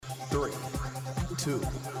2,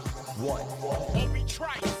 1. Obi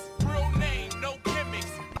Trice, real name, no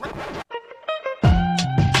gimmicks.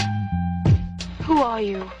 Who are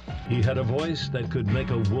you? He had a voice that could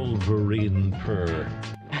make a wolverine purr.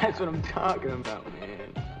 That's what I'm talking about,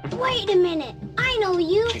 man. Wait a minute. I know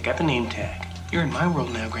you. Check out the name tag. You're in my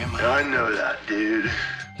world now, Grandma. I know that, dude.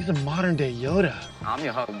 He's a modern-day Yoda. I'm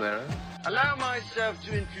your huckleberry. Allow myself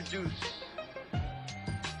to introduce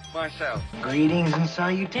myself. Greetings and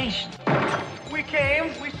salutations. We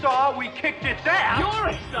came, we saw, we kicked its ass. You're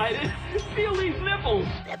excited. Feel these nipples.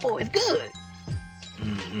 That boy's good.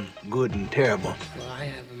 Mm-hmm. Good and terrible. Well, I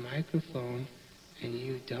have a microphone, and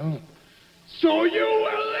you don't. So you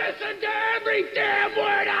will listen to every damn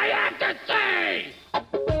word I have to say.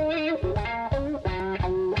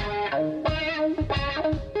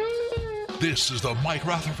 This is the Mike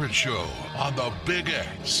Rutherford Show on the Big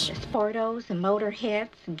X. Sportos and motorheads,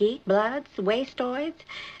 geek bloods, wastoids,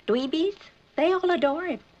 dweebies, they all adore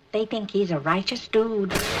him. They think he's a righteous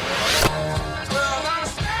dude.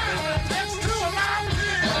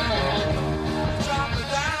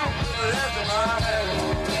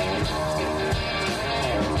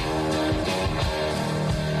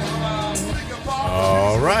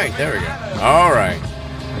 All right, there we go. All right.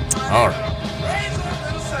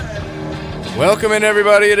 Welcome in,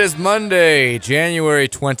 everybody. It is Monday, January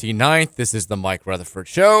 29th. This is the Mike Rutherford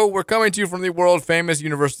Show. We're coming to you from the world-famous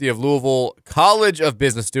University of Louisville College of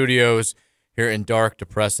Business Studios here in dark,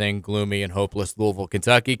 depressing, gloomy, and hopeless Louisville,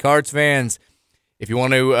 Kentucky. Cards fans, if you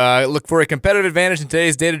want to look for a competitive advantage in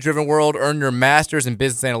today's data-driven world, earn your master's in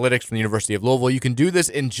business analytics from the University of Louisville. You can do this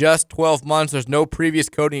in just 12 months. There's no previous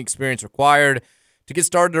coding experience required. To get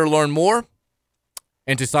started or learn more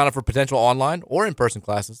and to sign up for potential online or in-person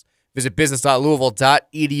classes, visit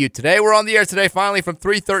business.louisville.edu today. We're on the air today, finally, from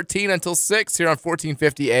 3:13 until 6 here on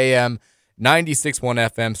 1450 AM, 96.1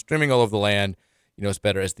 FM, streaming all over the land. You know it's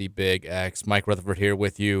better as the Big X. Mike Rutherford here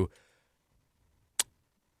with you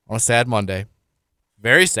on a sad Monday.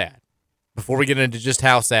 Very sad. Before we get into just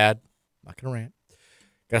how sad, I'm not going to rant.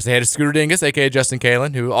 Got to say hey to Scooter Dingus, a.k.a. Justin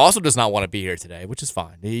Kalen, who also does not want to be here today, which is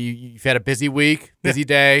fine. You've had a busy week, busy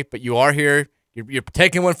day, but you are here. You're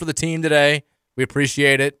taking one for the team today. We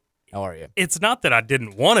appreciate it. How are you? It's not that I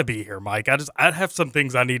didn't want to be here, Mike. I have some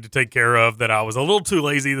things I need to take care of that I was a little too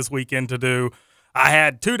lazy this weekend to do. I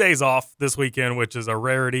had 2 days off this weekend, which is a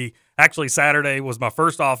rarity. Actually, Saturday was my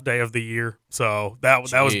first off day of the year, so that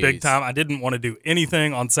was big time. I didn't want to do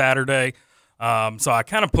anything on Saturday. So I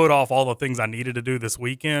kind of put off all the things I needed to do this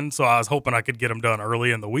weekend. So I was hoping I could get them done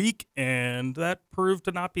early in the week, and that proved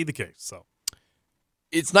to not be the case. So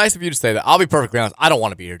it's nice of you to say that. I'll be perfectly honest. I don't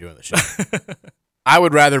want to be here doing the show. I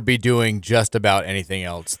would rather be doing just about anything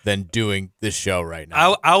else than doing this show right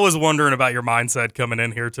now. I was wondering about your mindset coming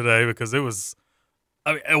in here today because it was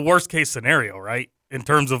a worst case scenario, right? In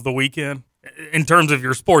terms of the weekend, in terms of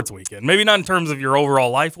your sports weekend, maybe not in terms of your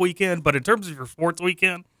overall life weekend, but in terms of your sports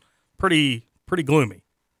weekend, pretty gloomy.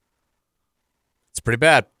 It's pretty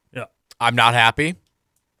bad. Yeah. I'm not happy.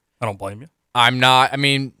 I don't blame you. I'm not. I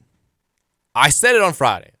mean, I said it on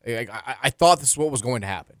Friday. I thought this is what was going to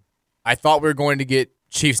happen. I thought we were going to get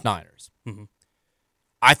Chiefs-Niners. Mm-hmm.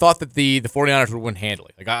 I thought that the 49ers would win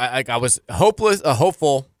handily. I was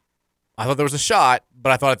hopeful. I thought there was a shot,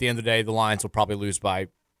 but I thought at the end of the day, the Lions will probably lose by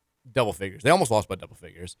double figures. They almost lost by double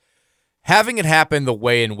figures. Having it happen the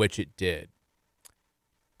way in which it did,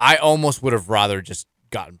 I almost would have rather just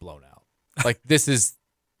gotten blown out. Like, this is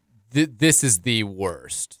the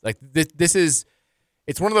worst. Like, it's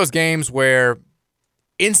one of those games where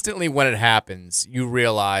instantly when it happens, you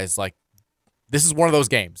realize, like, this is one of those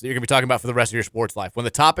games that you're going to be talking about for the rest of your sports life. When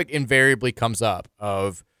the topic invariably comes up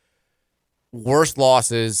of worst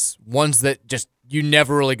losses, ones that just you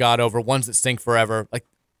never really got over, ones that stink forever, like,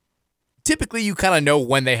 typically you kind of know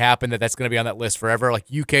when they happen that's going to be on that list forever. Like,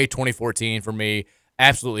 UK 2014 for me,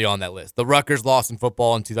 absolutely on that list. The Rutgers loss in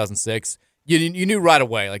football in 2006, you knew right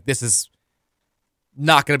away, like, this is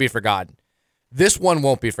not going to be forgotten. This one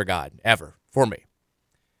won't be forgotten, ever, for me.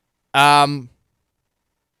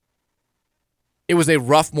 It was a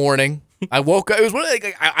rough morning. I woke up. It was really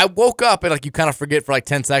like I woke up and like you kind of forget for like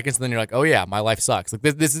 10 seconds, and then you're like, oh yeah, my life sucks. Like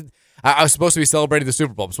this is. I was supposed to be celebrating the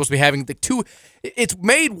Super Bowl. I'm supposed to be having the two. It's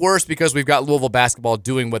made worse because we've got Louisville basketball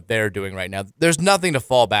doing what they're doing right now. There's nothing to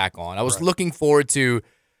fall back on. I was looking forward to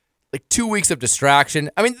like 2 weeks of distraction.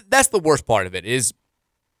 I mean, that's the worst part of it. Is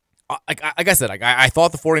like I said, I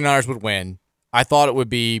thought the 49ers would win. I thought it would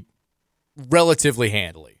be relatively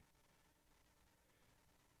handily.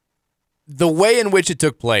 the way in which it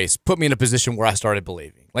took place put me in a position where I started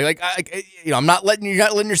believing. I'm not letting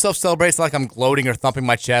yourself celebrate. It's not like I'm gloating or thumping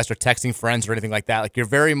my chest or texting friends or anything like that. Like, you're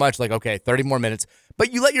very much like, okay, 30 more minutes.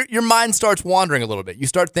 But you let your mind starts wandering a little bit. You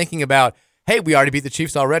start thinking about, hey, we already beat the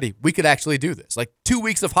Chiefs already. We could actually do this. Like, 2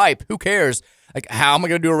 weeks of hype. Who cares? Like, how am I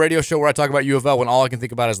going to do a radio show where I talk about U of L when all I can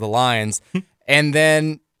think about is the Lions? And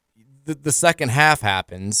then the second half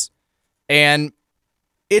happens, and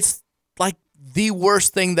it's like the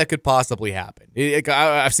worst thing that could possibly happen.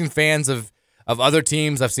 I've seen fans of other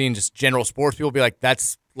teams. I've seen just general sports people be like,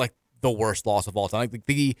 that's like the worst loss of all time. Like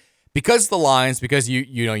because the Lions, because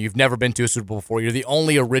you've never been to a Super Bowl before. You're the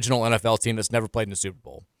only original NFL team that's never played in a Super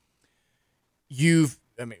Bowl.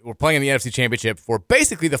 We're playing in the NFC Championship for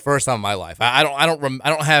basically the first time in my life. I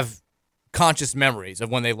don't have conscious memories of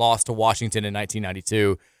when they lost to Washington in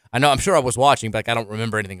 1992. I'm sure I was watching, but I don't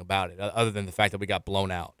remember anything about it other than the fact that we got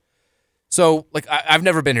blown out. So, I've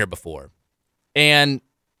never been here before. And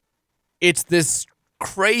it's this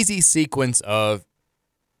crazy sequence of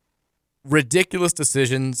ridiculous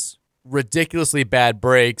decisions, ridiculously bad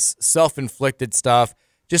breaks, self-inflicted stuff,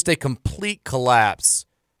 just a complete collapse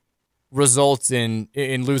results in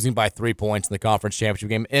losing by 3 points in the conference championship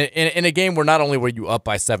game. In a game where not only were you up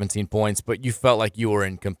by 17 points, but you felt like you were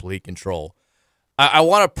in complete control. I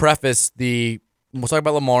want to preface we'll talk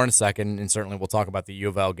about Lamar in a second, and certainly we'll talk about the U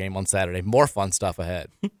of L game on Saturday. More fun stuff ahead.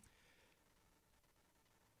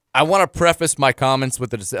 I want to preface my comments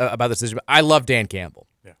with about the decision. I love Dan Campbell.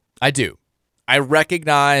 Yeah, I do. I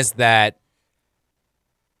recognize that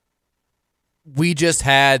we just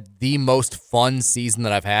had the most fun season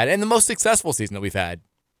that I've had and the most successful season that we've had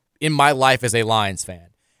in my life as a Lions fan.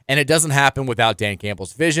 And it doesn't happen without Dan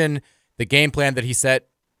Campbell's vision, the game plan that he set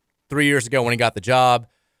 3 years ago when he got the job,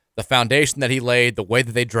 the foundation that he laid, the way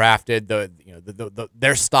that they drafted,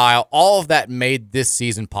 their style, all of that made this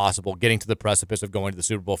season possible, getting to the precipice of going to the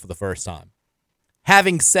Super Bowl for the first time.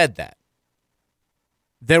 Having said that,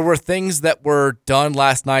 there were things that were done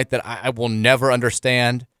last night that I will never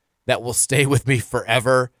understand, that will stay with me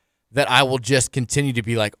forever, that I will just continue to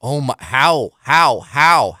be like, oh my, how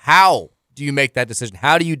do you make that decision?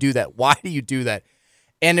 How do you do that? Why do you do that?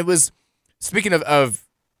 And it was, speaking of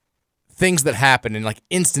things that happen and like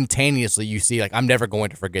instantaneously you see, like, I'm never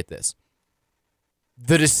going to forget this.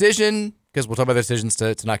 The decision, because we'll talk about the decisions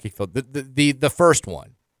to not kick field. The first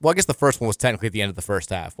one. Well, I guess the first one was technically at the end of the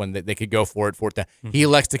first half when they could go for it. He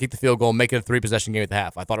elects to kick the field goal, make it a 3-possession game at the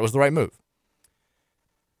half. I thought it was the right move.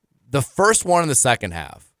 The first one in the second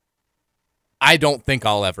half, I don't think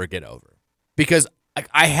I'll ever get over, because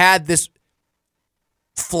I had this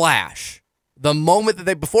flash. The moment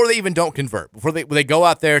that before they even don't convert, before they go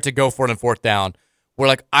out there to go for it on fourth down, where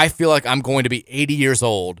like, I feel like I'm going to be 80 years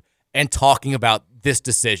old and talking about this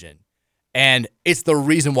decision. And it's the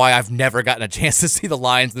reason why I've never gotten a chance to see the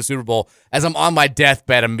Lions in the Super Bowl, as I'm on my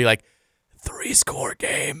deathbed and be like, 3-score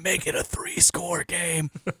game, make it a 3-score game.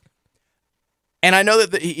 And I know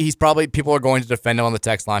that he's probably, people are going to defend him on the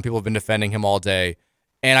text line. People have been defending him all day.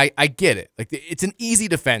 And I get it. Like, it's an easy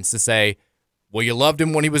defense to say, well, you loved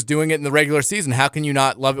him when he was doing it in the regular season. How can you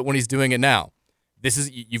not love it when he's doing it now?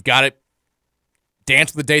 You've got to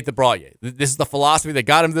dance with the date that brought you. This is the philosophy that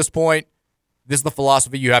got him to this point. This is the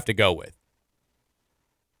philosophy you have to go with.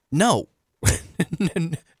 No.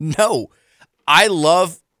 No. I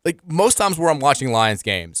love, like, most times where I'm watching Lions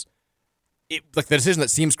games, like the decision that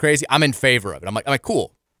seems crazy, I'm in favor of it. I'm like,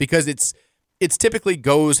 cool, because it's typically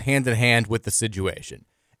goes hand in hand with the situation.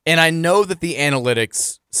 And I know that the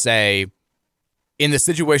analytics say, in the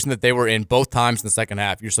situation that they were in both times in the second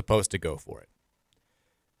half, you're supposed to go for it.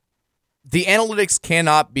 The analytics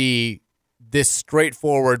cannot be this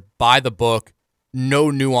straightforward, by the book,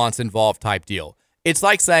 no nuance involved type deal. It's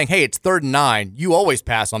like saying, hey, it's 3rd and 9. You always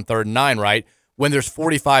pass on 3rd and 9, right? When there's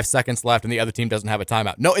 45 seconds left and the other team doesn't have a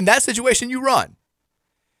timeout. No, in that situation, you run.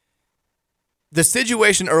 The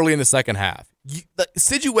situation early in the second half, the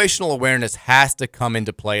situational awareness has to come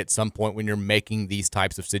into play at some point when you're making these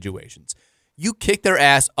types of situations. You kick their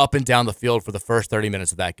ass up and down the field for the first 30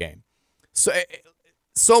 minutes of that game.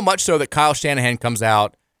 So much so that Kyle Shanahan comes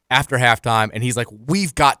out after halftime and he's like,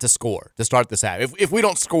 we've got to score to start this half. If we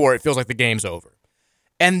don't score, it feels like the game's over.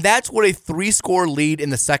 And that's what a 3-score lead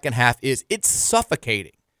in the second half is. It's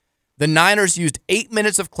suffocating. The Niners used 8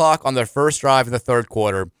 minutes of clock on their first drive in the third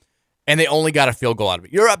quarter, and they only got a field goal out of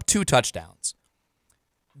it. You're up 2 touchdowns.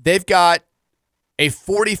 They've got a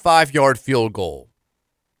 45-yard field goal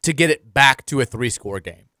to get it back to a 3-score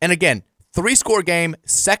game. And again, 3-score game,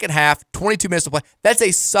 second half, 22 minutes to play. That's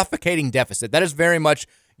a suffocating deficit. That is very much,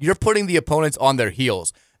 you're putting the opponents on their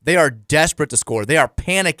heels. They are desperate to score. They are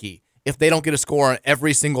panicky if they don't get a score on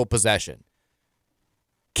every single possession.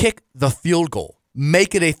 Kick the field goal.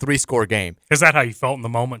 Make it a 3-score game. Is that how you felt in the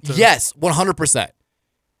moment, too? Yes, 100%.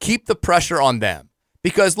 Keep the pressure on them.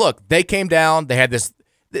 Because, look, they came down. They had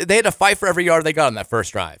to fight for every yard they got on that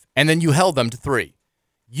first drive. And then you held them to 3.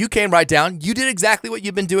 You came right down. You did exactly what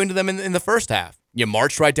you've been doing to them in the first half. You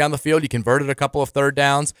marched right down the field. You converted a couple of third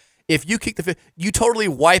downs. If you kick the field, you totally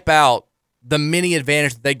wipe out the mini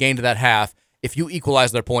advantage that they gained to that half if you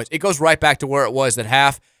equalize their points. It goes right back to where it was at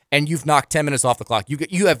half, and you've knocked 10 minutes off the clock. You got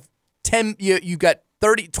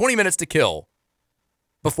 20 minutes to kill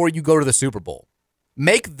before you go to the Super Bowl.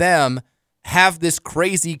 Make them have this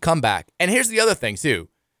crazy comeback. And here's the other thing, too.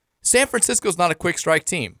 San Francisco's not a quick strike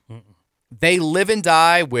team. They live and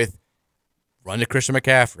die with run to Christian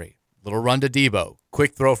McCaffrey, little run to Debo,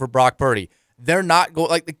 quick throw for Brock Purdy. They're not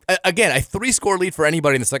going again, a 3-score lead for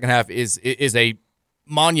anybody in the second half is a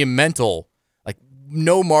monumental,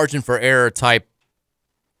 no margin for error type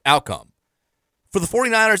outcome. For the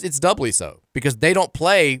 49ers, it's doubly so because they don't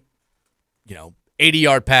play,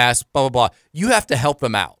 80-yard pass, blah, blah, blah. You have to help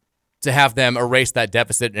them out to have them erase that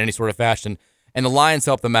deficit in any sort of fashion. And the Lions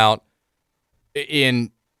help them out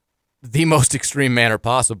in the most extreme manner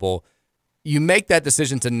possible. You make that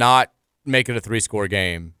decision to not make it a 3-score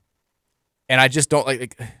game. And I just don't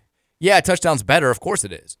a touchdown's better. Of course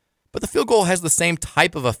it is. But the field goal has the same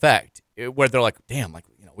type of effect where they're like, damn,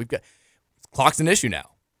 we've got clock's an issue now.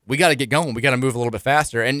 We got to get going. We got to move a little bit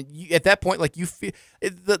faster. And at that point, you feel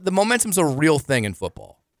the momentum's a real thing in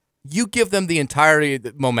football. You give them the entirety of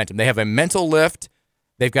the momentum. They have a mental lift.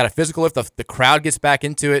 They've got a physical lift. The crowd gets back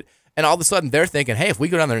into it. And all of a sudden, they're thinking, hey, if we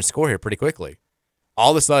go down there and score here pretty quickly,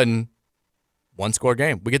 all of a sudden, 1-score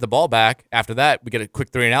game. We get the ball back. After that, we get a quick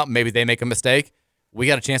 3 and out. Maybe they make a mistake. We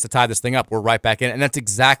got a chance to tie this thing up. We're right back in. And that's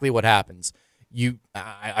exactly what happens.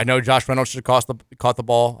 I know Josh Reynolds should have caught the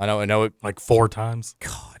ball. I know it 4 times.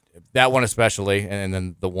 God, that one especially, and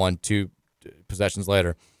then the 1-2 possessions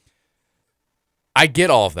later. I get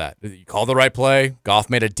all of that. You call the right play. Goff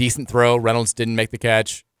made a decent throw. Reynolds didn't make the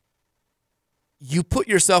catch. You put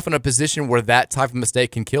yourself in a position where that type of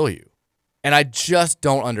mistake can kill you. And I just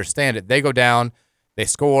don't understand it. They go down. They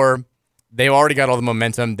score. They already got all the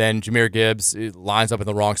momentum. Then Jahmyr Gibbs lines up in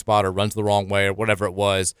the wrong spot or runs the wrong way or whatever it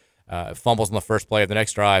was. Fumbles on the first play of the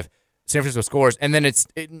next drive. San Francisco scores. And then it's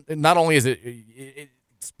not only is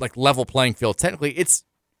it's like level playing field. Technically, it's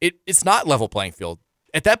not level playing field.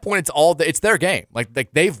 At that point, it's their game. Like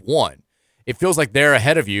they've won. It feels like they're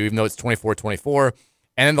ahead of you, even though it's 24-24.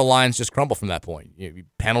 And then the Lions just crumble from that point.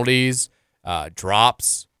 Penalties,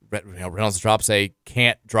 drops. Reynolds drops a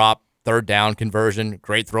can't drop third down conversion.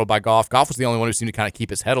 Great throw by Goff. Goff was the only one who seemed to kind of keep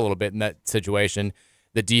his head a little bit in that situation.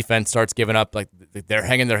 The defense starts giving up. They're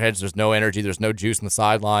hanging their heads. There's no energy. There's no juice in the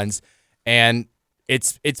sidelines. And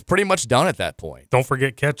it's pretty much done at that point. Don't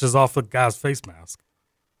forget catches off the guy's face mask.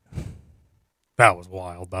 That was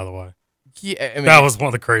wild, by the way. Yeah, that was one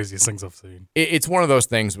of the craziest things I've seen. It's one of those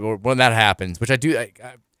things where when that happens, which I do.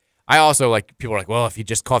 I also people are like, well, if he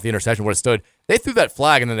just caught the interception, would have stood. They threw that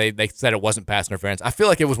flag and then they said it wasn't pass interference. I feel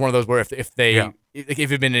like it was one of those where if it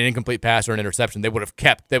had been an incomplete pass or an interception, they would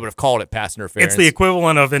have called it pass interference. It's the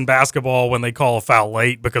equivalent of in basketball when they call a foul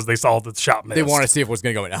late because they saw the shot missed. They want to see if it was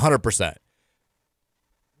going to go in 100%.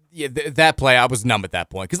 Yeah, that play, I was numb at that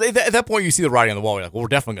point. Because at that point, you see the writing on the wall. You're like, well, we're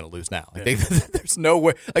definitely going to lose now. There's no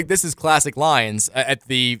way. This is classic Lions at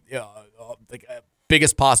the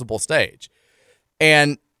biggest possible stage.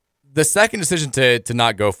 And the second decision to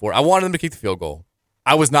not go for it, I wanted them to kick the field goal.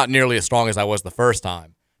 I was not nearly as strong as I was the first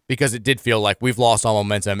time because it did feel like we've lost all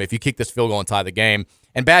momentum. If you kick this field goal and tie the game,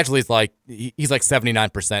 and Badgley's he's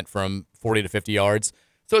 79% from 40 to 50 yards.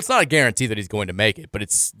 So it's not a guarantee that he's going to make it,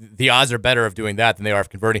 but the odds are better of doing that than they are of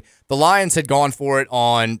converting. The Lions had gone for it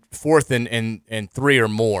on 4th and 3 or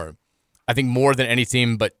more. I think more than any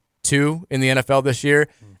team but 2 in the NFL this year,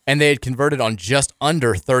 and they had converted on just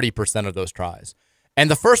under 30% of those tries. And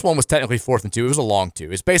the first one was technically 4th and 2. It was a long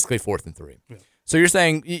 2. It's basically 4th and 3. Yeah. So you're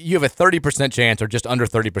saying you have a 30% chance or just under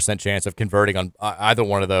 30% chance of converting on either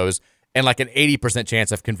one of those, and like an 80%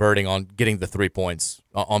 chance of converting on getting the 3 points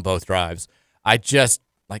on both drives. I just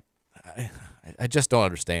don't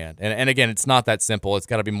understand. And again, it's not that simple. It's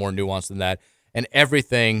got to be more nuanced than that. And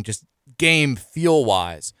everything, just game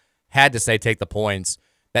feel-wise, had to say take the points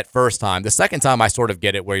that first time. The second time, I sort of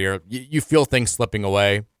get it where you feel things slipping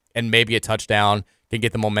away, and maybe a touchdown can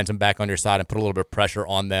get the momentum back on your side and put a little bit of pressure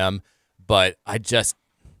on them. But I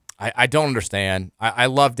don't understand. I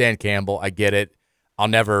love Dan Campbell. I get it. I'll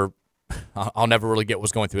never really get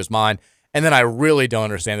what's going through his mind. And then I really don't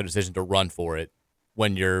understand the decision to run for it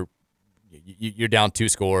when you're down 2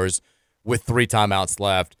 scores with 3 timeouts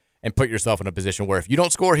left. and put yourself in a position where if you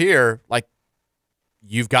don't score here, like,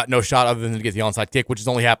 you've got no shot other than to get the onside kick, which has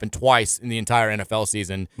only happened twice in the entire NFL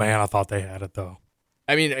season. Man, I thought they had it, though.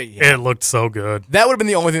 I mean, It looked so good. That would have been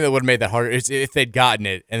the only thing that would have made that harder is if they'd gotten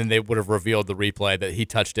it and then they would have revealed the replay that he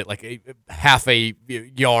touched it like half a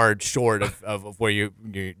yard short of where you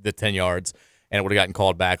the 10 yards, and it would have gotten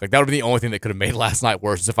called back. Like, that would have been the only thing that could have made last night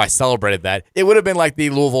worse is if I celebrated that. It would have been like the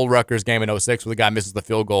Louisville-Rutgers game in 2006 where the guy misses the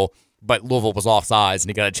field goal, but Louisville was offsides and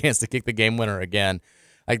he got a chance to kick the game winner again.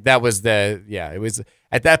 Like, that was it was,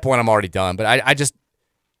 at that point, I'm already done. But I just,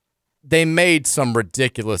 they made some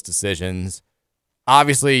ridiculous decisions.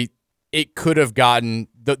 Obviously, it could have gotten,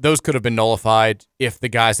 those could have been nullified if the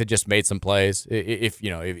guys had just made some plays.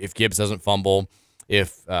 If Gibbs doesn't fumble,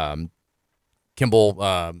 if Kimball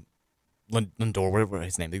Lindor, whatever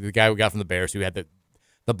his name, the guy we got from the Bears who had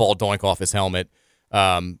the ball doink off his helmet,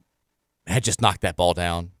 had just knocked that ball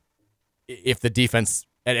down. If the defense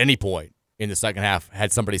at any point in the second half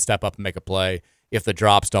had somebody step up and make a play, if the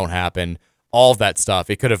drops don't happen, all of that stuff,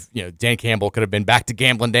 it could have, Dan Campbell could have been back to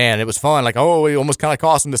Gambling Dan. It was fun. Like, he almost kind of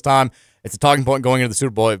cost him this time. It's a talking point going into the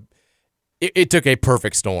Super Bowl. It took a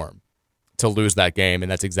perfect storm to lose that game,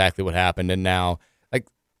 and that's exactly what happened. And now,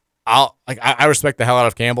 I respect the hell out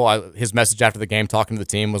of Campbell. His message after the game, talking to the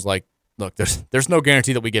team, was like, "Look, there's no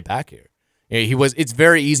guarantee that we get back here." It's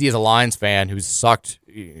very easy as a Lions fan who's sucked,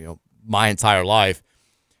 my entire life,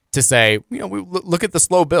 to say, we look at the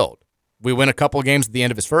slow build. We win a couple of games at the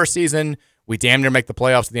end of his first season. We damn near make the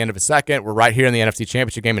playoffs at the end of his second. We're right here in the NFC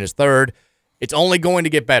Championship game in his third. It's only going to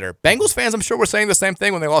get better. Bengals fans, I'm sure, were saying the same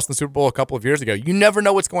thing when they lost in the Super Bowl a couple of years ago. You never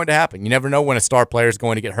know what's going to happen. You never know when a star player is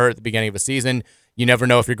going to get hurt at the beginning of a season. You never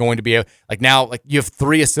know if you're going to be you have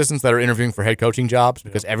 3 assistants that are interviewing for head coaching jobs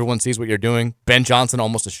because everyone sees what you're doing. Ben Johnson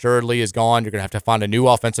almost assuredly is gone. You're going to have to find a new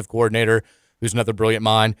offensive coordinator who's another brilliant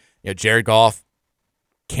mind. Jared Goff,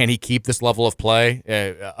 can he keep this level of play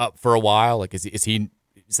up for a while? Like, is the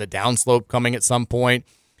downslope coming at some point?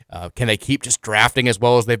 Can they keep just drafting as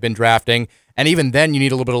well as they've been drafting? And even then, you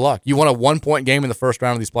need a little bit of luck. You won a 1-point game in the first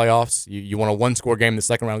round of these playoffs. You won a 1-score game in the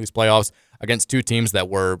second round of these playoffs against 2 teams that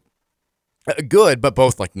were good, but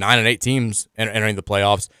both 9-8 teams entering the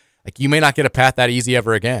playoffs. Like, you may not get a path that easy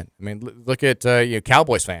ever again. I mean, look at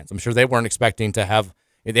Cowboys fans. I'm sure they weren't expecting to have.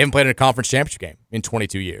 They haven't played in a conference championship game in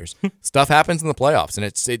 22 years. Stuff happens in the playoffs, and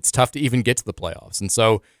it's tough to even get to the playoffs. And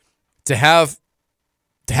so to have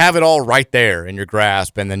it all right there in your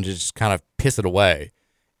grasp and then just kind of piss it away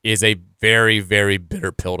is a very, very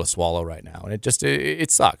bitter pill to swallow right now. And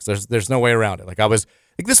it sucks. There's no way around it.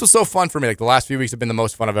 This was so fun for me. The last few weeks have been the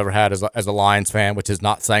most fun I've ever had as a Lions fan, which is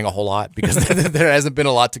not saying a whole lot because there hasn't been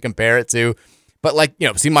a lot to compare it to. But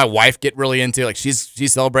see my wife get really into it.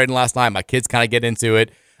 She's celebrating last night. My kids kind of get into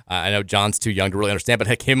it. I know John's too young to really understand, but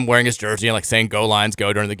heck, him wearing his jersey and saying "Go Lions,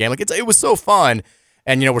 go" during the game, it was so fun.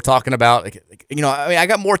 And we're talking about I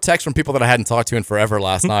got more texts from people that I hadn't talked to in forever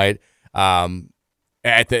last night. In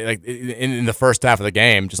the first half of the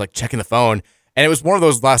game, just checking the phone, and it was one of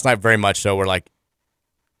those last night very much so where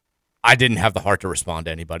I didn't have the heart to respond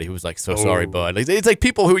to anybody who was so sorry, bud. It's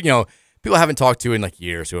people who people I haven't talked to in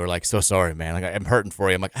years who are so sorry, man. I'm hurting for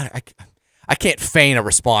you. I'm I can't feign a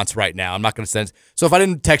response right now. I'm not going to send. So if I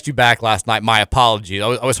didn't text you back last night, my apologies.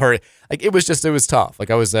 I was hurt. It was tough.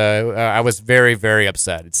 I was very, very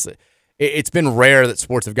upset. It's been rare that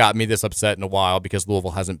sports have gotten me this upset in a while because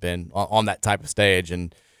Louisville hasn't been on that type of stage.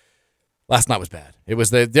 And last night was bad. It was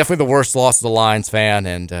definitely the worst loss as a Lions fan,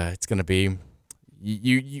 and it's going to be.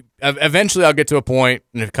 You eventually I'll get to a point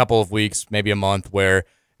in a couple of weeks, maybe a month, where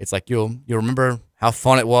it's you'll remember how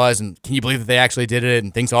fun it was, and can you believe that they actually did it,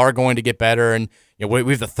 and things are going to get better, and we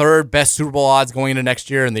have the 3rd best Super Bowl odds going into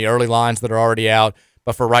next year, and the early lines that are already out.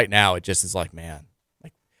 But for right now, it just is man,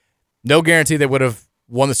 no guarantee they would have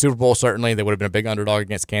won the Super Bowl. Certainly, they would have been a big underdog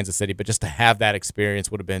against Kansas City, but just to have that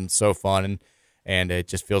experience would have been so fun, and it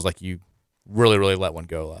just feels like you really, really let one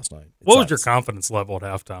go last night. What was your confidence level at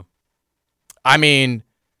halftime? I mean,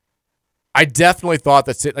 I definitely thought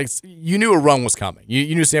that you knew a run was coming.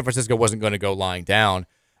 You knew San Francisco wasn't going to go lying down,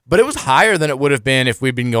 but it was higher than it would have been if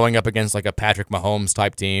we'd been going up against a Patrick Mahomes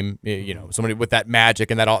type team, somebody with that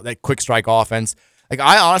magic and that quick strike offense.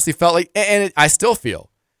 I honestly felt I still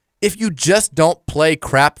feel, if you just don't play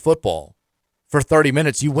crap football for 30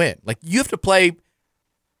 minutes, you win. You have to play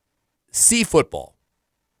C football,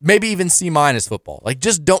 maybe even C- football.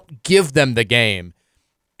 Just don't give them the game,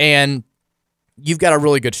 and you've got a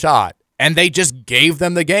really good shot. And they just gave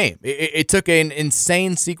them the game. It took an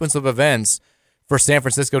insane sequence of events for San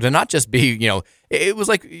Francisco to not just be, it was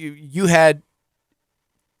you had,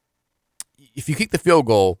 if you kick the field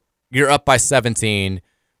goal, you're up by 17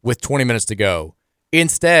 with 20 minutes to go.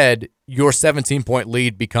 Instead, your 17-point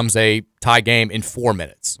lead becomes a tie game in 4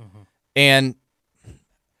 minutes. And,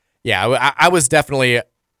 yeah, I was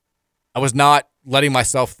not letting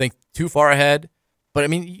myself think too far ahead. But, I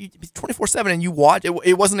mean, 24/7, and you watch.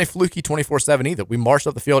 It wasn't a fluky 24/7 either. We marched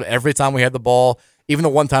up the field every time we had the ball. Even the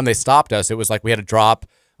one time they stopped us, it was like we had a drop.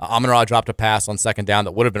 Amon-Ra dropped a pass on second down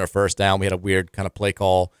that would have been a first down. We had a weird kind of play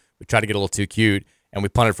call. We tried to get a little too cute, and we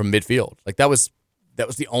punted from midfield. Like, that was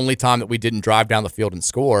the only time that we didn't drive down the field and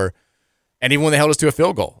score. And even when they held us to a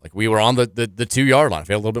field goal, like we were on the 2-yard line. If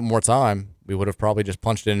we had a little bit more time, we would have probably just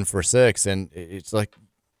punched it in for 6. And it's like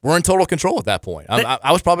we're in total control at that point.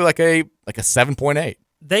 I was probably like a 7.8.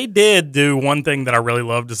 They did do one thing that I really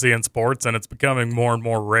love to see in sports, and it's becoming more and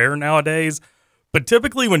more rare nowadays. But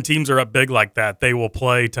typically when teams are up big like that, they will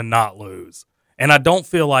play to not lose. And I don't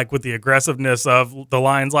feel like with the aggressiveness of the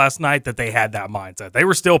Lions last night that they had that mindset. They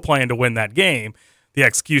were still playing to win that game. The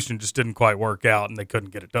execution just didn't quite work out, and they couldn't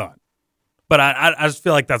get it done. But I just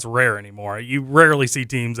feel like that's rare anymore. You rarely see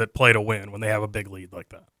teams that play to win when they have a big lead like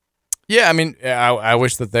that. Yeah, I mean, I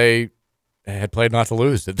wish that they had played not to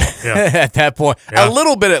lose at that point. Yeah. A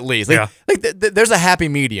little bit at least. There's a happy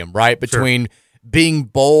medium, right, between being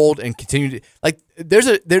bold and continue to – like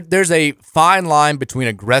there's a fine line between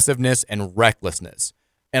aggressiveness and recklessness.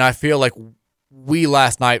 And I feel like we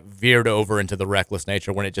last night veered over into the reckless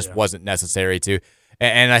nature when it just wasn't necessary to.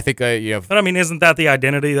 And I think, But, I mean, isn't that the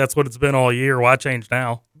identity? That's what it's been all year. Why change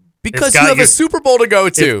now? Because you have a Super Bowl to go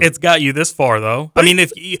to. It's got you this far, though. I mean,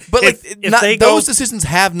 if those decisions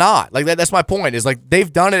have not. Like that's my point. Is like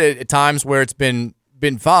they've done it at times where it's been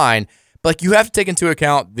fine, but like you have to take into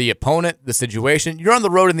account the opponent, the situation. You're on the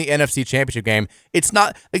road in the NFC Championship game. It's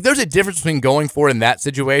not like there's a difference between going for it in that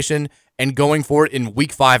situation and going for it in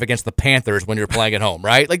Week 5 against the Panthers when you're playing at home,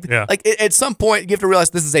 right? Like at some point you have to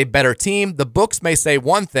realize this is a better team. The books may say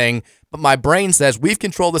one thing, but my brain says we've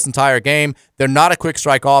controlled this entire game. They're not a quick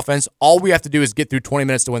strike offense. All we have to do is get through 20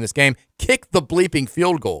 minutes to win this game. Kick the bleeping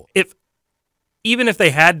field goal. Even if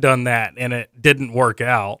they had done that and it didn't work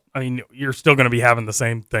out, I mean, you're still going to be having the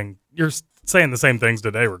same thing. You're saying the same things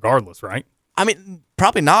today regardless, right? I mean,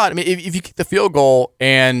 probably not. I mean, if you kick the field goal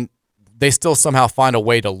and they still somehow find a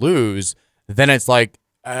way to lose, then it's like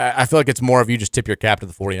I feel like it's more of you just tip your cap to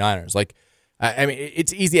the 49ers. Like, I mean,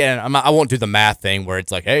 it's easy, and I won't do the math thing where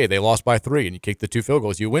it's like, hey, they lost by 3, and you kick the 2 field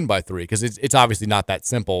goals, you win by 3, because it's obviously not that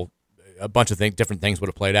simple. A bunch of different things would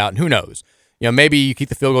have played out, and who knows? You know, maybe you kick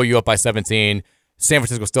the field goal, you up by 17. San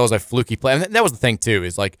Francisco still has a fluky play, and that was the thing too.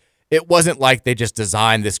 Is like it wasn't like they just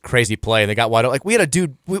designed this crazy play and they got wide open. Like we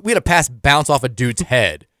had a pass bounce off a dude's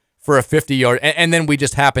head for a 50-yard, and then we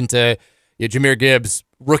just happened to Jahmyr Gibbs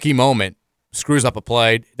rookie moment screws up a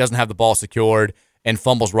play, doesn't have the ball secured, and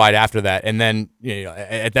fumbles right after that. And then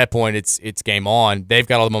at that point, it's game on. They've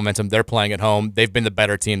got all the momentum. They're playing at home. They've been the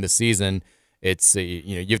better team this season. It's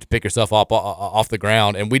you have to pick yourself up off the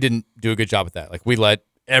ground, and we didn't do a good job at that. Like we let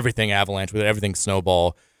everything avalanche, we let everything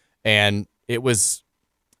snowball, and it was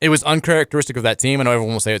uncharacteristic of that team. I know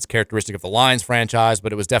everyone will say it's characteristic of the Lions franchise,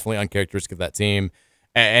 but it was definitely uncharacteristic of that team.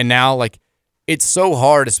 And now, like, it's so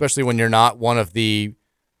hard, especially when you're not one of the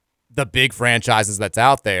big franchises that's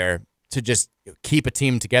out there, to just keep a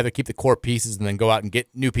team together, keep the core pieces, and then go out and get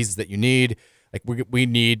new pieces that you need. Like we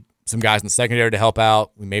need some guys in the secondary to help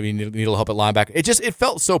out. We maybe need a little help at linebacker. It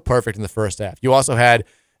felt so perfect in the first half. You also had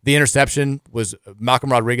the interception was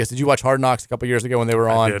Malcolm Rodriguez. Did you watch Hard Knocks a couple years ago when they were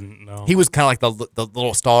on? I didn't, no. He was kind of like the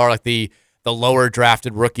little star, like the lower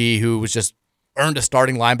drafted rookie who was just earned a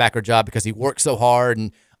starting linebacker job because he worked so hard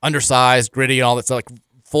and undersized, gritty, and all that stuff, like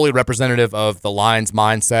fully representative of the Lions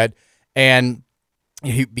mindset. And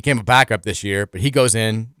he became a backup this year, but he goes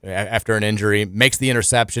in after an injury, makes the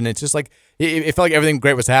interception. It's just like it felt like everything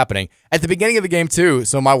great was happening at the beginning of the game too.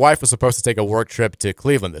 So my wife was supposed to take a work trip to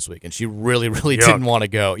Cleveland this week, and she really didn't want to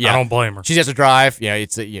go. Yeah, I don't blame her. She has to drive.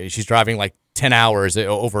 She's driving like 10 hours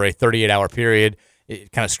over a 38-hour period.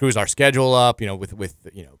 It kind of screws our schedule up. With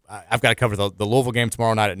I've got to cover the Louisville game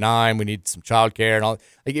tomorrow night at 9. We need some childcare and all.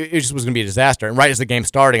 Like it just was going to be a disaster. And right as the game's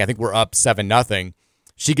starting, I think we're up 7-0.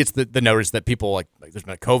 She gets the notice that people like there's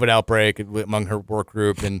been a COVID outbreak among her work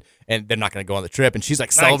group and they're not going to go on the trip, and she's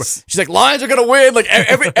like celebrating. She's like, Lions are going to win. Like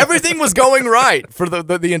everything was going right for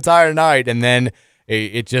the entire night, and then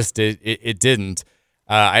it didn't.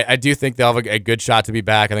 I do think they'll have a good shot to be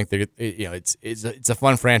back. I think it's a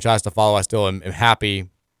fun franchise to follow. I still am happy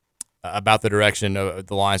about the direction the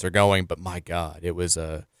Lions are going, but my God, it was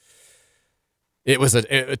a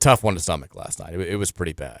tough one to stomach last night. It was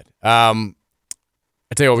pretty bad.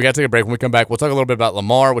 I tell you what, we got to take a break. When we come back, we'll talk a little bit about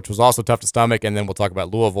Lamar, which was also tough to stomach, and then we'll talk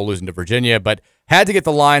about Louisville losing to Virginia, but had to get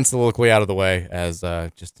the Lions soliloquy out of the way as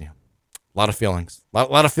A lot of feelings. A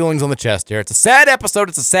lot of feelings on the chest here. It's a sad episode.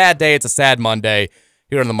 It's a sad day. It's a sad Monday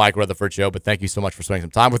here on the Mike Rutherford Show. But thank you so much for spending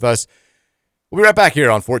some time with us. We'll be right back here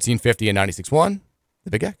on 1450 and 96.1,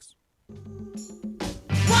 The Big X.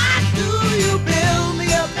 Why do you build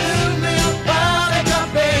me up,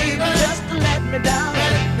 buttercup, baby, just to let me down,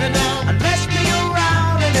 and mess me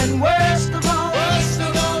around, and then worst of all,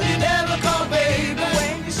 you never call, baby,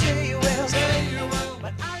 when you say you will,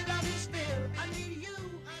 but I love you still, I need you.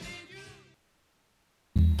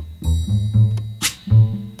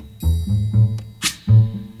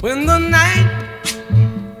 When the night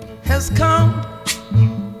has come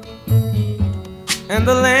and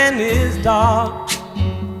the land is dark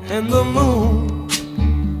and the moon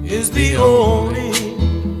is the only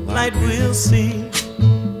light we'll see.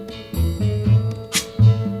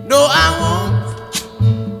 No, I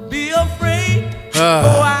won't be afraid.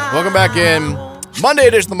 Welcome back in. Monday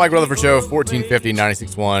edition of the Mike Rutherford Show, 1450,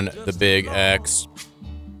 96.1, The Big X.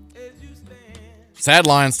 Sad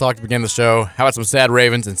Lions talk to begin the show. How about some sad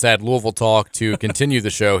Ravens and sad Louisville talk to continue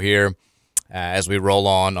the show here as we roll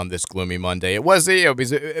on this gloomy Monday? It was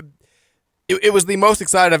the most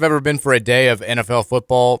excited I've ever been for a day of NFL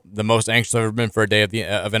football, the most anxious I've ever been for a day of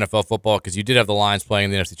NFL football, because you did have the Lions playing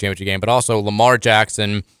in the NFC Championship game, but also Lamar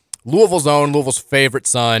Jackson, Louisville's own, Louisville's favorite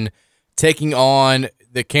son, taking on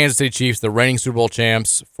the Kansas City Chiefs, the reigning Super Bowl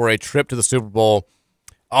champs, for a trip to the Super Bowl.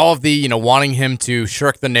 All of the, wanting him to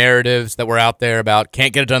shirk the narratives that were out there about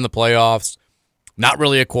can't get it done in the playoffs, not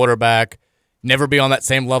really a quarterback, never be on that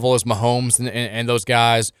same level as Mahomes and those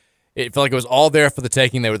guys. It felt like it was all there for the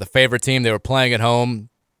taking. They were the favorite team. They were playing at home.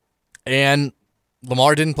 And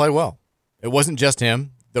Lamar didn't play well. It wasn't just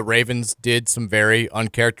him. The Ravens did some very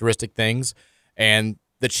uncharacteristic things, and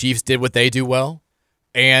the Chiefs did what they do well,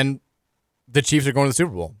 and the Chiefs are going to the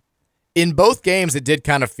Super Bowl. In both games, it did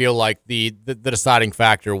kind of feel like the deciding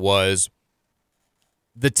factor was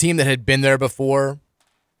the team that had been there before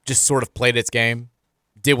just sort of played its game,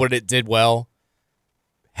 did what it did well,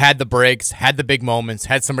 had the breaks, had the big moments,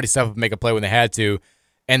 had somebody step up and make a play when they had to,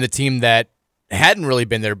 and the team that hadn't really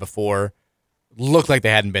been there before looked like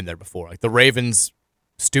they hadn't been there before. Like the Ravens,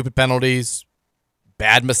 stupid penalties,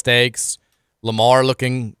 bad mistakes, Lamar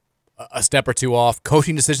looking a step or two off,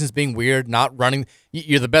 coaching decisions being weird, not running.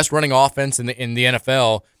 You're the best running offense in the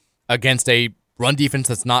NFL against a run defense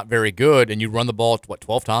that's not very good, and you run the ball,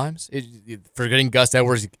 12 times? Forgetting Gus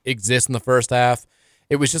Edwards exists in the first half.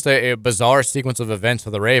 It was just a bizarre sequence of events for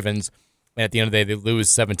the Ravens, and at the end of the day, they lose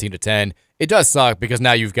 17-10. It does suck because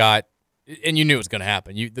now you've got, and you knew it was going to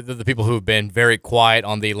happen. The people who have been very quiet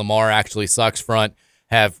on the Lamar actually sucks front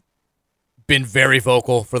have been very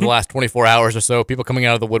vocal for the last 24 hours or so, people coming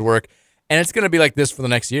out of the woodwork, and it's going to be like this for the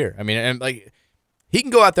next year. I mean, and like he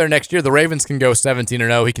can go out there next year. The Ravens can go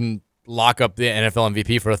 17-0. He can lock up the NFL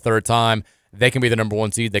MVP for a third time. They can be the number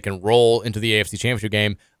one seed. They can roll into the AFC Championship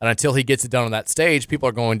game, and until he gets it done on that stage, people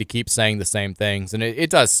are going to keep saying the same things, and it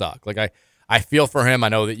does suck. Like I feel for him. I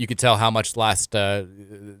know that you could tell how much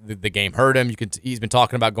the game hurt him. He's been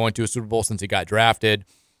talking about going to a Super Bowl since he got drafted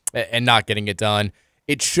and not getting it done.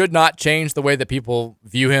 It should not change the way that people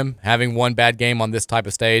view him, having one bad game on this type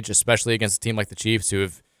of stage, especially against a team like the Chiefs, who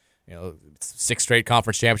have 6 straight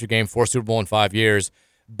conference championship game, 4 Super Bowl in 5 years.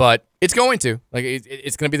 But it's going to. Like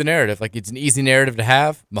it's going to be the narrative. Like it's an easy narrative to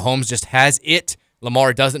have. Mahomes just has it.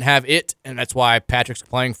 Lamar doesn't have it, and that's why Patrick's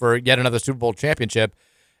playing for yet another Super Bowl championship.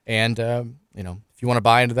 And if you want to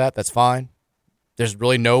buy into that, that's fine. There's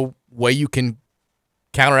really no way you can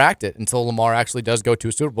counteract it until Lamar actually does go to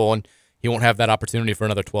a Super Bowl, and he won't have that opportunity for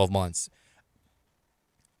another 12 months.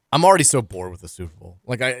 I'm already so bored with the Super Bowl.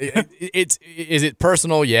 Like, is it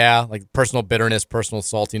personal? Yeah. Like personal bitterness, personal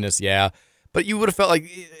saltiness. Yeah. But you would have felt like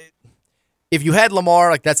if you had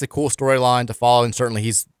Lamar, like that's a cool storyline to follow, and certainly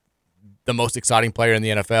he's the most exciting player in the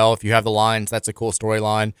NFL. If you have the Lions, that's a cool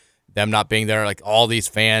storyline. Them not being there, like all these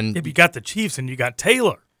fans. If you got the Chiefs and you got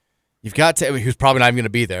Taylor. You've got Taylor, who's probably not even going to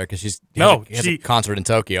be there because he has a concert in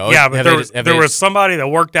Tokyo. Yeah, but there was somebody that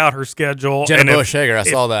worked out her schedule. Jenna Bush Hager, I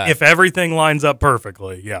saw that. If everything lines up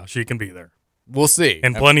perfectly, yeah, she can be there. We'll see.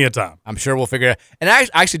 And plenty of time. I'm sure we'll figure it out. And I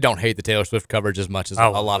actually don't hate the Taylor Swift coverage as much as a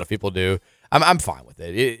lot of people do. I'm fine with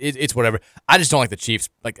it. It's whatever. I just don't like the Chiefs.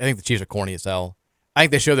 Like I think the Chiefs are corny as hell. I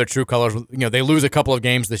think they show their true colors. They lose a couple of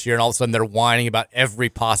games this year, and all of a sudden they're whining about every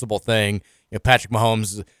possible thing. Patrick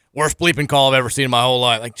Mahomes, worst bleeping call I've ever seen in my whole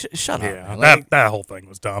life. Like, shut up. Yeah, man. That whole thing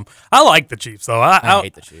was dumb. I like the Chiefs though. I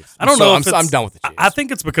hate the Chiefs. I don't know. I'm done with the Chiefs. I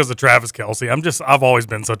think it's because of Travis Kelce. I've always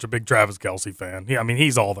been such a big Travis Kelce fan. Yeah, I mean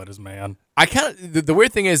he's all that is man. I kind of the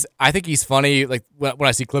weird thing is I think he's funny. Like when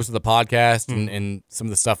I see clips of the podcast and some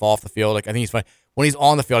of the stuff off the field, like I think he's funny. when he's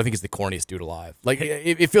on the field, I think he's the corniest dude alive. Like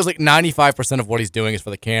it feels like 95% of what he's doing is for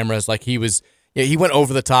the cameras. Like he went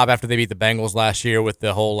over the top after they beat the Bengals last year with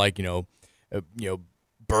the whole like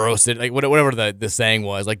Burrow sit, like whatever the saying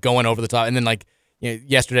was, like going over the top, and then like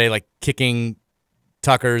yesterday like kicking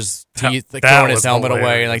Tucker's teeth, like throwing his helmet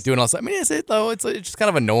away and like doing all this. I mean, is it though? It's just kind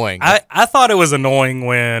of annoying. I thought it was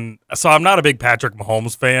annoying so I'm not a big Patrick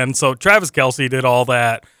Mahomes fan. So Travis Kelce did all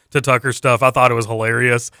that to Tucker stuff. I thought it was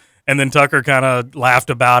hilarious. And then Tucker kind of laughed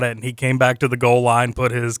about it and he came back to the goal line,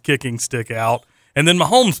 put his kicking stick out. And then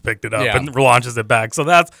Mahomes picked it up and launches it back. So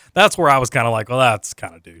that's where I was kind of like, well, that's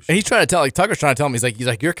kind of douche. And he's trying to tell, Tucker's trying to tell him, he's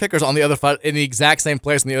like, your kicker's on the other side, in the exact same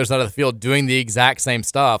place on the other side of the field, doing the exact same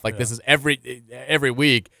stuff. Like this is every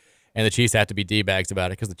week, and the Chiefs have to be D-bags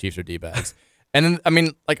about it because the Chiefs are D-bags. And then, I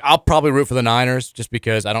mean, like I'll probably root for the Niners just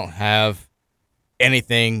because I don't have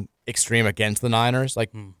anything extreme against the Niners.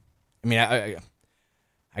 Like, I mean, I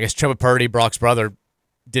guess Chubba Purdy, Brock's brother,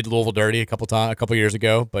 did Louisville dirty a couple years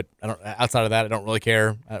ago, but outside of that, I don't really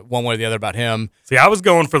care one way or the other about him. See, I was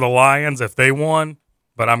going for the Lions if they won,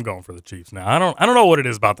 but I'm going for the Chiefs now. I don't know what it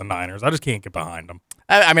is about the Niners. I just can't get behind them.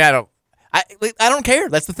 I don't care.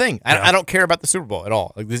 That's the thing. I don't care about the Super Bowl at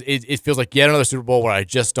all. Like it feels like yet another Super Bowl where I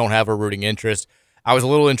just don't have a rooting interest. I was a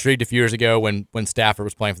little intrigued a few years ago when Stafford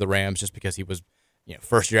was playing for the Rams, just because he was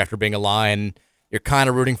first year after being a Lion. You're kind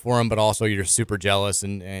of rooting for him, but also you're super jealous,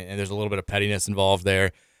 and there's a little bit of pettiness involved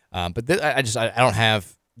there. But I don't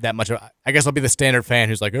have that much. I guess I'll be the standard fan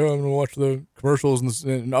who's like, oh, I'm going to watch the commercials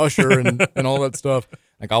and Usher and all that stuff.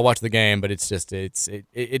 Like I'll watch the game, but it's just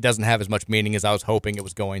it doesn't have as much meaning as I was hoping it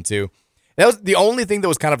was going to. That was the only thing that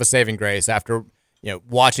was kind of a saving grace after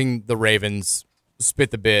watching the Ravens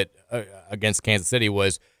spit the bit against Kansas City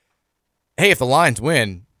was, hey, if the Lions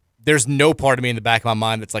win, there's no part of me in the back of my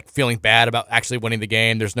mind that's like feeling bad about actually winning the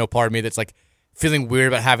game. There's no part of me that's like feeling weird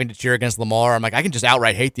about having to cheer against Lamar. I'm like, I can just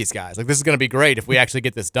outright hate these guys. Like, this is going to be great if we actually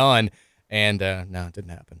get this done. And no, it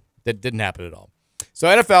didn't happen. It didn't happen at all. So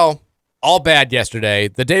NFL, all bad yesterday.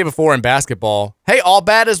 The day before in basketball, hey, all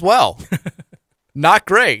bad as well. Not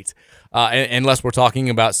great, unless we're talking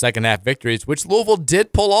about second half victories, which Louisville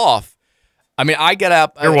did pull off. I mean, I get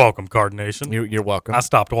up. You're welcome, Card Nation. You're welcome. I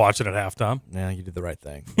stopped watching at halftime. Yeah, you did the right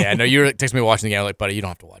thing. Yeah, no, you were texting me watching the game. I'm like, buddy, you don't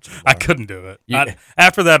have to watch it anymore. I couldn't do it.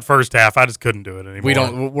 After that first half, I just couldn't do it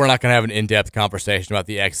anymore. We're not going to have an in-depth conversation about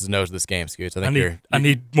the X's and O's of this game, Scoots. I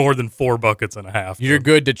need more than 4 buckets and a half. You're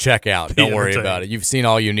good to check out. Don't worry about it. You've seen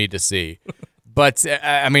all you need to see. But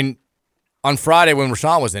I mean, on Friday when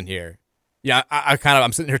Rashawn was in here,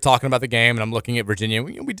 I'm sitting here talking about the game, and I'm looking at Virginia.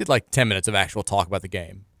 We did like 10 minutes of actual talk about the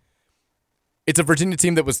game. It's a Virginia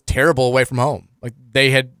team that was terrible away from home. Like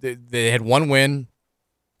they had one win,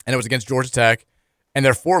 and it was against Georgia Tech, and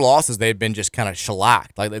their 4 losses they had been just kind of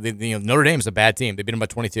shellacked. Like Notre Dame is a bad team. They beat them by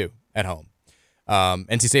 22 at home.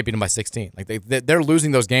 NC State beat them by 16. Like they're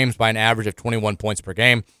losing those games by an average of 21 points per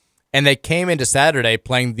game, and they came into Saturday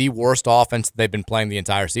playing the worst offense they've been playing the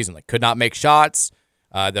entire season. Like could not make shots.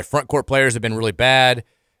 Their front court players have been really bad.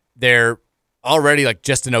 They're already like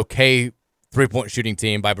just an okay 3-point shooting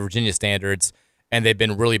team by Virginia standards, and they've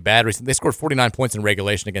been really bad recently. They scored 49 points in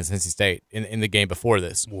regulation against NC State in the game before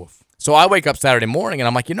this. Woof. So I wake up Saturday morning, and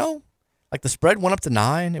I'm like, like the spread went up to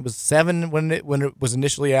 9. It was 7 when it was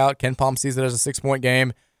initially out. Ken Palm sees it as a 6-point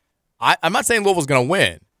game. I'm not saying Louisville's going to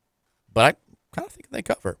win, but I kind of think they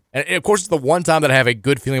cover. And of course, it's the one time that I have a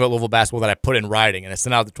good feeling about Louisville basketball that I put in writing, and I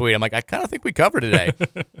sent out the tweet. I'm like, I kind of think we cover today.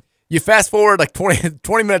 You fast forward like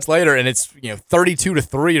 20 minutes later, and it's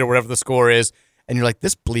 32-3 or whatever the score is, and you're like,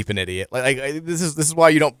 this bleeping idiot. Like this is why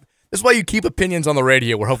you don't. This is why you keep opinions on the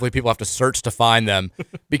radio, where hopefully people have to search to find them,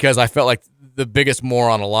 because I felt like the biggest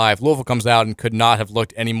moron alive. Louisville comes out and could not have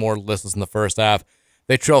looked any more listless in the first half.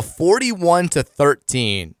 They trail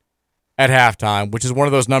 41-13 at halftime, which is one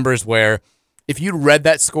of those numbers where if you read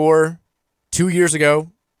that score 2 years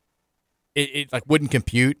ago, it like wouldn't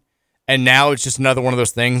compute. And now it's just another one of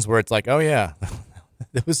those things where it's like, oh yeah,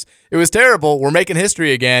 it was terrible. We're making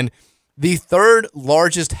history again. The 3rd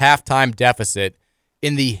largest halftime deficit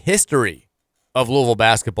in the history of Louisville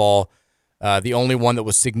basketball. The only one that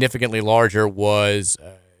was significantly larger was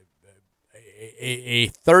a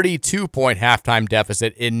 32-point halftime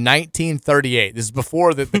deficit in 1938. This is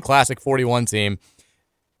before the classic 41 team.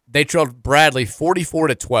 They trailed Bradley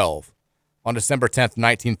 44-12. On December 10th,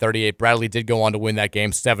 1938, Bradley did go on to win that game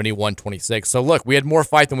 71-26. So, look, we had more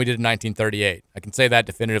fight than we did in 1938. I can say that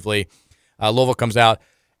definitively. Louisville comes out,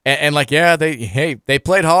 and they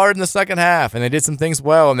played hard in the second half, and they did some things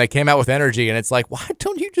well, and they came out with energy. And it's like, why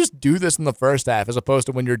don't you just do this in the first half as opposed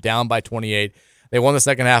to when you're down by 28? They won the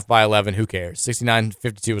second half by 11. Who cares?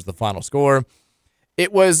 69-52 was the final score.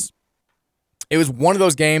 It was It was one of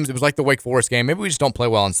those games. It was like the Wake Forest game. Maybe we just don't play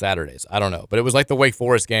well on Saturdays. I don't know. But it was like the Wake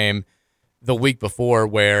Forest game the week before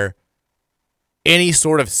where any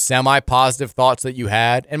sort of semi-positive thoughts that you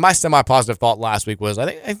had, and my semi-positive thought last week was I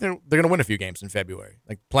think they're going to win a few games in February.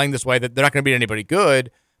 Like playing this way, that they're not going to beat anybody good,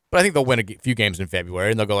 but I think they'll win a few games in February,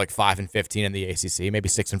 and they'll go like 5-15 in the ACC, maybe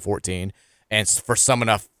 6-14. And for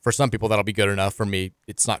some people, that'll be good enough. For me,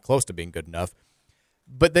 it's not close to being good enough.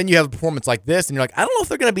 But then you have a performance like this, and you're like, I don't know if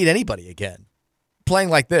they're going to beat anybody again playing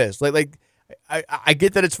like this. I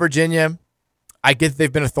get that it's Virginia. I get that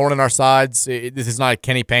they've been a thorn in our sides. This is not a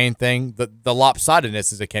Kenny Payne thing. The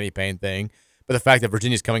lopsidedness is a Kenny Payne thing. But the fact that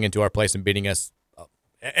Virginia's coming into our place and beating us,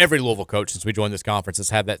 every Louisville coach since we joined this conference has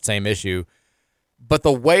had that same issue. But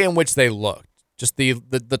the way in which they looked, just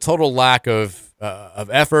the total lack of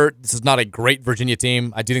effort. This is not a great Virginia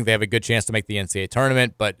team. I do think they have a good chance to make the NCAA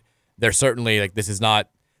tournament, but they're certainly like these are not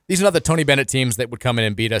the Tony Bennett teams that would come in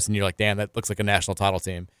and beat us, and you're like, damn, that looks like a national title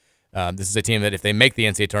team. This is a team that if they make the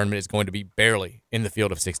NCAA tournament is going to be barely in the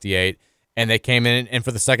field of 68, and they came in and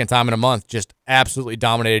for the second time in a month just absolutely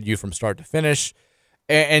dominated you from start to finish,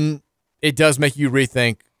 and it does make you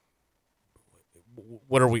rethink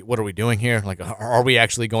what are we doing here? Like, are we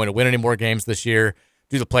actually going to win any more games this year?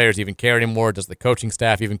 Do the players even care anymore? Does the coaching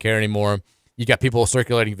staff even care anymore? You got people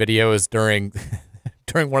circulating videos during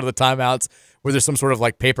one of the timeouts where there's some sort of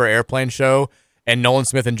like paper airplane show, and Nolan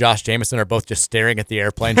Smith and Josh Jameson are both just staring at the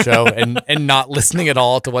airplane show and not listening at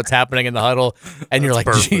all to what's happening in the huddle. And you're like,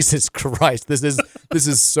 perfect. Jesus Christ, this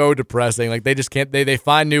is so depressing. Like they just can't. They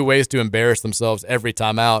find new ways to embarrass themselves every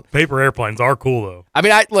time out. Paper airplanes are cool though. I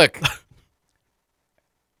mean,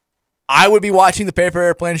 I would be watching the paper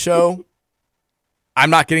airplane show. I'm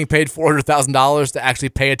not getting paid $400,000 to actually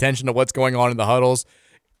pay attention to what's going on in the huddles.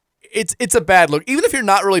 It's a bad look. Even if you're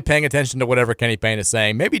not really paying attention to whatever Kenny Payne is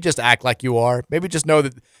saying, maybe just act like you are. Maybe just know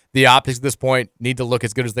that the optics at this point need to look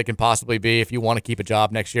as good as they can possibly be if you want to keep a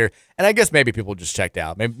job next year. And I guess maybe people just checked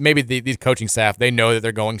out. Maybe these coaching staff, they know that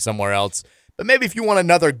they're going somewhere else. But maybe if you want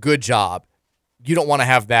another good job, you don't want to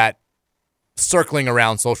have that circling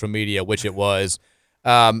around social media, which it was.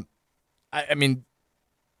 I mean,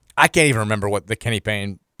 I can't even remember what the Kenny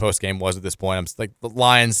Payne postgame was at this point. I'm just like, the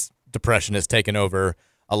Lions' depression has taken over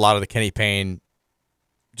a lot of the Kenny Payne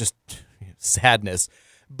just sadness.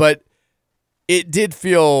 But it did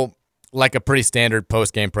feel like a pretty standard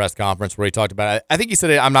postgame press conference where he talked about it. I think he said,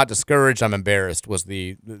 I'm not discouraged, I'm embarrassed was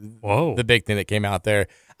the big thing that came out there.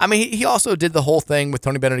 I mean, he also did the whole thing with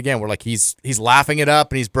Tony Bennett again, where like he's laughing it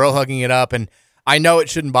up and he's bro-hugging it up, and I know it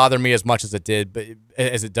shouldn't bother me as much as it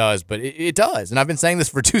does, but it does. And I've been saying this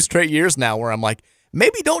for 2 straight years now where I'm like,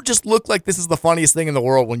 maybe don't just look like this is the funniest thing in the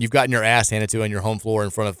world when you've gotten your ass handed to you on your home floor in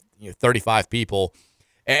front of 35 people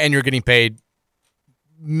and you're getting paid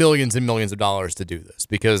millions and millions of dollars to do this,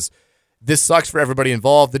 because this sucks for everybody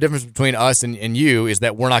involved. The difference between us and you is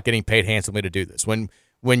that we're not getting paid handsomely to do this. When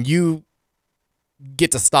you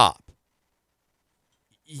get to stop,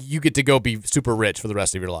 you get to go be super rich for the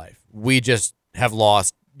rest of your life. We just have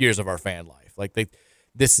lost years of our fan life. Like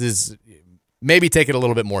this is maybe take it a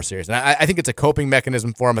little bit more serious. And I think it's a coping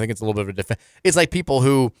mechanism for them. I think it's a little bit of a defense. It's like people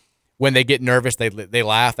who, when they get nervous, they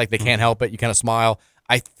laugh, like they can't help it. You kind of smile.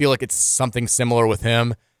 I feel like it's something similar with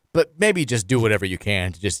him, but maybe just do whatever you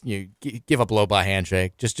can to just give a blow by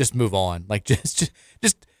handshake. Just move on. Like just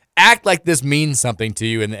act like this means something to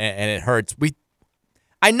you and it hurts.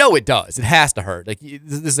 I know it does. It has to hurt. Like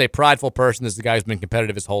this is a prideful person. This is a guy who's been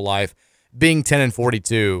competitive his whole life. Being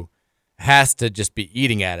 10-42 has to just be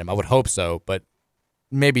eating at him. I would hope so, but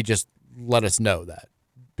maybe just let us know that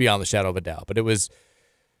beyond the shadow of a doubt. But it was,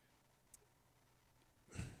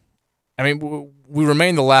 I mean, we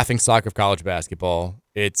remain the laughing stock of college basketball.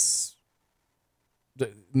 It's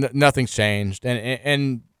nothing's changed,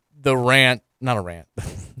 and the rant, not a rant.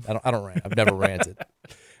 I don't rant. I've never ranted.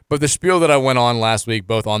 But the spiel that I went on last week,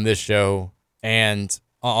 both on this show and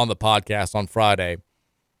on the podcast on Friday,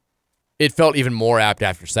 it felt even more apt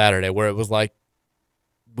after Saturday, where it was like,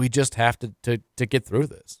 we just have to get through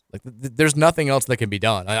this. Like, there's nothing else that can be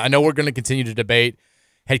done. I know we're going to continue to debate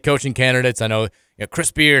head coaching candidates. I know,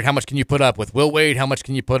 Chris Beard, how much can you put up with? Will Wade, how much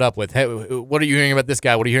can you put up with? Hey, what are you hearing about this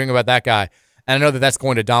guy? What are you hearing about that guy? And I know that that's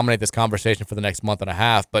going to dominate this conversation for the next month and a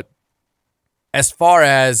half. But as far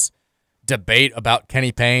as debate about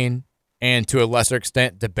Kenny Payne and to a lesser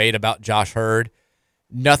extent debate about Josh Hurd,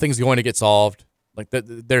 nothing's going to get solved. Like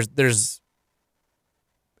there's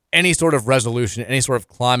any sort of resolution, any sort of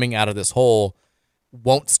climbing out of this hole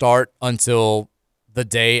won't start until the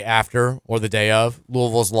day after or the day of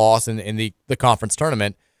Louisville's loss in the conference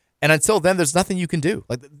tournament. And until then, there's nothing you can do.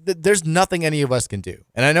 Like, there's nothing any of us can do.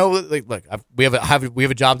 And I know, like, look, we have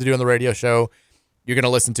a job to do on the radio show. You're going to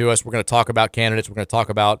listen to us. We're going to talk about candidates. We're going to talk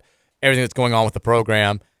about everything that's going on with the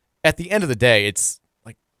program. At the end of the day, it's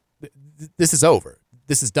like, this is over.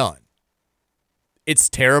 This is done. It's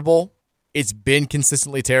terrible. It's been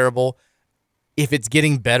consistently terrible. If it's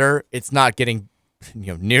getting better, it's not getting,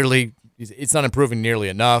 it's not improving nearly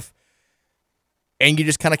enough. And you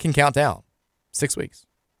just kind of can count down 6 weeks.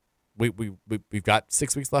 We've got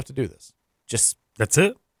 6 weeks left to do this. Just that's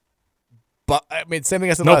it. But I mean, same thing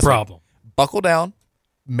I said no last problem. week. Buckle down.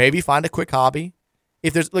 Maybe find a quick hobby.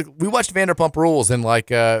 If there's we watched Vanderpump Rules in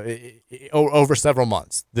over several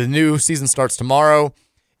months. The new season starts tomorrow.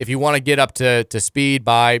 If you want to get up to speed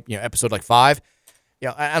by episode 5,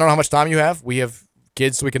 I don't know how much time you have. We have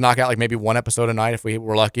kids, so we can knock out maybe one episode a night if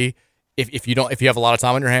we're lucky. If you have a lot of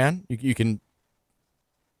time on your hand, you can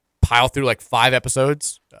pile through 5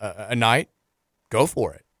 episodes a night. Go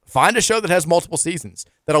for it. Find a show that has multiple seasons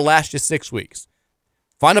that'll last you 6 weeks.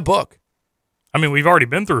 Find a book. I mean, we've already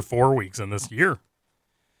been through 4 weeks in this year.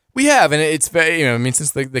 We have, and it's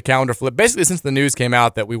since the calendar flipped, basically since the news came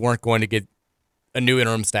out that we weren't going to get a new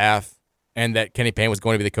interim staff and that Kenny Payne was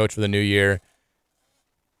going to be the coach for the new year,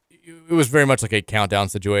 it was very much like a countdown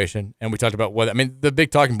situation. And we talked about the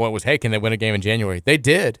big talking point was, hey, can they win a game in January? They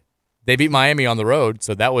did. They beat Miami on the road,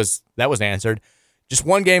 so that was answered. Just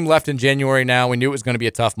one game left in January now. We knew it was going to be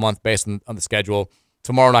a tough month based on the schedule.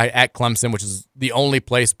 Tomorrow night at Clemson, which is the only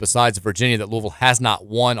place besides Virginia that Louisville has not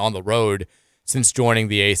won on the road since joining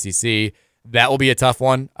the ACC. That will be a tough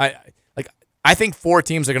one. I think 4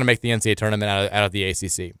 teams are going to make the NCAA tournament out of the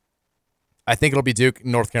ACC. I think it'll be Duke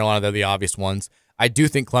and North Carolina. They're the obvious ones. I do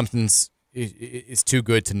think Clemson's is too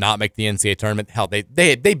good to not make the NCAA tournament. Hell,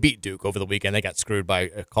 they beat Duke over the weekend. They got screwed by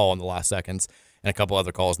a call in the last seconds and a couple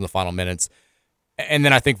other calls in the final minutes. And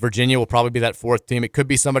then I think Virginia will probably be that 4th team. It could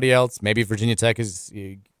be somebody else. Maybe Virginia Tech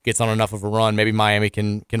gets on enough of a run. Maybe Miami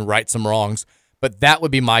can right some wrongs. But that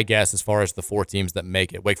would be my guess as far as the 4 teams that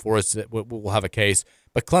make it. Wake Forest will have a case.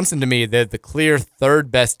 But Clemson, to me, they're the clear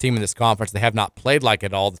 3rd best team in this conference. They have not played like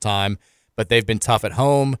it all the time, but they've been tough at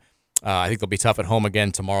home. I think they'll be tough at home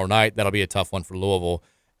again tomorrow night. That'll be a tough one for Louisville.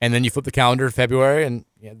 And then you flip the calendar to February, and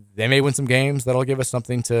they may win some games. That'll give us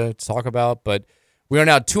something to talk about. But we are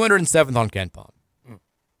now 207th on KenPom.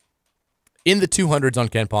 In the 200s on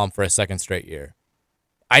KenPom for a second straight year.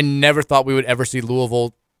 I never thought we would ever see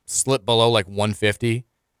Louisville slip below 150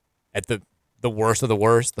 at the worst of the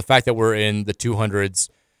worst. The fact that we're in the 200s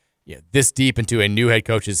this deep into a new head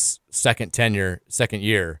coach's second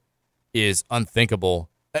year is unthinkable.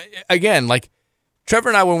 Again, Trevor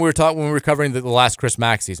and I, when we were covering the last Chris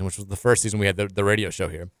Mack season, which was the first season we had the radio show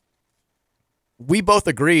here, we both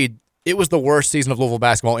agreed it was the worst season of Louisville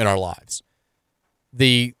basketball in our lives.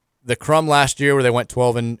 The Crum last year where they went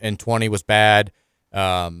 12 and 20 was bad.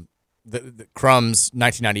 The Crum's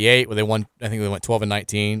 1998 where they won, I think they went 12 and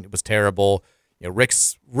 19. It was terrible.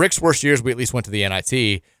 Rick's worst years, we at least went to the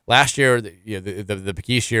NIT. Last year, the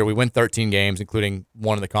Pekish year, we won 13 games, including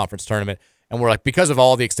one in the conference tournament. And we're because of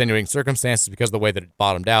all the extenuating circumstances, because of the way that it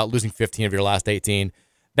bottomed out, losing 15 of your last 18,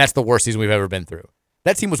 that's the worst season we've ever been through.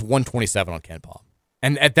 That team was 127 on KenPom.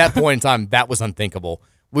 And at that point in time, that was unthinkable.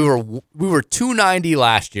 We were 290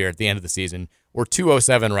 last year at the end of the season. We're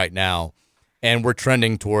 207 right now, and we're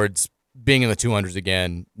trending towards being in the 200s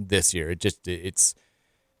again this year.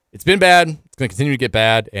 It's been bad. It's going to continue to get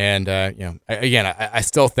bad. And I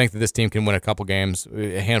still think that this team can win a couple games,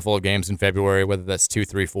 a handful of games in February. Whether that's 2,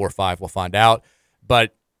 3, 4, 5, we'll find out.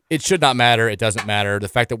 But it should not matter. It doesn't matter. The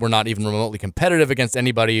fact that we're not even remotely competitive against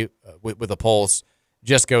anybody with a pulse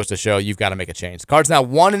just goes to show you've got to make a change. The Cards now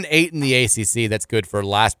 1-8 in the ACC. That's good for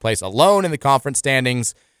last place alone in the conference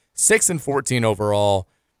standings. 6-14 overall.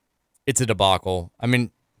 It's a debacle. I mean,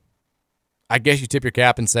 I guess you tip your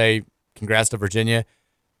cap and say congrats to Virginia.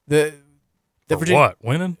 The Virginia, what?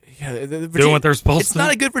 Winning? Yeah, the Virginia, doing what they're supposed to. It's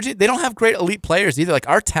not a good Virginia. They don't have great elite players either.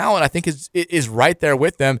 Our talent, I think, is right there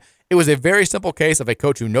with them. It was a very simple case of a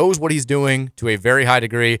coach who knows what he's doing to a very high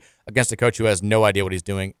degree against a coach who has no idea what he's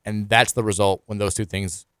doing, and that's the result when those two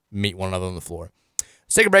things meet one another on the floor.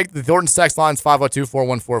 Let's take a break. The Thornton's text line's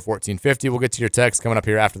 502-414-1450. We'll get to your text coming up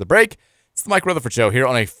here after the break. It's the Mike Rutherford Show here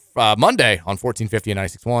on a Monday on 1450 and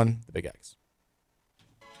 96.1, The Big X.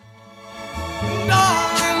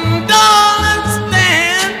 Darling,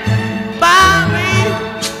 stand by me.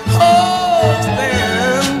 Oh,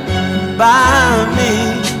 stand by me.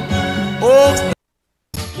 Oh, stand.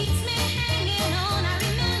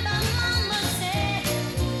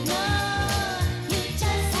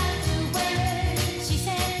 She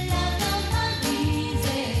said, love don't come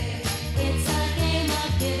easy. It's a game of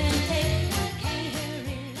give and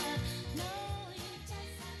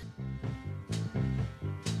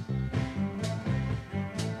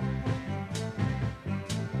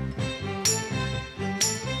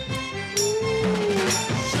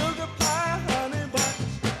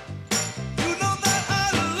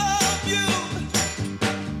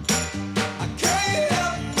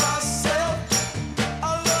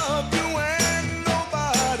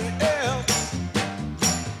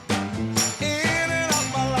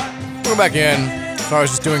back in. So I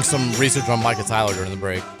was just doing some research on Micah Tyler during the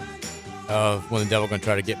break of when the devil going to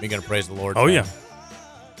try to get me, going to praise the Lord. Oh, yeah.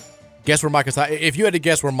 Guess where Micah Tyler, if you had to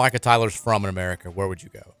guess where Micah Tyler's from in America, where would you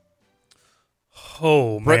go?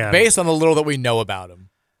 Oh, man. Based on the little that we know about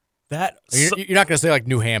him. You're not going to say like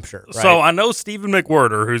New Hampshire, right? So I know Stephen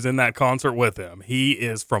McWhirter, who's in that concert with him. He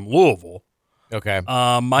is from Louisville. Okay.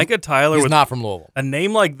 Micah Tyler. He's not from Louisville. A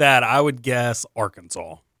name like that, I would guess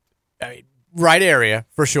Arkansas. I mean, right area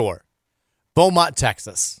for sure. Beaumont,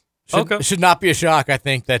 Texas. Should not be a shock. I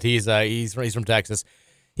think that he's from Texas.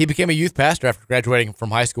 He became a youth pastor after graduating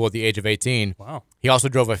from high school at the age of 18. Wow. He also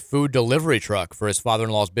drove a food delivery truck for his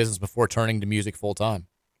father-in-law's business before turning to music full time.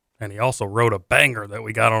 And he also wrote a banger that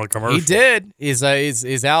we got on a commercial. He did.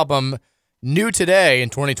 His album New Today in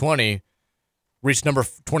 2020 reached number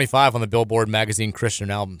 25 on the Billboard Magazine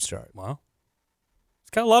Christian Albums chart. Wow.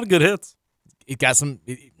 It's got a lot of good hits. He's got some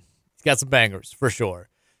bangers for sure.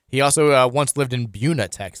 He also once lived in Buna,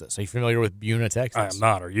 Texas. Are you familiar with Buna, Texas? I am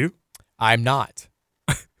not. Are you? I'm not.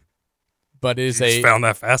 But it is just found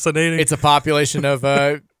that fascinating. It's a population of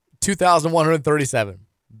 2,137.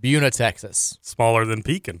 Buna, Texas. Smaller than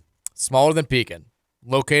Pekin.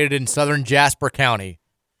 Located in southern Jasper County.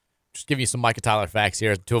 Just giving you some Micah Tyler facts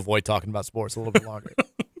here to avoid talking about sports a little bit longer.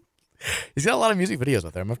 He's got a lot of music videos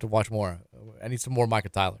out there. I'm going to have to watch more. I need some more Micah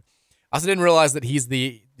Tyler. I also didn't realize that he's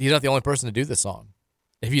not the only person to do this song.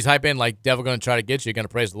 If you type in, like, Devil Gonna Try to Get You, Gonna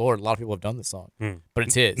Praise the Lord, a lot of people have done this song. But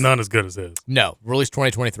it's his. None as good as his. No. Released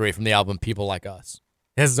 2023 from the album People Like Us.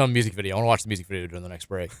 He has his own music video. I want to watch the music video during the next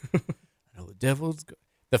break. I know the devil's good.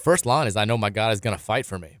 The first line is, I know my God is going to fight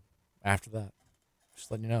for me. After that.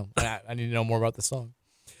 Just letting you know. I need to know more about this song.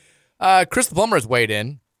 Chris the Plumber has weighed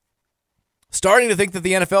in. Starting to think that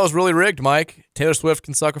the NFL is really rigged, Mike. Taylor Swift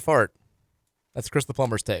can suck a fart. That's Chris the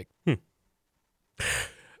Plumber's take.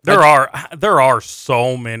 There are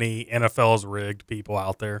so many NFL's rigged people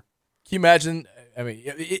out there. Can you imagine? I mean,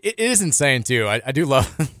 it is insane, too. I do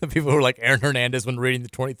love the people who are like Aaron Hernandez when reading the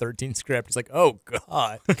 2013 script. It's like, oh,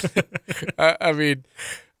 God.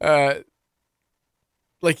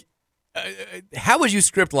 How would you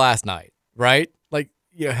script last night, right? Like,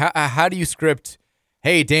 you know, how do you script,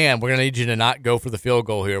 hey, Dan, we're going to need you to not go for the field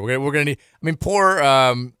goal here. We're going to need, I mean, poor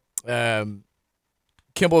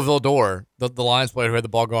Kimball Vildor, the Lions player who had the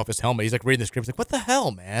ball go off his helmet. He's like reading the script. He's like, what the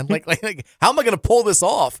hell, man? Like how am I going to pull this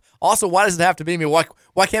off? Also, why does it have to be me? Why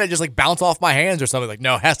can't it just like bounce off my hands or something? Like,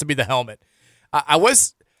 no, it has to be the helmet. I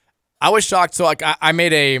was shocked. So like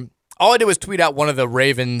all I did was tweet out one of the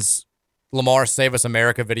Ravens Lamar Save Us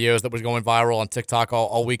America videos that was going viral on TikTok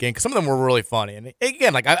all weekend, because some of them were really funny. And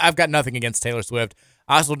again, like I've got nothing against Taylor Swift.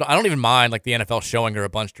 I don't even mind like the NFL showing her a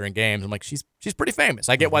bunch during games. I'm like, she's pretty famous.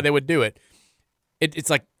 I get why they would do it.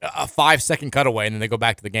 It's like a 5-second cutaway, and then they go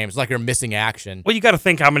back to the game. It's like you're missing action. Well, you got to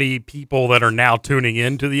think how many people that are now tuning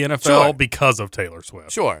into the NFL because of Taylor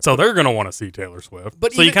Swift. Sure. So they're going to want to see Taylor Swift.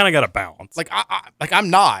 But so you kind of got to balance. Like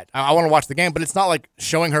I'm not. I want to watch the game, but it's not like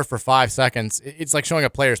showing her for 5 seconds. It's like showing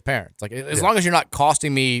a player's parents. Like as long as you're not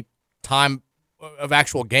costing me time of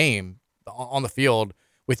actual game on the field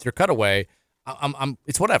with your cutaway, I'm.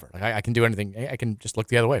 It's whatever. Like I can do anything. I can just look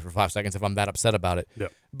the other way for 5 seconds if I'm that upset about it. Yeah.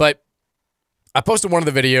 But I posted one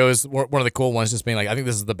of the videos, one of the cool ones, just being like, I think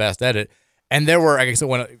this is the best edit. And there were, I guess,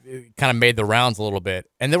 when it kind of made the rounds a little bit.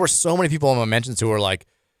 And there were so many people in my mentions who were like,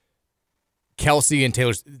 Kelsey and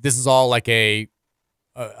Taylor, this is all like a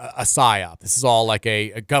psyop. This is all like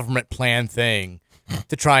a government plan thing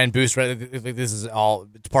to try and boost. This is all,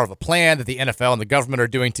 it's part of a plan that the NFL and the government are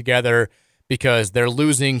doing together, because they're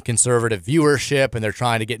losing conservative viewership and they're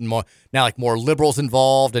trying to get more liberals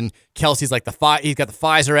involved. And Kelsey's like he's got the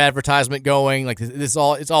Pfizer advertisement going. Like it's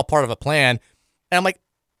all part of a plan. And I'm like,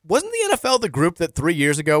 wasn't the NFL the group that 3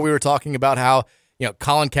 years ago we were talking about how, you know,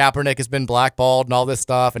 Colin Kaepernick has been blackballed and all this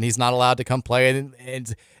stuff, and he's not allowed to come play.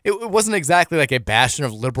 And it wasn't exactly like a bastion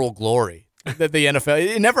of liberal glory that the NFL,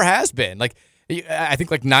 it never has been. Like, I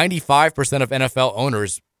think like 95% of NFL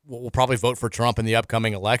owners will probably vote for Trump in the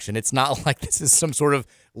upcoming election. It's not like this is some sort of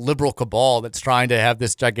liberal cabal that's trying to have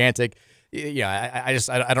this gigantic, I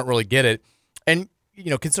don't really get it. And, you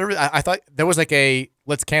know, conservative, I thought there was like a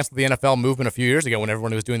let's cancel the NFL movement a few years ago when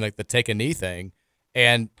everyone was doing like the take a knee thing.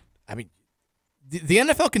 And I mean, the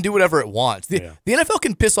NFL can do whatever it wants. The NFL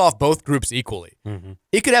can piss off both groups equally. Mm-hmm.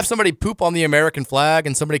 It could have somebody poop on the American flag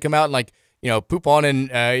and somebody come out and like, you know, poop on an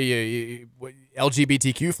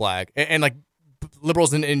LGBTQ flag and like,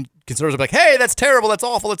 liberals and conservatives are like, hey, that's terrible, that's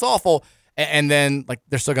awful, and then like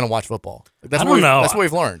they're still gonna watch football. That's what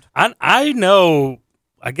we've learned. I know,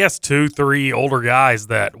 I guess 2-3 older guys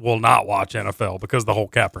that will not watch NFL because of the whole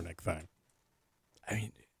Kaepernick thing. I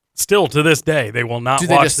mean, Still to this day, they will not Do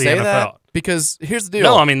they watch just the say NFL. that? Because here's the deal.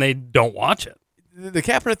 No, I mean, they don't watch it. The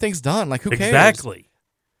Kaepernick thing's done. Like, who cares? Exactly.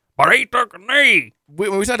 But he took a knee.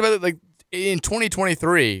 When we talked about it, like, in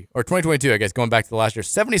 2023 or 2022, I guess, going back to the last year,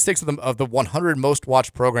 76 of the 100 most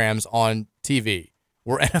watched programs on TV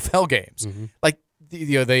were NFL games. Mm-hmm. Like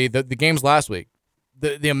the games last week,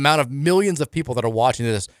 the amount of millions of people that are watching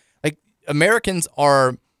this. Like, Americans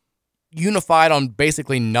are unified on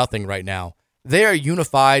basically nothing right now. They are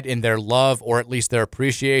unified in their love, or at least their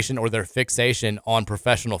appreciation or their fixation on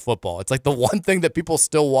professional football. It's like the one thing that people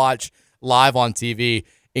still watch live on TV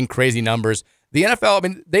in crazy numbers. The NFL, I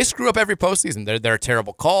mean, they screw up every postseason. There are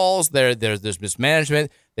terrible calls. There's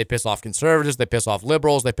mismanagement. They piss off conservatives. They piss off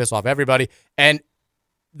liberals. They piss off everybody. And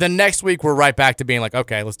the next week, we're right back to being like,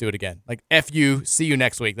 okay, let's do it again. Like, F you, see you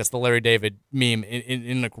next week. That's the Larry David meme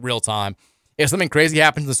in like real time. If something crazy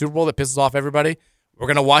happens in the Super Bowl that pisses off everybody, we're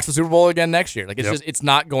going to watch the Super Bowl again next year. Like, it's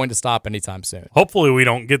not going to stop anytime soon. Hopefully we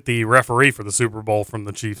don't get the referee for the Super Bowl from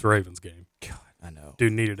the Chiefs-Ravens game. God, I know.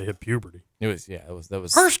 Dude needed to hit puberty. That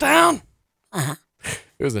was first down.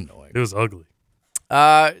 It was annoying. It was ugly.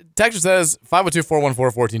 Texture says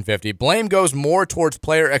 502-414-1450. Blame goes more towards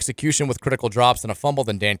player execution with critical drops and a fumble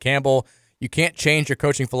than Dan Campbell. You can't change your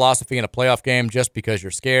coaching philosophy in a playoff game just because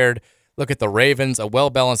you're scared. Look at the Ravens, a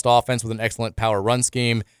well-balanced offense with an excellent power run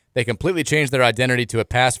scheme. They completely changed their identity to a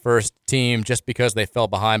pass-first team just because they fell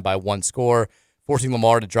behind by one score. Forcing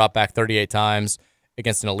Lamar to drop back 38 times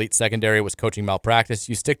against an elite secondary was coaching malpractice.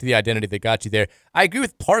 You stick to the identity that got you there. I agree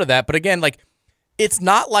with part of that, but again, like, it's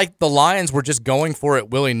not like the Lions were just going for it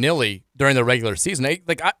willy-nilly during the regular season.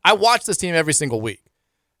 I watch this team every single week.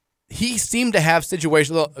 He seemed to have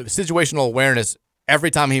situational awareness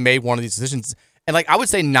every time he made one of these decisions. And like, I would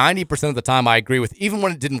say 90% of the time I agree with, even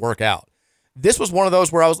when it didn't work out. This was one of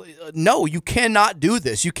those where I was, no, you cannot do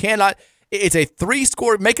this. You cannot. It's a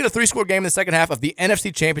make it a 3-score game in the second half of the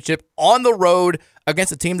NFC Championship on the road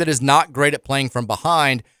against a team that is not great at playing from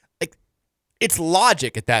behind. Like, it's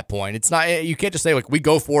logic at that point. It's not, you can't just say, like, we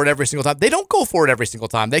go for it every single time. They don't go for it every single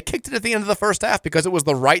time. They kicked it at the end of the first half because it was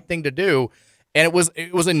the right thing to do. And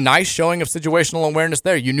it was a nice showing of situational awareness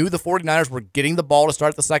there. You knew the 49ers were getting the ball to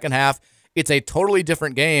start the second half. It's a totally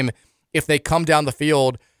different game if they come down the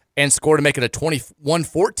field and score to make it a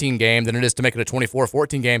 21-14 game than it is to make it a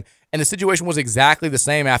 24-14 game. And the situation was exactly the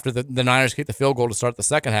same after the Niners kicked the field goal to start the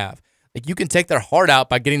second half. Like, you can take their heart out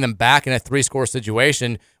by getting them back in a 3-score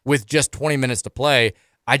situation with just 20 minutes to play.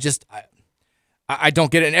 I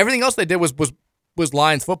don't get it. And everything else they did was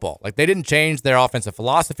Lions football. Like, they didn't change their offensive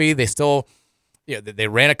philosophy. They still, they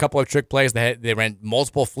ran a couple of trick plays. They ran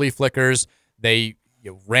multiple flea flickers. They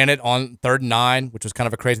ran it on 3rd and 9, which was kind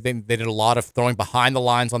of a crazy thing. They did a lot of throwing behind the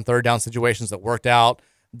lines on third down situations that worked out.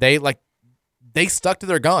 They stuck to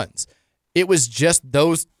their guns. It was just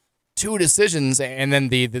those two decisions, and then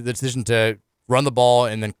the decision to run the ball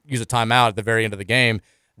and then use a timeout at the very end of the game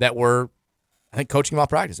that were, I think, coaching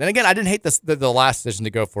malpractice. And again, I didn't hate the last decision to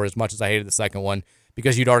go for as much as I hated the second one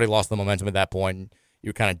because you'd already lost the momentum at that point and you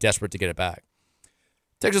were kind of desperate to get it back.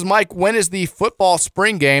 Texas Mike, when is the football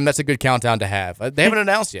spring game? That's a good countdown to have. They haven't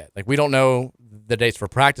announced yet. Like, we don't know the dates for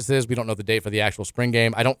practices. We don't know the date for the actual spring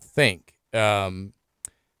game. I don't think. The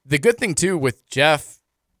good thing, too, with Jeff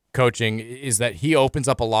coaching is that he opens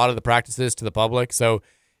up a lot of the practices to the public. So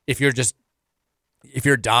if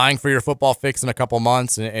you're dying for your football fix in a couple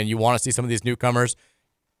months and you want to see some of these newcomers,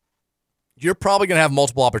 you're probably going to have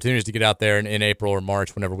multiple opportunities to get out there in April or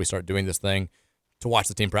March whenever we start doing this thing to watch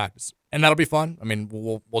the team practice. And that'll be fun. I mean,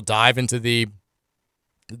 we'll dive into the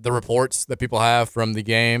reports that people have from the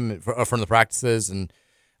game, from the practices, and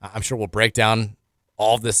I'm sure we'll break down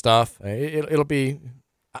all of this stuff. It'll be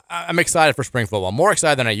 – I'm excited for spring football. More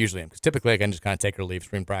excited than I usually am because typically I can just kind of take or leave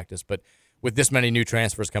spring practice. But with this many new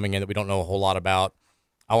transfers coming in that we don't know a whole lot about,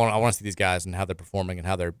 I want to see these guys and how they're performing and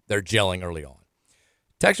how they're gelling early on.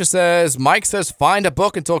 Texture says, Mike says, find a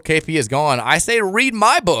book until KP is gone. I say read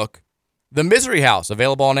my book, The Misery House,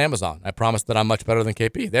 available on Amazon. I promise that I'm much better than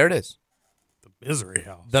KP. There it is. The Misery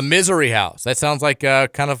House. The Misery House. That sounds like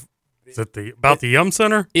kind of... Is it about the Yum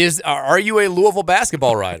Center? Are you a Louisville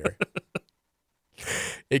basketball writer?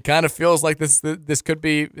 It kind of feels like this could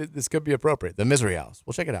be appropriate. The Misery House.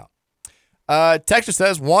 We'll check it out. Texture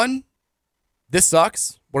says, 1, this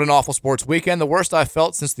sucks. What an awful sports weekend. The worst I've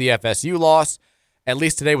felt since the FSU loss. At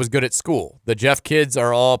least today was good at school. The Jeff kids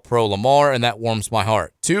are all pro Lamar, and that warms my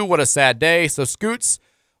heart. 2, what a sad day. So, Scoots,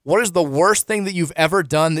 what is the worst thing that you've ever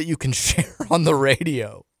done that you can share on the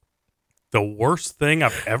radio? The worst thing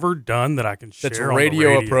I've ever done that I can share that's on the radio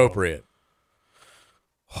radio. Appropriate.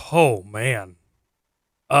 Oh, man.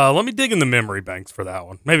 Let me dig in the memory banks for that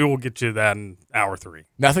one. Maybe we'll get you that in hour 3.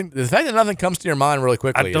 Nothing. The fact that nothing comes to your mind really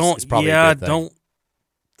quickly is probably a good thing.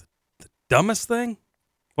 The dumbest thing?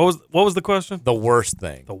 What was the question? The worst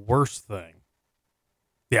thing. The worst thing.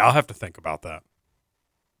 Yeah, I'll have to think about that.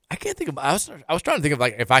 I can't think of. I was trying to think of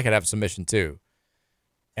like if I could have a submission too,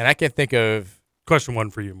 and I can't think of. Question 1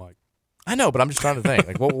 for you, Mike. I know, but I'm just trying to think.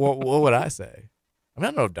 Like, what would I say? I mean,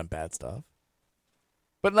 I know I've done bad stuff,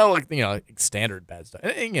 but no, like like standard bad stuff.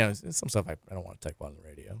 And, some stuff I don't want to talk about on the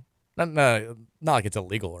radio. Not like it's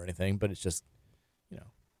illegal or anything, but it's just,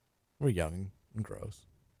 we're young and gross.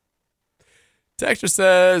 Texture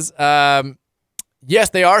says, yes,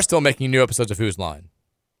 they are still making new episodes of Who's Line.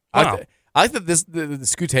 Wow. I like that the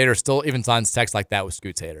Scoot Hater still even signs text like that with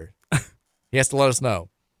Scoot Hater. He has to let us know.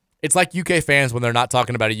 It's like UK fans when they're not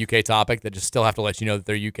talking about a UK topic that just still have to let you know that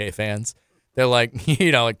they're UK fans. They're like,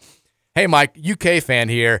 like, hey, Mike, UK fan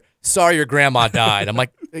here. Sorry your grandma died. I'm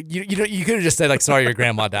like, you could have just said like, sorry your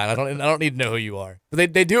grandma died. I don't need to know who you are.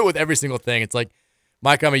 But they do it with every single thing. It's like,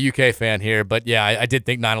 Mike, I'm a UK fan here, but yeah, I did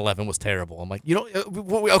think 9/11 was terrible. I'm like,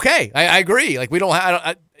 okay, I agree. Like we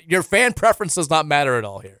don't your fan preference does not matter at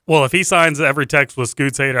all here. Well, if he signs every text with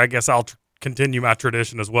Scoots Hater, I guess I'll continue my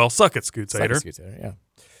tradition as well. Suck it, Scoots Hater. Yeah.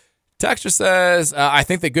 Texture says, I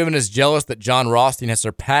think that Goodman is jealous that John Rothstein has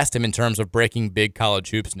surpassed him in terms of breaking big college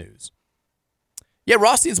hoops news. Yeah,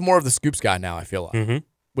 Rothstein's more of the scoops guy now, I feel like,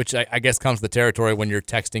 which I guess comes to the territory when you're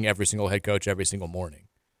texting every single head coach every single morning.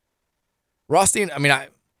 Rothstein, I mean,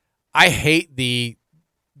 I hate the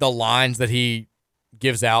lines that he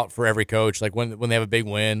gives out for every coach, like when they have a big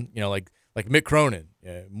win, like Mick Cronin,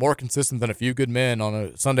 more consistent than a few good men on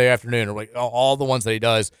a Sunday afternoon, or like all the ones that he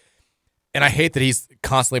does. And I hate that he's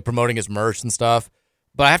constantly promoting his merch and stuff,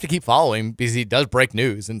 but I have to keep following because he does break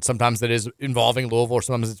news, and sometimes that is involving Louisville, or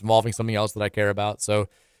sometimes it's involving something else that I care about. So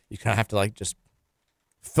you kind of have to like just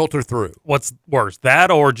filter through. What's worse, that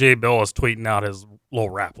or Jay Billis tweeting out his little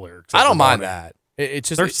rap lyrics? I don't mind that. It's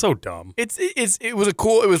just they're so dumb. It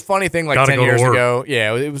was funny thing like 10 years ago.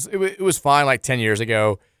 Yeah, it was fine like 10 years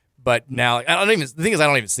ago, but now I don't even. The thing is, I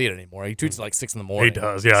don't even see it anymore. He tweets at like 6 a.m. He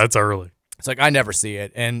does. Yeah, it's early. It's like I never see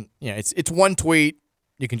it, and it's one tweet.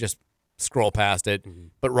 You can just scroll past it.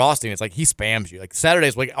 But Rothstein, it's like he spams you. Like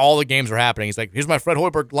Saturdays, like all the games are happening. He's like, "Here's my Fred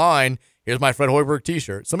Hoiberg line. Here's my Fred Hoiberg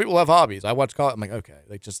T-shirt." Some people have hobbies. I watch college. I'm like, okay,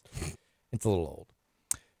 like just it's a little old.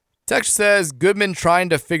 Text says Goodman trying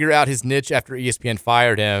to figure out his niche after ESPN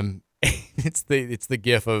fired him. It's the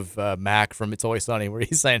gif of Mac from It's Always Sunny where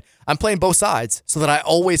he's saying, "I'm playing both sides so that I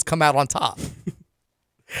always come out on top."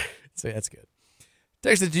 So that's good.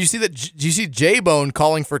 Text said, did you see J-Bone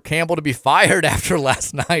calling for Campbell to be fired after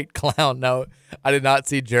last night? Clown. No, I did not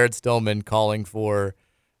see Jared Stillman calling for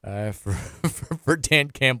Dan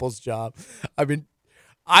Campbell's job. I mean,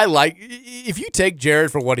 if you take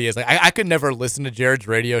Jared for what he is, like I could never listen to Jared's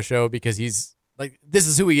radio show because he's like, this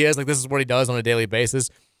is who he is, like this is what he does on a daily basis.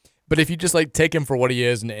 But if you just like take him for what he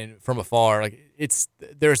is and from afar, like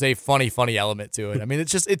there's a funny element to it. I mean,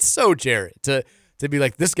 it's so Jared to be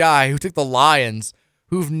like this guy who took the Lions,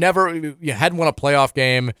 who've never hadn't won a playoff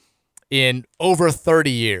game in over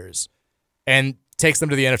 30 years, and takes them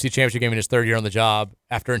to the NFC Championship game in his third year on the job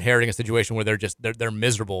after inheriting a situation where they're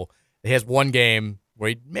miserable. He has one game where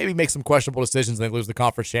he maybe makes some questionable decisions and they lose the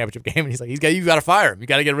conference championship game, and he's like, you got to fire him. You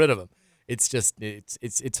got to get rid of him. It's just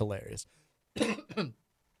it's hilarious.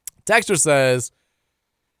 Texter says,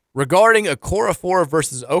 regarding Okorafor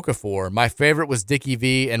versus Okafor, my favorite was Dickie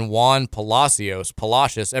V and Juan Palacios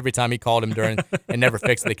every time he called him during and never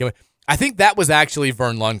fixed it. I think that was actually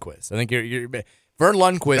Vern Lundquist. I think you're Vern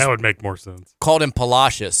Lundquist. That would make more sense. Called him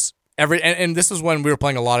Palacios and this is when we were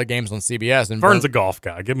playing a lot of games on CBS. And Vern's a golf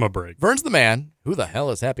guy. Give him a break. Vern's the man. Who the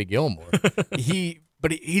hell is Happy Gilmore? He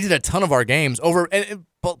did a ton of our games over, and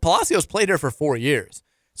Palacios played here for 4 years,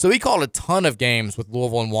 so he called a ton of games with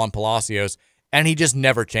Louisville and Juan Palacios. And he just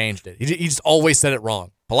never changed it. He just always said it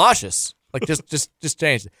wrong. Palacios, like just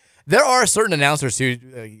changed it. There are certain announcers who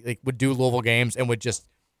would do Louisville games and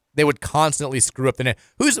they would constantly screw up the name.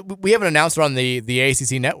 We have an announcer on the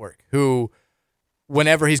ACC network who,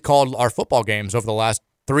 whenever he's called our football games over the last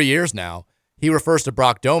 3 years now, he refers to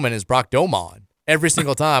Brock Doman as Brock Domon every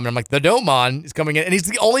single time. And I'm like, the Domon is coming in, and he's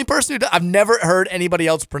the only person I've never heard anybody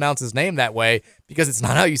else pronounce his name that way because it's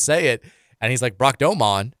not how you say it. And he's like, Brock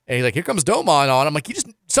Domon. And he's like, here comes Domon on. I'm like,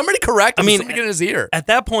 somebody correct him. Somebody get in his ear. At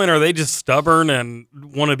that point, are they just stubborn and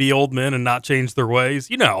want to be old men and not change their ways?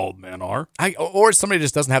 You know how old men are. Or somebody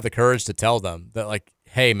just doesn't have the courage to tell them that, like,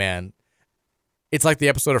 hey, man, it's like the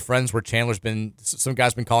episode of Friends where some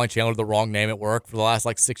guy's been calling Chandler the wrong name at work for the last,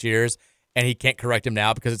 6 years, and he can't correct him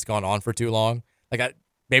now because it's gone on for too long. Like,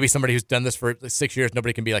 maybe somebody who's done this for 6 years,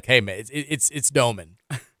 nobody can be like, hey, man, it's Doman.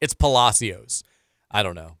 It's Palacios. I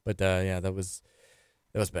don't know. But, that was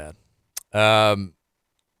bad.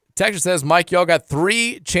 Texas says, Mike, y'all got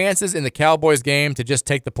 3 chances in the Cowboys game to just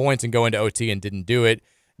take the points and go into OT and didn't do it.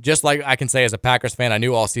 Just like I can say as a Packers fan, I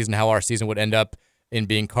knew all season how our season would end up in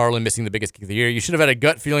being Carlin missing the biggest kick of the year. You should have had a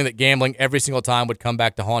gut feeling that gambling every single time would come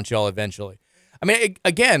back to haunt y'all eventually. I mean,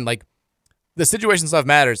 again, like, the situation stuff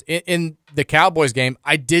matters. In the Cowboys game,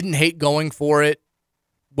 I didn't hate going for it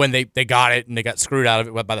when they got it and they got screwed out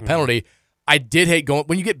of it by the penalty. I did hate going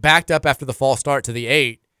when you get backed up after the false start to the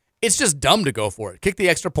 8. It's just dumb to go for it. Kick the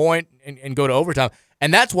extra point and go to overtime.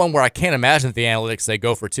 And that's one where I can't imagine that the analytics say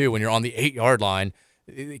go for 2 when you're on the 8-yard line.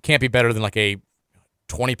 It can't be better than like a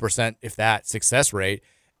 20%, if that, success rate.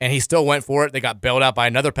 And he still went for it. They got bailed out by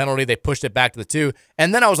another penalty. They pushed it back to the 2.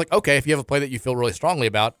 And then I was like, okay, if you have a play that you feel really strongly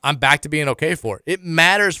about, I'm back to being okay for it. It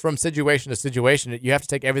matters from situation to situation. You have to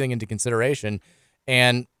take everything into consideration.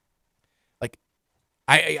 And like,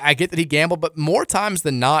 I get that he gambled, but more times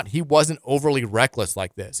than not, he wasn't overly reckless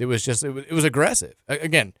like this. It was just, it was aggressive.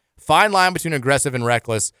 Again, fine line between aggressive and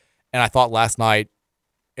reckless. And I thought last night,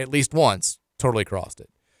 at least once, totally crossed it.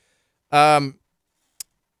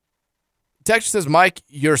 Texas says, Mike,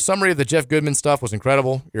 your summary of the Jeff Goodman stuff was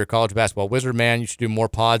incredible. You're a college basketball wizard, man. You should do more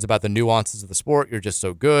pods about the nuances of the sport. You're just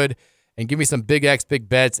so good. And give me some big X, big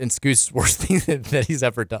bets, and Scoot's worst thing that he's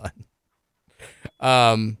ever done.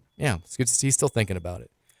 Yeah, Scoot's, he's still thinking about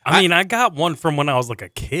it. I mean, I got one from when I was like a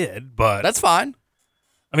kid, but that's fine.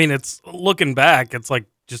 I mean, it's looking back, it's like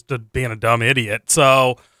just being a dumb idiot.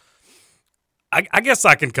 So I guess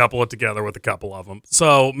I can couple it together with a couple of them.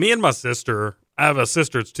 So me and my sister, I have a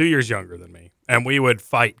sister that's 2 years younger than me, and we would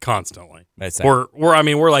fight constantly.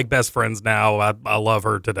 We're like best friends now. I love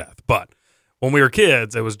her to death. But when we were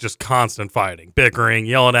kids, it was just constant fighting, bickering,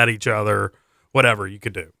 yelling at each other, whatever you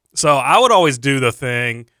could do. So I would always do the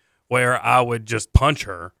thing where I would just punch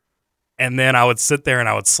her, and then I would sit there and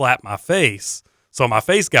I would slap my face. So my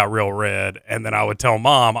face got real red, and then I would tell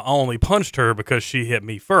Mom I only punched her because she hit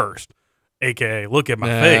me first, a.k.a. look at my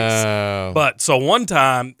face. But so one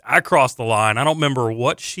time I crossed the line. I don't remember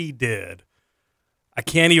what she did. I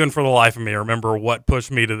can't even for the life of me remember what pushed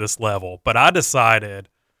me to this level. But I decided,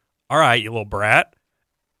 all right, you little brat.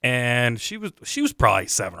 And she was probably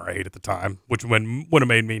 7 or 8 at the time, which would have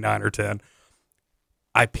made me 9 or 10.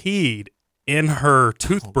 I peed in her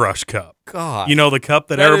toothbrush cup. God. You know, the cup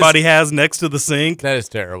that everybody has next to the sink? That is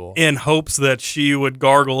terrible. In hopes that she would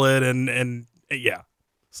gargle it and yeah.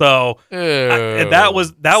 So that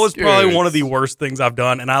was probably one of the worst things I've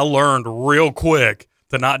done. And I learned real quick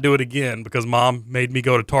to not do it again because Mom made me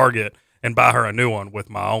go to Target and buy her a new one with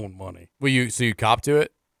my own money. So you copped to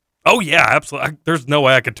it? Oh, yeah, absolutely. There's no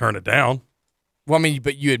way I could turn it down. Well, I mean,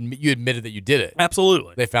 but you admitted that you did it.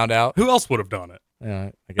 Absolutely. They found out? Who else would have done it?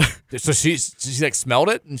 Yeah, I guess. So she like smelled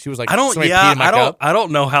it and she was like, I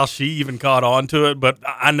don't know how she even caught on to it, but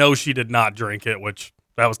I know she did not drink it, which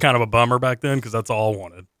that was kind of a bummer back then because that's all I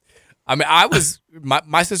wanted. I mean,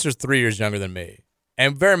 my sister's 3 years younger than me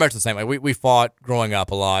and very much the same. Like we fought growing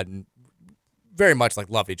up a lot and very much like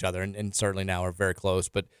loved each other and certainly now are very close,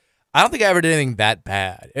 but I don't think I ever did anything that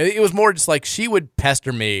bad. It was more just like she would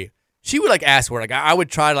pester me. She would like ask for it. Like I would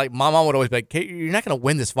try to like my mom would always be like, "Kate, you're not gonna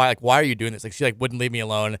win this fight. Like, why are you doing this?" Like she like wouldn't leave me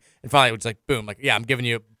alone. And finally it was like, boom, like, yeah, I'm giving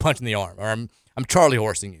you a punch in the arm or I'm Charlie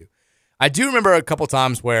horsing you. I do remember a couple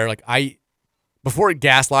times where like before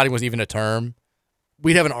gaslighting was even a term,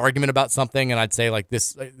 we'd have an argument about something and I'd say like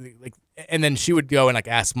this like and then she would go and like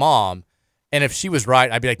ask Mom. And if she was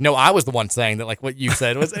right, I'd be like, no, I was the one saying that, like what you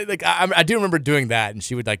said was like, I do remember doing that. And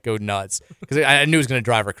she would like go nuts because I knew it was going to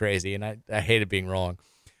drive her crazy. And I hated being wrong.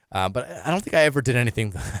 But I don't think I ever did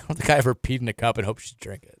anything. I don't think I ever peed in a cup and hoped she'd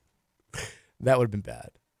drink it. That would have been bad.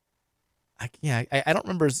 I don't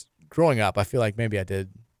remember growing up. I feel like maybe I did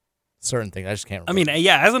certain things. I just can't remember. I mean,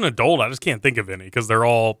 yeah, as an adult, I just can't think of any because they're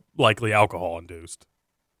all likely alcohol induced.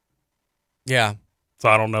 Yeah. So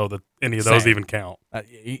I don't know that any of those even count.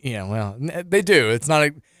 Yeah, well, they do. It's not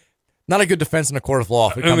a good defense in a court of law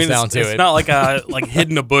if it comes down to it. It's not like I like hid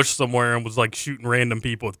in a bush somewhere and was like shooting random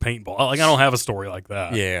people with paintball. Like I don't have a story like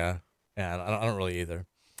that. Yeah, I don't really either.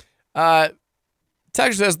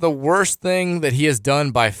 Texas says the worst thing that he has done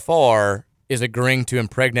by far is agreeing to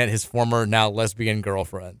impregnate his former now lesbian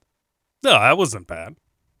girlfriend. No, that wasn't bad.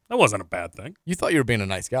 That wasn't a bad thing. You thought you were being a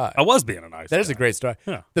nice guy. I was being a nice guy. That is a great story.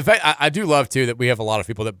 Yeah. The fact I do love too that we have a lot of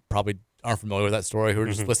people that probably aren't familiar with that story who are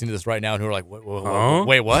just listening to this right now and who are like,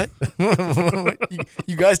 wait, what?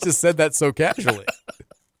 You guys just said that so casually.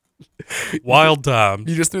 Wild time.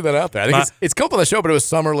 You just threw that out there. I think it's come up on the show, but it was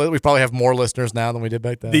summer. We probably have more listeners now than we did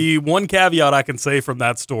back then. The one caveat I can say from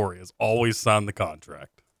that story is always sign the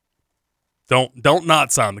contract. Don't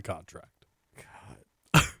not sign the contract.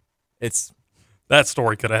 God. That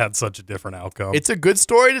story could have had such a different outcome. It's a good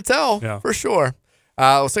story to tell, for sure.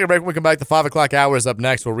 Let's take a break. When we come back, the 5 o'clock hour is up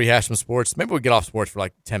next. We'll rehash some sports. Maybe we'll get off sports for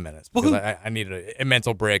like 10 minutes because I need a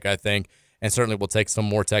mental break, I think. And certainly we'll take some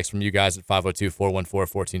more texts from you guys at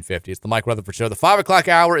 502-414-1450. It's the Mike Rutherford Show. The 5 o'clock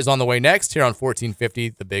hour is on the way next here on 1450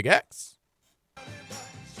 The Big X.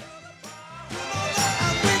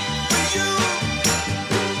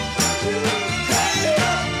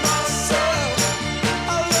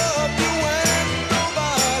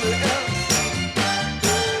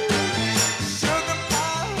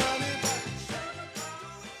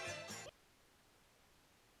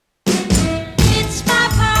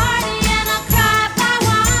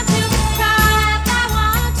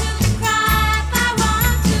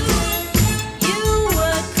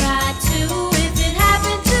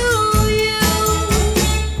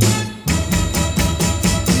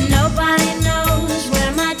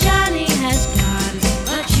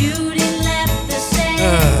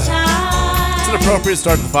 Appropriate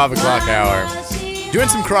start to the 5 o'clock hour. Doing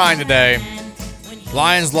some crying today.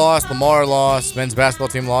 Lions lost, Lamar lost, men's basketball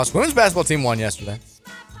team lost. Women's basketball team won yesterday.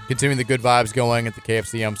 Continuing the good vibes going at the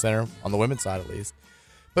KFC Yum Center, on the women's side at least.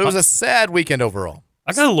 But it was a sad weekend overall.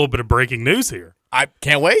 I got a little bit of breaking news here. I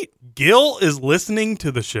can't wait. Gil is listening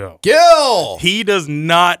to the show. Gil! He does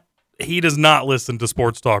not listen to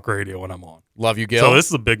sports talk radio when I'm on. Love you, Gil. So this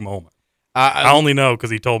is a big moment. I only know because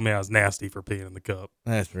he told me I was nasty for peeing in the cup.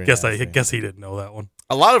 That's pretty nasty. I guess he didn't know that one.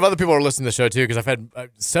 A lot of other people are listening to the show, too, because I've had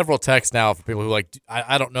several texts now for people who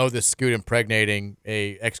I don't know this Scoot impregnating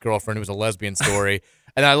a ex-girlfriend who was a lesbian story.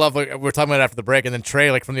 And I love, we're talking about it after the break, and then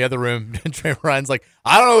Trey, from the other room, Trey Ryan's like,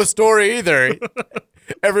 I don't know the story either.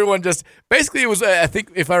 Everyone just, basically it was, I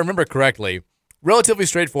think, if I remember correctly, relatively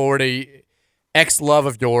straightforward. A ex-love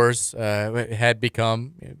of yours had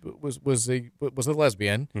become, was a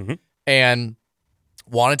lesbian. Mm-hmm. And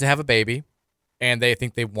wanted to have a baby, and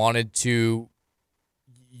they wanted to,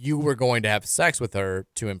 you were going to have sex with her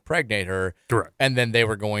to impregnate her. Correct. And then they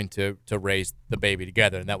were going to raise the baby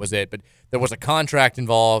together, and that was it. But there was a contract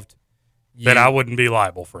involved. That I wouldn't be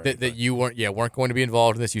liable for. That you weren't going to be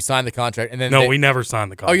involved in this. You signed the contract, and then we never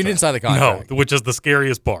signed the contract. Oh, you didn't sign the contract? No, which is the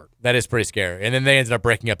scariest part. That is pretty scary. And then they ended up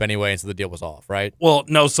breaking up anyway, and so the deal was off, right? Well,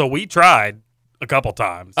 no, so we tried a couple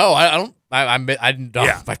times. Oh, I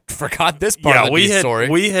forgot this part of the story.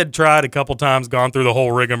 We had tried a couple times, gone through the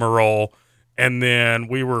whole rigmarole, and then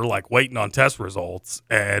we were waiting on test results,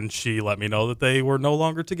 and she let me know that they were no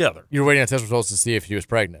longer together. You were waiting on test results to see if she was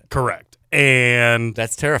pregnant. Correct. And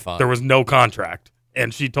that's terrifying. There was no contract,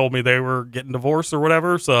 and she told me they were getting divorced or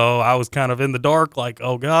whatever, so I was kind of in the dark,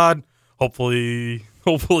 oh God, hopefully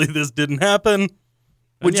this didn't happen.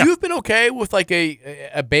 Would you have been okay with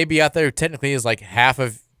a baby out there who technically is half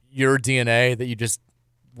of your DNA that you just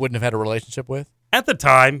wouldn't have had a relationship with? At the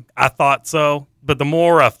time, I thought so, but the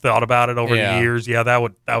more I've thought about it over the years, that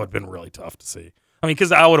would have been really tough to see. I mean,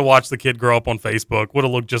 because I would have watched the kid grow up on Facebook, would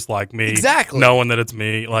have looked just like me, exactly, knowing that it's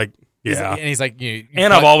me. Yeah, and he's like,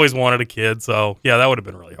 and I've always wanted a kid, so that would have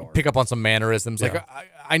been really hard. Pick up on some mannerisms. Yeah.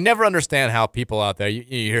 I never understand how people out there. You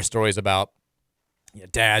hear stories about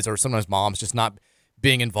dads or sometimes moms just not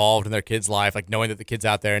being involved in their kid's life, knowing that the kid's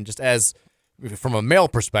out there, and just as from a male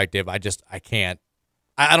perspective, I can't.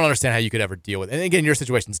 I don't understand how you could ever deal with it. And again, your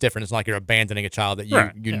situation's different. It's not like you're abandoning a child that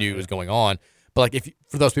you knew was going on. But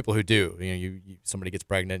for those people who do, somebody gets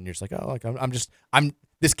pregnant and you're just I'm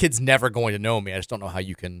this kid's never going to know me. I just don't know how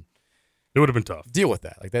you can. It would have been tough. Deal with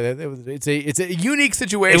that. It's a unique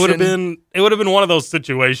situation. It would have been one of those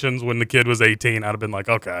situations when the kid was 18. I'd have been like,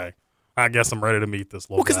 okay, I guess I'm ready to meet this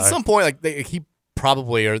little guy. Because at some point, they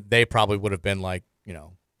probably would have been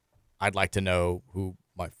I'd like to know who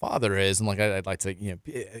my father is, and I'd like to,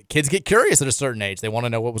 kids get curious at a certain age. They want to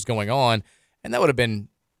know what was going on, and that would have been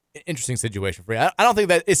an interesting situation for you. I don't think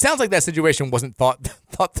that it sounds like that situation wasn't thought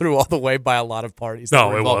through all the way by a lot of parties.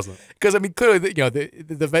 No, it wasn't. Because clearly,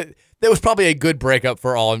 there was probably a good breakup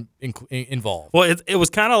for all involved. Well, it was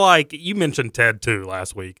kind of like you mentioned Ted 2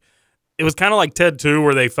 last week. It was kind of like Ted 2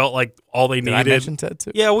 where they felt like all they needed. Did I mention Ted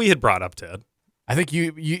 2? Yeah, we had brought up Ted. I think you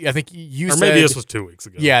or said, maybe this was 2 weeks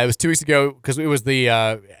ago. Yeah, it was 2 weeks ago because it was the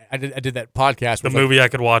I did that podcast. The movie I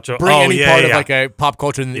could watch. Bring any part of a pop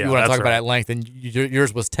culture that you want to talk about at length, and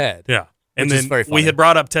yours was Ted. Yeah, and then we had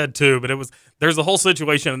brought up Ted too, but there's a whole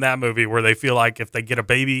situation in that movie where they feel like if they get a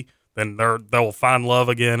baby, then they'll find love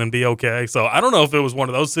again and be okay. So I don't know if it was one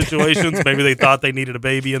of those situations. Maybe they thought they needed a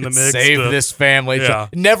baby in the mix. Save this family. Yeah.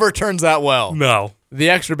 It never turns out well. No. The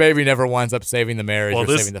extra baby never winds up saving the marriage or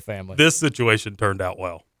saving the family. This situation turned out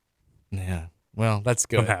well. Yeah. Well, that's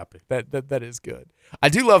good. I'm happy. That is good. I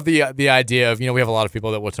do love the idea of, we have a lot of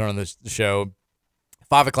people that will turn on the show.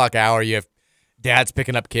 5 o'clock hour, you have dads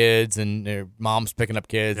picking up kids and their moms picking up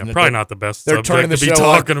kids. Yeah, and probably not the best they're subject turning the to be show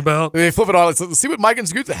talking on. about. They flip it on. Let's see what Mike and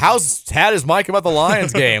Scoot. How sad is Mike about the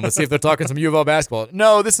Lions game? Let's see if they're talking some U of L basketball.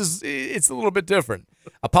 No, it's a little bit different.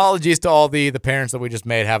 Apologies to all the parents that we just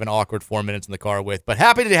made have an awkward 4 minutes in the car with, but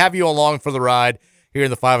happy to have you along for the ride here in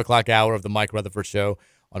the 5 o'clock hour of the Mike Rutherford Show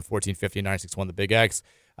on 1450 and 961 The Big X.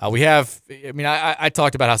 I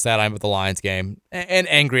talked about how sad I am with the Lions game and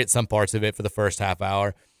angry at some parts of it for the first half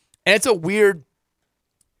hour. And it's weird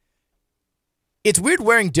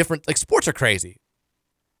wearing different, like, sports are crazy.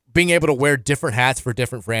 Being able to wear different hats for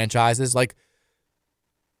different franchises. Like,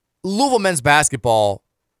 Louisville men's basketball,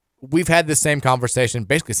 we've had this same conversation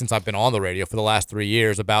basically since I've been on the radio for the last 3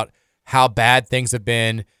 years about how bad things have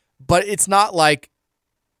been. But it's not like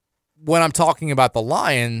when I'm talking about the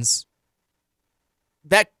Lions,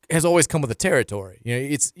 that has always come with the territory.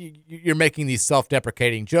 You're making these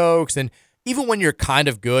self-deprecating jokes, and even when you're kind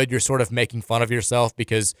of good, you're sort of making fun of yourself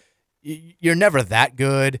because you're never that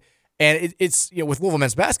good. And it's with Louisville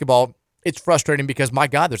men's basketball, it's frustrating because, my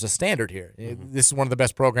God, there's a standard here. Mm-hmm. This is one of the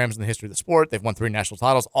best programs in the history of the sport. They've won 3 national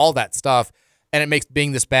titles, all that stuff, and it makes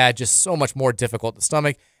being this bad just so much more difficult to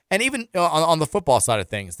stomach. And even on the football side of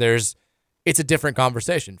things, it's a different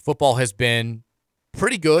conversation. Football has been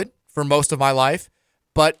pretty good for most of my life,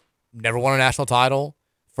 but never won a national title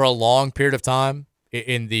for a long period of time.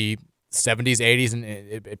 In the 70s, 80s,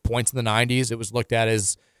 and at points in the 90s, it was looked at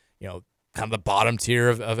as, kind of the bottom tier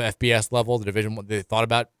of FBS level, the Division I. They thought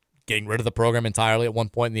about getting rid of the program entirely at one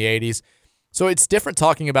point in the 80s. So it's different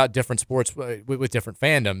talking about different sports with different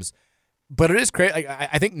fandoms. But it is crazy.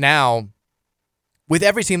 I think now, with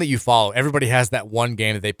every team that you follow, everybody has that one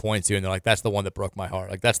game that they point to, and they're like, that's the one that broke my heart.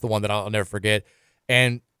 Like, that's the one that I'll never forget.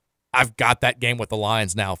 And I've got that game with the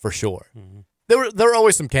Lions now for sure. Mm-hmm. There were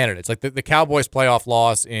always some candidates. Like the Cowboys playoff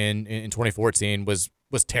loss in 2014 was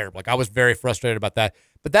terrible. Like, I was very frustrated about that.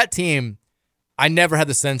 But that team, I never had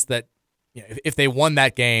the sense that if they won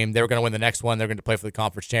that game, they were going to win the next one. They're going to play for the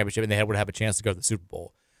conference championship, and they would have a chance to go to the Super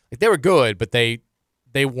Bowl. Like, they were good, but they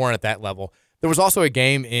weren't at that level. There was also a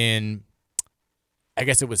game in, I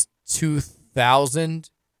guess it was 2000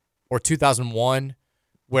 or 2001,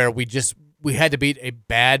 where we had to beat a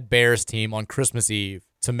bad Bears team on Christmas Eve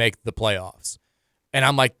to make the playoffs. And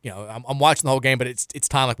I'm like, I'm watching the whole game, but it's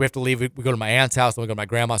time. Like, we have to leave. We go to my aunt's house, then we go to my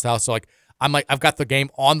grandma's house. So, like, I'm like, I've got the game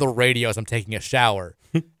on the radio as I'm taking a shower.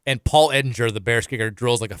 And Paul Edinger, the Bears kicker,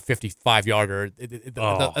 drills like a 55-yarder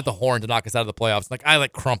at the horn to knock us out of the playoffs. Like, I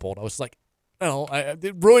crumpled. I was like,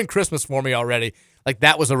 it ruined Christmas for me already. Like,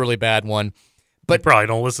 that was a really bad one. But you probably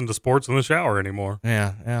don't listen to sports in the shower anymore.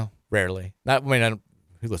 Yeah, rarely. Who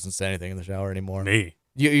listens to anything in the shower anymore? Me.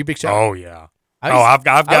 You big shower? Oh yeah. I've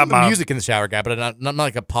got my music in the shower guy, but not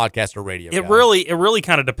like a podcast or radio. It really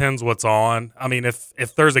kind of depends what's on. I mean,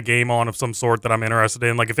 if there's a game on of some sort that I'm interested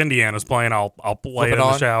in, like if Indiana's playing, I'll play it in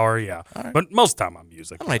the shower. Yeah, right. But most of the time I'm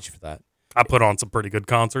music. I don't hate you for that. I put on some pretty good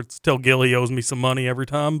concerts. Till Gilly owes me some money every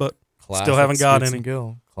time, but Classic still haven't got any.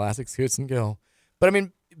 Classic Scoots and Gill. But I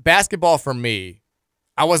mean, basketball for me,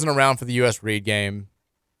 I wasn't around for the U.S. Reed game.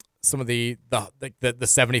 Some of the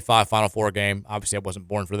 75 Final Four game. Obviously, I wasn't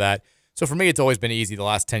born for that. So for me, it's always been easy the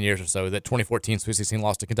last 10 years or so. That 2014 Sweet 16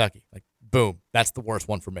 loss to Kentucky. Like, boom, that's the worst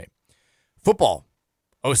one for me. Football,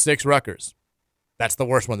 06 Rutgers. That's the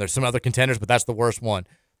worst one. There's some other contenders, but that's the worst one.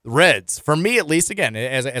 The Reds, for me at least, again,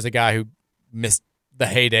 as a guy who missed the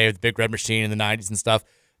heyday of the Big Red Machine in the 90s and stuff,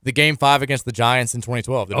 the Game 5 against the Giants in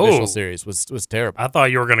 2012, the divisional series, was terrible. I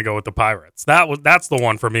thought you were going to go with the Pirates. That's the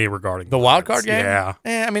one for me regarding the wild card game. Yeah,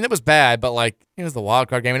 I mean, it was bad, but like it was the wild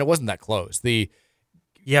card game, and it wasn't that close.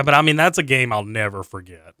 Yeah, but I mean, that's a game I'll never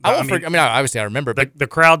forget. Obviously, I remember. But the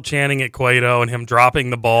crowd chanting at Cueto and him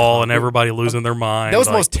dropping the ball and everybody losing their mind. That was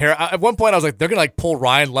most terrible. At one point, I was like, they're going to like pull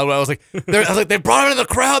Ryan Lowe. I was like, they brought him in the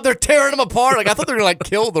crowd. They're tearing him apart. Like, I thought they were going to like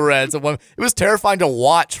kill the Reds. It was terrifying to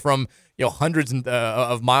watch from hundreds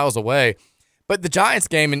of miles away. But the Giants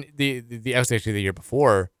game in the actually the year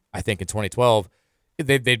before, I think in 2012,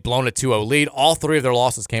 they'd blown a 2-0 lead. All three of their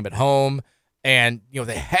losses came at home. And,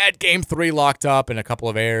 they had Game 3 locked up and a couple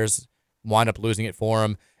of errors, wind up losing it for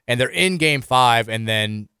them. And they're in Game 5, and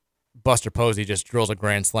then Buster Posey just drills a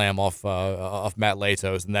grand slam off Matt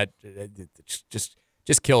Latos, and that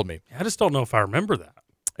just killed me. I just don't know if I remember that.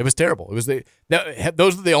 It was terrible. It was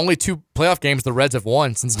those are the only 2 playoff games the Reds have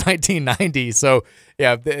won since 1990. So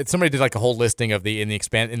yeah, somebody did like a whole listing of in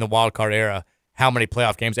the wild card era how many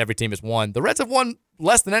playoff games every team has won. The Reds have won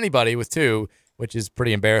less than anybody with 2, which is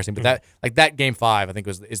pretty embarrassing. But that game 5 I think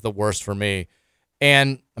is the worst for me.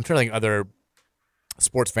 And I'm trying to think of other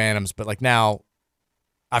sports fandoms, but like now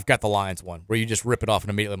I've got the Lions one where you just rip it off and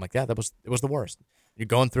immediately I'm like, yeah, it was the worst. You're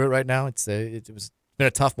going through it right now. It's been a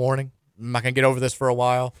tough morning. I'm not gonna get over this for a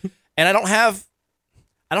while, and I don't have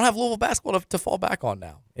Louisville basketball to fall back on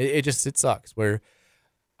now. It sucks. Where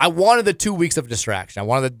I wanted the 2 weeks of distraction. I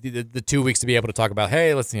wanted the 2 weeks to be able to talk about,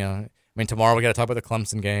 hey, let's tomorrow we got to talk about the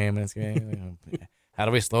Clemson game and how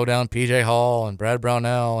do we slow down PJ Hall and Brad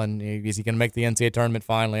Brownell and is he gonna make the NCAA tournament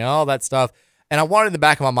finally? All that stuff. And I wanted in the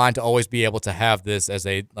back of my mind to always be able to have this as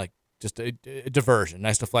a diversion,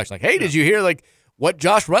 nice deflection. Like, hey, did you hear what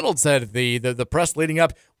Josh Reynolds said at the press leading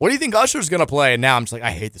up? What do you think Usher's going to play? And now I'm just like,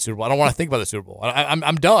 I hate the Super Bowl. I don't want to think about the Super Bowl.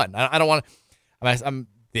 I'm done. I don't want to. I'm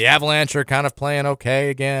the Avalanche are kind of playing okay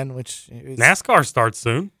again, which is, NASCAR starts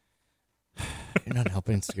soon. You're not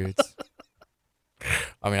helping, Scoots.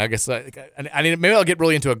 I guess I need. Maybe I'll get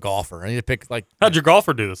really into a golfer. I need to pick How'd your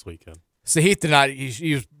golfer do this weekend? Sahith did not.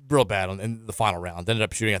 He was real bad in the final round. Ended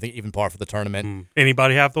up shooting, I think, even par for the tournament.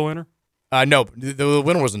 Anybody have the winner? No, the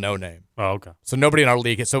winner was a no-name. Oh, okay. So nobody in our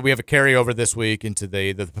league. So we have a carryover this week into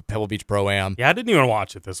the Pebble Beach Pro-Am. Yeah, I didn't even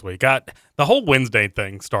watch it this week. The whole Wednesday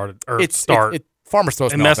thing started. Farmers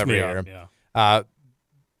throws me off every year. Yeah.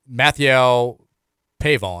 Mathieu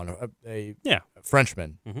Pavon, a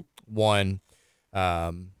Frenchman, won.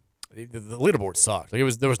 The leaderboard sucked. There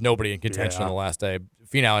was nobody in contention on the last day.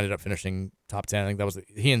 Finau ended up finishing top 10. I think that was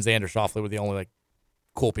he and Xander Schauffele were the only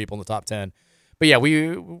cool people in the top 10. But yeah, I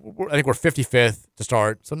think we're 55th to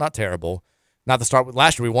start, so not terrible. Not the start.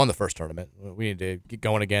 Last year we won the first tournament. We need to get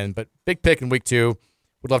going again. But big pick in week 2.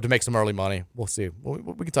 Would love to make some early money. We'll see.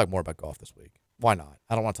 We can talk more about golf this week. Why not?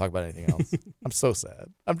 I don't want to talk about anything else. I'm so sad.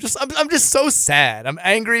 I'm just so sad. I'm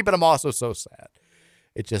angry, but I'm also so sad.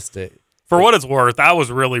 It just. For what it's worth, I was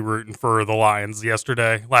really rooting for the Lions last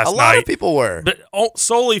night. A lot of people were. But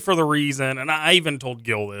solely for the reason, and I even told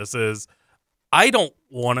Gil this, is I don't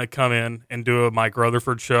want to come in and do a Mike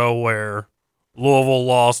Rutherford show where Louisville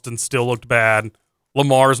lost and still looked bad.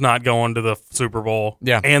 Lamar's not going to the Super Bowl.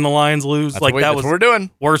 Yeah. And the Lions lose. That's what we're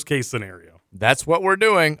doing. Worst case scenario. That's what we're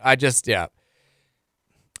doing. And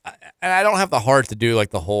I don't have the heart to do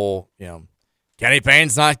the whole, Kenny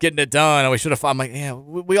Payne's not getting it done, and we should have. I'm like,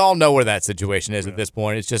 we all know where that situation is at this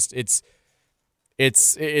point. It's just, it's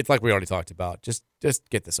like we already talked about. Just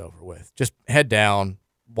get this over with. Just head down,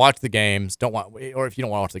 watch the games. Or if you don't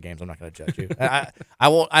want to watch the games, I'm not going to judge you. I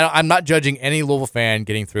won't. I'm not judging any Louisville fan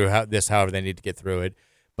getting through however they need to get through it.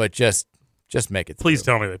 But just make it through. Please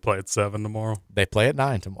tell me they play at 7 tomorrow. They play at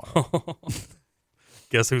 9 tomorrow.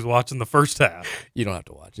 Guess who's watching the first half? You don't have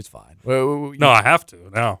to watch. It's fine. No, I have to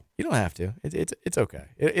now. You don't have to. It's okay.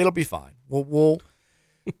 It'll be fine. We'll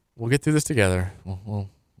get through this together. We'll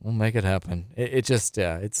make it happen. It's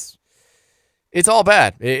all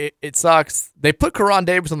bad. It sucks. They put Karan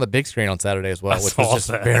Davis on the big screen on Saturday as well, which was just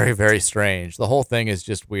very, very strange. The whole thing is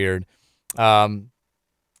just weird. The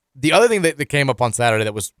other thing that came up on Saturday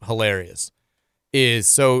that was hilarious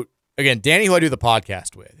is again, Danny, who I do the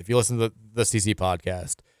podcast with, if you listen to the CC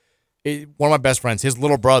podcast, one of my best friends, his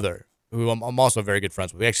little brother, who I'm also very good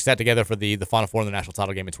friends with, we actually sat together for the Final Four in the national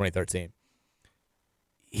title game in 2013.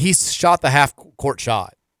 He shot the half-court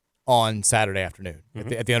shot on Saturday afternoon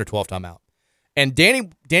at the under-12 timeout. And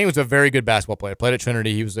Danny was a very good basketball player. Played at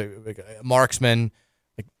Trinity. He was a marksman,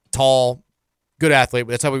 tall, good athlete.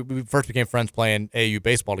 That's how we first became friends playing AAU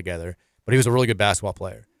baseball together. But he was a really good basketball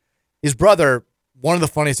player. His brother, one of the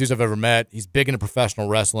funniest dudes I've ever met. He's big into professional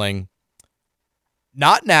wrestling.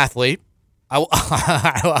 Not an athlete.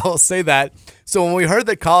 I will say that. So when we heard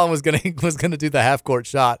that Colin was gonna do the half court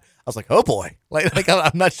shot, I was like, oh boy,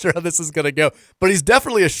 I'm not sure how this is gonna go. But he's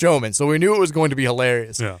definitely a showman, so we knew it was going to be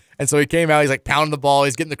hilarious. Yeah. And so he came out, he's pounding the ball,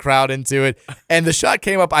 he's getting the crowd into it, and the shot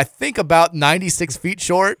came up, I think, about 96 feet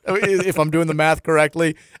short, if I'm doing the math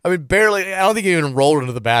correctly. Barely. I don't think he even rolled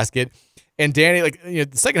into the basket. And Danny, the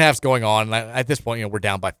second half's going on, and at this point, we're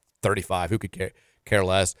down by 35. Who could care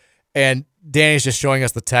less? And Danny's just showing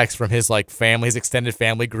us the text from his family, his extended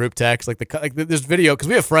family group text, this video, because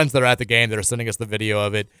we have friends that are at the game that are sending us the video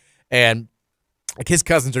of it, and his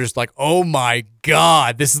cousins are just like, oh my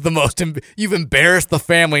God, this is the most, you've embarrassed the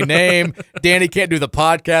family name. Danny can't do the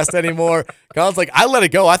podcast anymore. Colin's like, I let it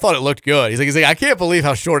go. I thought it looked good. He's like, I can't believe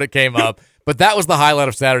how short it came up. But that was the highlight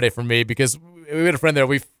of Saturday for me, because we had a friend there.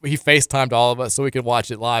 He FaceTimed all of us so we could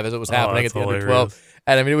watch it live as it was happening at the under 12.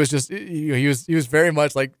 And I mean, it was just he was very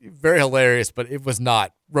much like very hilarious, but it was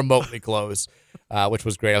not remotely close, which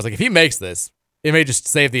was great. I was like, if he makes this, it may just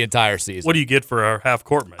save the entire season. What do you get for our half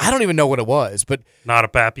court match? I don't even know what it was, but not a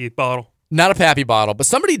Pappy bottle. Not a Pappy bottle, but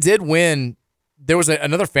somebody did win. There was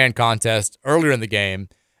another fan contest earlier in the game.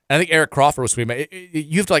 And I think Eric Crawford was tweeting.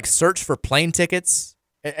 You have to like search for plane tickets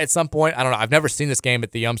at some point. I don't know. I've never seen this game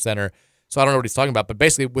at the Yum Center, so I don't know what he's talking about. But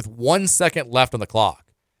basically, with 1 second left on the clock,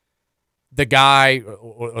 the guy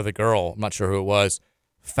or the girl, I'm not sure who it was,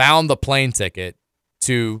 found the plane ticket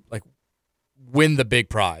to like win the big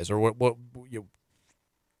prize or what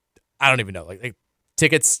I don't even know. Like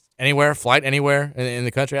tickets anywhere, flight anywhere in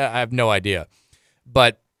the country. I have no idea.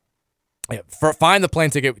 But find the plane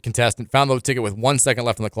ticket contestant, found the ticket with 1 second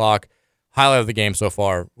left on the clock. Highlight of the game so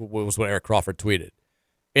far was what Eric Crawford tweeted.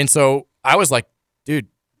 And so I was like, dude,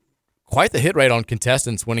 quite the hit rate on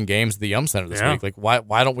contestants winning games at the Yum Center this week. Like,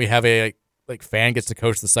 why don't we have a like fan gets to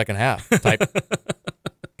coach the second half type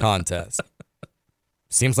contest?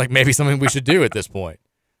 Seems like maybe something we should do at this point.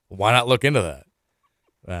 Why not look into that?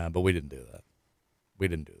 But we didn't do that.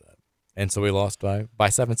 And so we lost by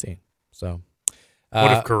 17. So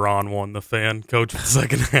what if Karan won the fan coach for the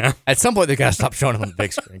second half? At some point, they got to stop showing him on the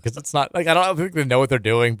big screen because it's not like I don't think they know what they're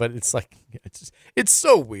doing, but it's like it's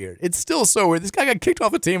so weird. It's still so weird. This guy got kicked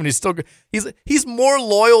off a team, and he's more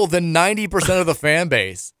loyal than 90% of the fan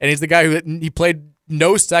base, and he's the guy he played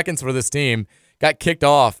no seconds for this team, got kicked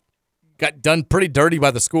off, got done pretty dirty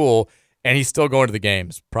by the school, and he's still going to the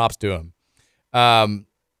games. Props to him. I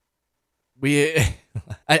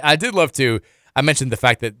did love to. I mentioned the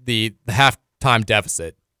fact that the halftime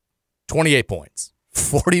deficit, 28 points,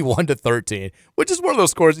 41-13, which is one of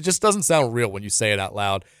those scores. It just doesn't sound real when you say it out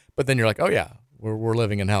loud, but then you're like, oh yeah, we're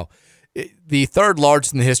living in hell. The third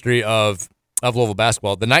largest in the history of Louisville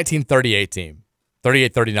basketball, the 1938 team,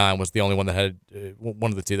 38-39 was the only one that had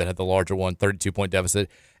one of the two that had the larger one, 32-point deficit.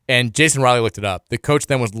 And Jason Riley looked it up. The coach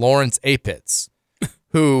then was Lawrence Apitz,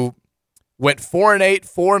 who went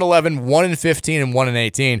 4-8, 4-11, 1-15, and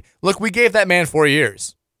 1-18. Look, we gave that man 4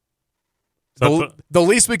 years. The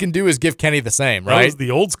least we can do is give Kenny the same, right? That was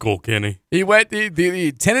the old school Kenny. He went the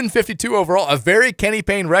 10-52 overall, a very Kenny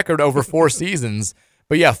Payne record over 4 seasons.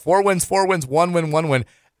 But yeah, 4 wins, 1 win, 1 win.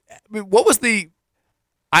 I mean, what was the?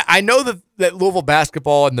 I know that Louisville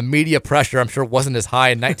basketball and the media pressure, I'm sure, wasn't as high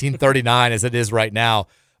in 1939 as it is right now.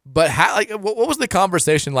 But what was the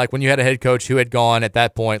conversation like when you had a head coach who had gone at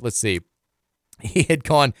that point? Let's see, he had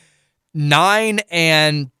gone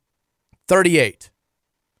 9-38.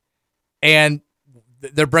 And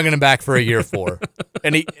they're bringing him back for a year 4,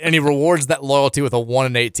 and he rewards that loyalty with a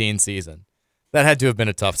 1-18 season. That had to have been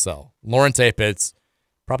a tough sell. Lawrence Apitz,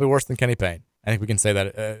 probably worse than Kenny Payne. I think we can say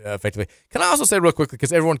that effectively. Can I also say real quickly,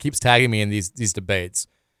 because everyone keeps tagging me in these debates,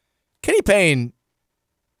 Kenny Payne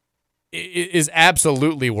is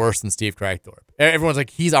absolutely worse than Steve Kragthorpe. Everyone's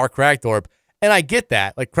like, he's our Kragthorpe, and I get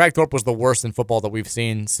that. Like, Kragthorpe was the worst in football that we've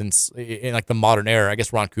seen since in like the modern era. I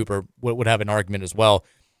guess Ron Cooper would have an argument as well.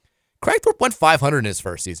 Kragthorpe went 500 in his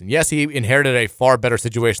first season. Yes, he inherited a far better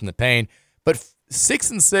situation than Payne, but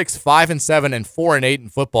 6-6, 5-7, and 4-8 in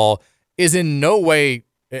football is in no way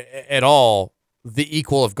at all the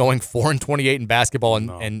equal of going 4-28 in basketball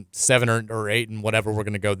and 7 or 8 and whatever we're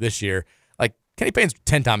going to go this year. Like, Kenny Payne's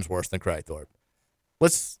 10 times worse than Kragthorpe.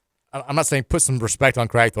 I'm not saying put some respect on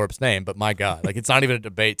Kragthorpe's name, but my God, like, it's not even a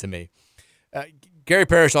debate to me. Gary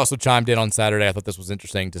Parrish also chimed in on Saturday. I thought this was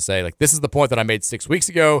interesting to say, like, this is the point that I made 6 weeks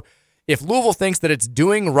ago. If Louisville thinks that it's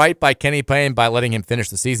doing right by Kenny Payne by letting him finish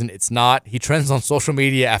the season, it's not. He trends on social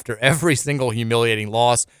media after every single humiliating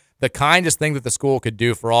loss. The kindest thing that the school could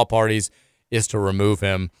do for all parties is to remove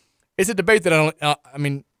him. It's a debate that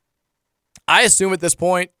I assume at this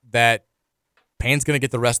point that Payne's going to get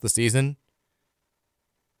the rest of the season.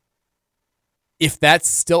 If that's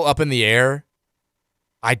still up in the air,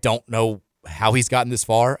 I don't know how he's gotten this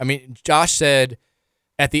far. I mean, Josh said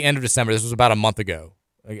at the end of December, this was about a month ago,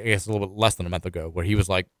 I guess a little bit less than a month ago, where he was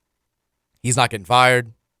like, he's not getting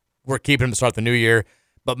fired. We're keeping him to start the new year,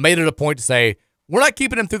 but made it a point to say, we're not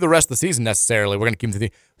keeping him through the rest of the season necessarily. We're going to keep him through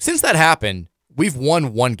Since that happened, we've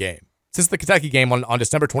won 1 game. Since the Kentucky game on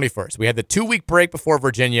December 21st. We had the 2-week break before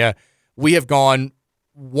Virginia. We have gone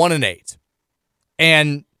 1-8.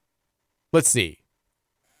 And let's see.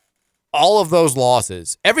 All of those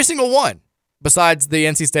losses, every single one, besides the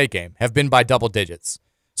NC State game, have been by double digits.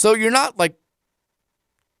 So you're not like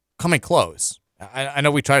coming close. I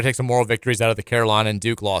know we try to take some moral victories out of the Carolina and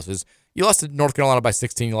Duke losses. You lost to North Carolina by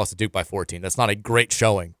 16. You lost to Duke by 14. That's not a great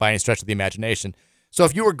showing by any stretch of the imagination. So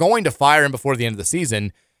if you were going to fire him before the end of the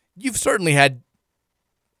season, you've certainly had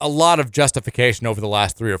a lot of justification over the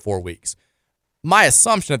last 3 or 4 weeks. my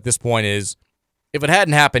assumption at this point is if it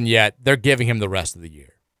hadn't happened yet, they're giving him the rest of the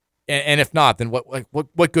year. And if not, then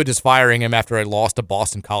what good does firing him after a loss to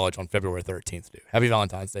Boston College on February 13th do? Happy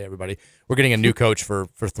Valentine's Day, everybody. We're getting a new coach for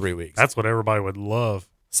 3 weeks. That's what everybody would love.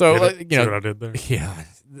 So, See what I did there? Yeah,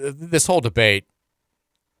 this whole debate,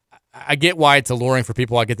 I get why it's alluring for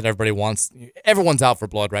people. I get that everyone's out for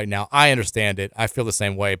blood right now. I understand it. I feel the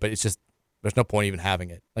same way, but it's just, there's no point even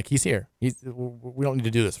having it. Like, he's here. We don't need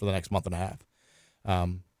to do this for the next month and a half.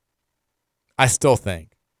 I still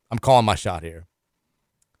think, I'm calling my shot here,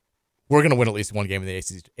 we're going to win at least one game in the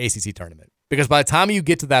ACC tournament. Because by the time you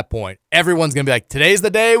get to that point, everyone's going to be like, today's the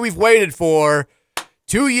day we've waited for.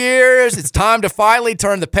 2 years. It's time to finally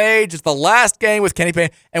turn the page. It's the last game with Kenny Payne.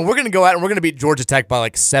 And we're going to go out and we're going to beat Georgia Tech by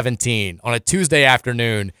like 17 on a Tuesday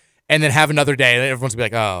afternoon and then have another day. And everyone's going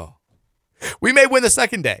to be like, oh, we may win the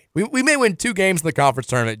second day. We may win 2 games in the conference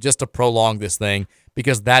tournament just to prolong this thing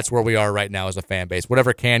because that's where we are right now as a fan base.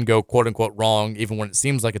 Whatever can go, quote unquote, wrong, even when it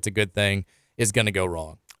seems like it's a good thing, is going to go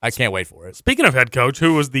wrong. I can't wait for it. Speaking of head coach,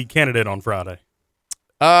 who was the candidate on Friday?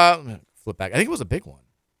 Flip back. I think it was a big one.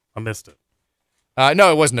 I missed it.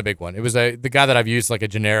 No, it wasn't a big one. It was the guy that I've used like a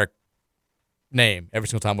generic name every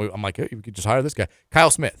single time. I'm like, hey, we could just hire this guy. Kyle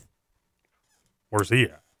Smith. Where's he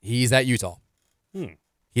at? He's at Utah.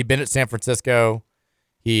 He'd been at San Francisco.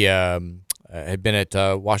 He had been at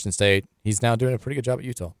Washington State. He's now doing a pretty good job at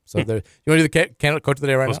Utah. So you want to do the candidate coach of the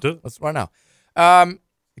day right now? Let's do it. Let's right now.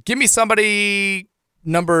 Give me somebody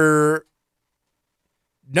number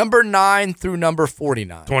 9 through number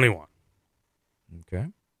 49. 21. Okay.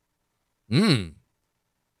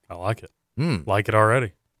 I like it. Like it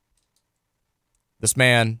already. This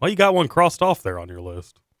man. Well, you got one crossed off there on your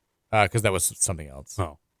list. Because that was something else.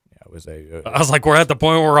 Oh. Yeah, it was I was like, we're at the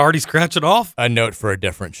point where we're already scratching off? A note for a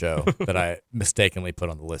different show that I mistakenly put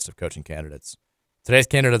on the list of coaching candidates. Today's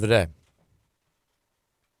candidate of the day.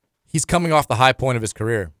 He's coming off the high point of his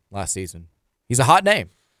career last season. He's a hot name.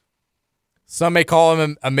 Some may call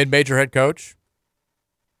him a mid-major head coach.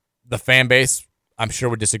 The fan base, I'm sure,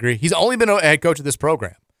 would disagree. He's only been a head coach of this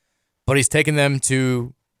program, but he's taken them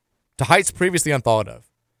to heights previously unthought of.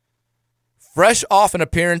 Fresh off an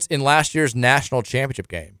appearance in last year's national championship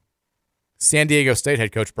game, San Diego State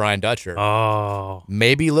head coach Brian Dutcher. Oh.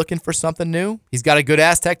 Maybe looking for something new. He's got a good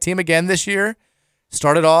Aztec team again this year.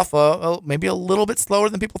 Started off maybe a little bit slower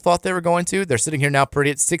than people thought they were going to. They're sitting here now pretty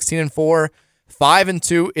at 16-4,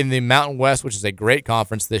 5-2 in the Mountain West, which is a great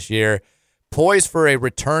conference this year. Poised for a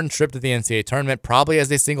return trip to the NCAA tournament, probably as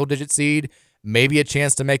a single-digit seed. Maybe a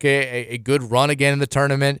chance to make a good run again in the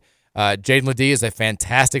tournament. Jaden Ledee is a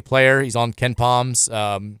fantastic player. He's on Ken Palm's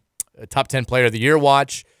top 10 player of the year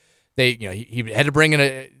watch. He had to bring in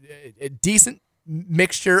a decent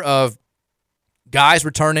mixture of guys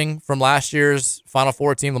returning from last year's Final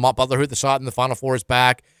Four team. Lamont Butler, who hit the shot in the Final Four, is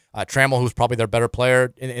back. Trammell, who's probably their better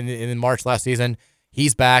player in March last season,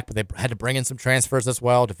 he's back, but they had to bring in some transfers as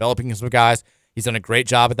well, developing some guys. He's done a great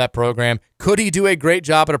job at that program. Could he do a great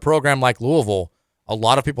job at a program like Louisville? A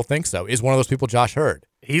lot of people think so. Is one of those people Josh Hurd?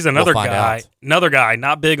 He's another guy. Another guy,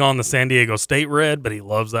 not big on the San Diego State red, but he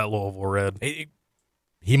loves that Louisville red.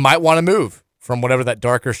 He might want to move from whatever that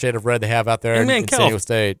darker shade of red they have out there in San Diego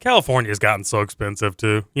State. California's gotten so expensive,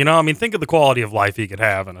 too. Think of the quality of life he could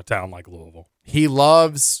have in a town like Louisville. He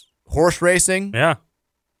loves horse racing. Yeah.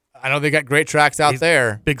 I know they got great tracks out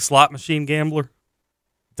there. Big slot machine gambler.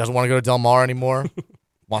 Doesn't want to go to Del Mar anymore.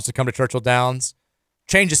 Wants to come to Churchill Downs.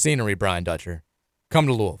 Change of scenery, Brian Dutcher. Come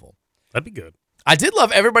to Louisville. That'd be good. I did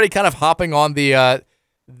love everybody kind of hopping on the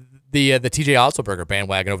TJ Otzelberger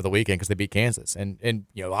bandwagon over the weekend because they beat Kansas. And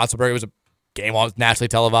Otzelberger was a game nationally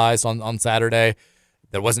televised on Saturday.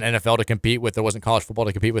 There wasn't NFL to compete with. There wasn't college football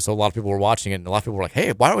to compete with, so a lot of people were watching it. And a lot of people were like,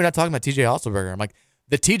 hey, why are we not talking about TJ Otzelberger? I'm like,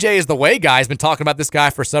 the TJ is the way guy has been talking about this guy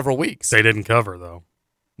for several weeks. They didn't cover, though.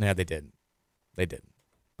 Yeah, they didn't.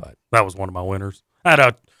 But that was one of my winners. I had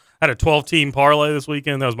a 12-team parlay this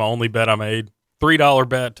weekend. That was my only bet I made. $3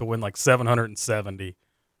 bet to win like $770,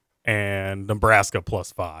 and Nebraska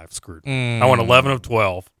 +5 screwed me. I won 11 of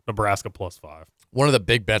 12. Nebraska +5. One of the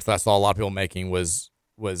big bets that I saw a lot of people making was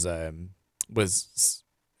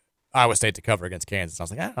Iowa State to cover against Kansas. I was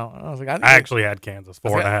like, I actually had Kansas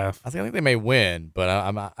 4.5. I think they may win, but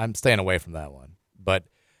I'm staying away from that one. But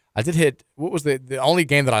I did hit. What was the only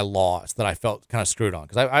game that I lost that I felt kind of screwed on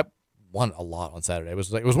because I won a lot on Saturday. It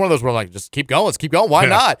was one of those where I'm like, just keep going, let's keep going. Why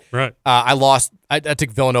not? Right. I lost. I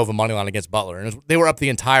took Villanova money line against Butler, and they were up the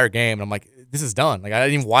entire game. And I'm like, this is done. Like I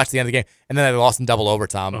didn't even watch the end of the game, and then they lost in double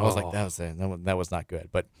overtime. And I was like, that was not good.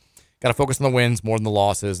 But got to focus on the wins more than the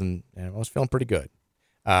losses, and I was feeling pretty good.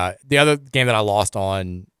 The other game that I lost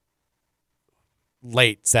on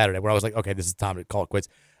late Saturday where I was like, okay, this is time to call it quits.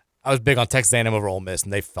 I was big on Texas A&M over Ole Miss,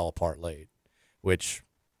 and they fell apart late, which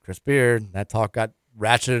Chris Beard, that talk got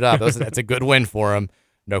ratcheted up. That's a good win for him,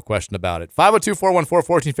 no question about it.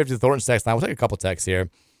 502-414-1450, the Thornton's text line. We'll take a couple texts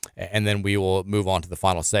here, and then we will move on to the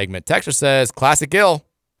final segment. Texter says, classic Gil.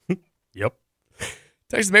 Yep.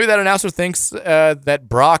 Texas, maybe that announcer thinks that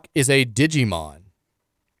Brock is a Digimon.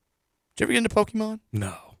 Did you ever get into Pokemon?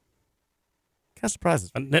 No. Kind of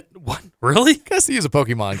surprises me. What? Really? I guess he was a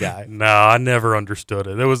Pokemon guy. No, I never understood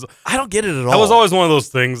it. I don't get it at all. That was always one of those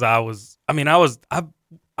things I was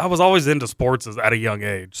always into sports at a young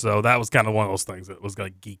age, so that was kind of one of those things that was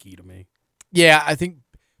like geeky to me. Yeah, I think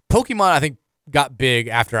Pokemon got big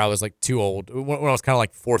after I was like too old. When I was kind of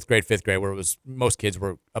like 4th grade, 5th grade, where it was most kids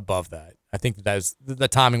were above that. I think that was the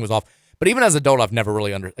timing was off. But even as an adult, I've never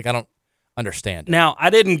really I don't understand it. Now, I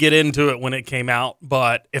didn't get into it when it came out,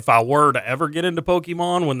 but if I were to ever get into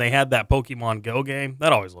Pokemon, when they had that Pokemon Go game,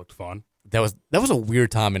 that always looked fun. That was a weird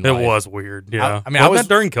time in life. It was weird, yeah. I was that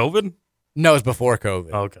during COVID? No, it was before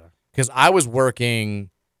COVID. Okay. Because I was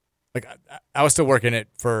working, like I was still working it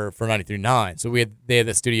for 93.9. So they had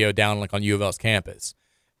the studio down like on U of L's campus,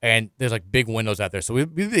 and there's like big windows out there. So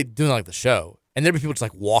we'd be doing like the show. And there'd be people just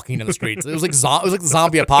like walking in the streets. It was like the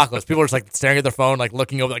zombie apocalypse. People were just like staring at their phone, like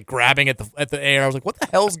looking over, like grabbing at the air. I was like, "What the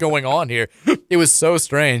hell's going on here?" It was so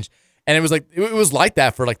strange, and it was like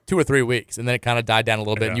that for like 2 or 3 weeks, and then it kind of died down a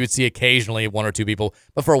little bit. And you would see occasionally 1 or 2 people,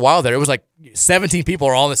 but for a while there, it was like 17 people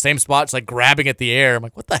are all in the same spot, just like grabbing at the air. I'm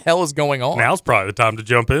like, "What the hell is going on?" Now's probably the time to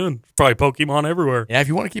jump in. It's probably Pokemon everywhere. Yeah, if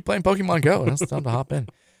you want to keep playing Pokemon Go, that's the time to hop in.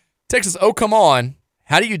 Texas, oh come on.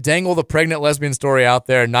 How do you dangle the pregnant lesbian story out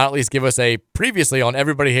there and not at least give us a previously on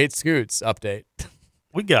Everybody Hates Scoots update?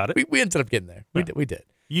 We got it. We ended up getting there. Yeah. We did.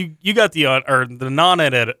 You got the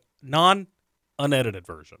non-unedited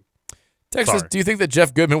version. Texas, do you think that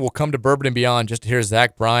Jeff Goodman will come to Bourbon and Beyond just to hear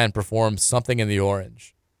Zach Bryan perform Something in the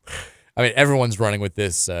Orange? I mean, everyone's running with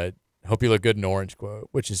this hope you look good in orange quote,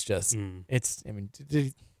 which is just, it's, I mean, do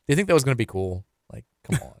you think that was going to be cool? Like,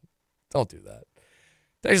 come on. Don't do that.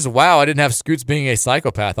 Texas, wow, I didn't have Scoots being a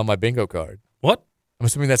psychopath on my bingo card. What? I'm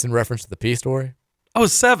assuming that's in reference to the P story. I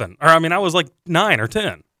was 7. Or, I mean, I was like 9 or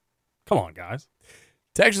 10. Come on, guys.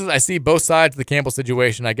 Texas, I see both sides of the Campbell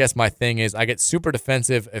situation. I guess my thing is I get super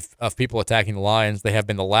defensive of people attacking the Lions. They have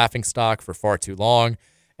been the laughingstock for far too long,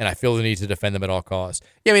 and I feel the need to defend them at all costs.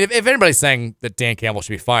 Yeah, I mean, if anybody's saying that Dan Campbell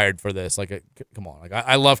should be fired for this, like, come on. Like,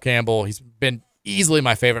 I love Campbell. He's been easily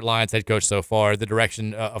my favorite Lions head coach so far. The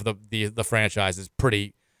direction of the franchise is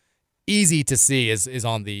pretty easy to see is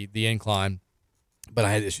on the incline, but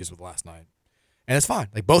I had issues with last night, and it's fine.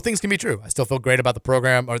 Like, both things can be true. I still feel great about the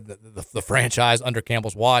program or the franchise under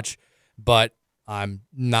Campbell's watch, but I'm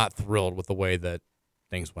not thrilled with the way that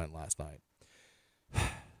things went last night. I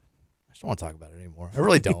just don't want to talk about it anymore. I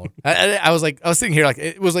really don't. I was sitting here like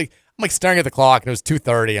it was like I'm like staring at the clock and it was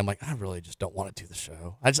 2:30. I'm like, I really just don't want to do the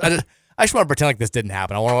show. I just want to pretend like this didn't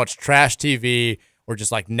happen. I want to watch trash TV or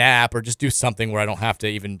just like nap or just do something where I don't have to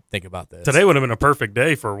even think about this. Today would have been a perfect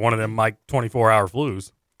day for one of them like 24-hour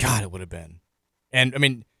flus. God, it would have been. And I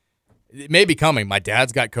mean, it may be coming. My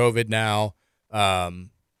dad's got COVID now.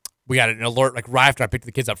 We got an alert like right after I picked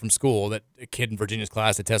the kids up from school that a kid in Virginia's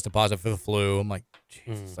class had tested positive for the flu. I'm like,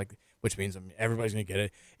 Jesus, like, which means everybody's gonna get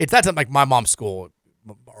it. It's that time, like my mom's school,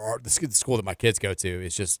 or the school that my kids go to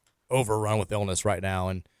is just overrun with illness right now,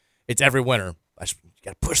 and it's every winter. I just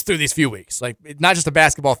got to push through these few weeks. Like, it's not just a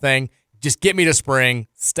basketball thing. Just get me to spring.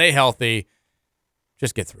 Stay healthy.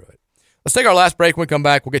 Just get through it. Let's take our last break. When we come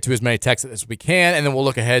back, we'll get to as many texts as we can, and then we'll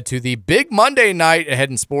look ahead to the big Monday night ahead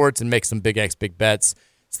in sports and make some Big X big bets.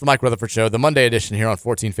 It's the Mike Rutherford Show, the Monday edition here on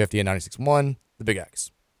 1450 and 96.1, the Big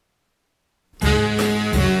X.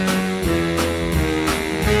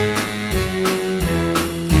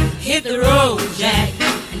 Hit the road, Jack,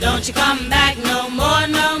 and don't you come back no more,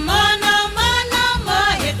 no more, no more, no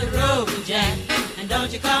more. Hit the road, Jack, and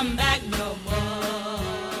don't you come back no more.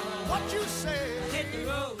 What you say? Hit the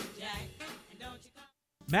road, Jack, and don't you come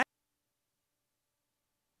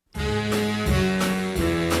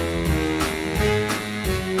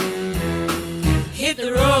Hit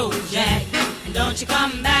the road, Jack, and don't you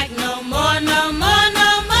come back no more, no more,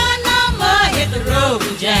 no more, no more. Hit the road,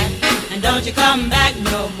 Jack, and don't you come back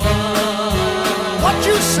no more. What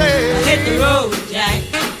you say? Hit the road, Jack,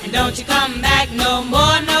 and don't you come back no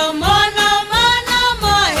more, no more, no more, no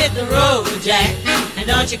more. Hit the road, Jack, and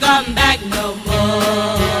don't you come back no more.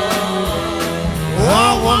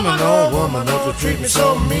 Oh, woman, don't you treat me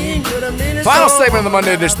so mean. Final segment of the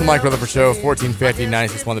Monday edition of the Mike Rutherford Show, 1450,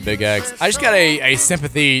 96.1, the Big X. I just got a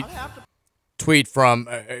sympathy tweet from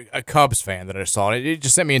a Cubs fan that I saw. It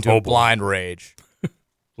just sent me into a blind rage.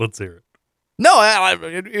 Let's hear it. No,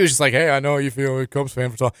 it was just like, hey, I know how you feel, a Cubs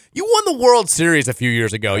fan for so long. You won the World Series a few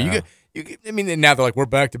years ago. Yeah. I mean, now they're like, we're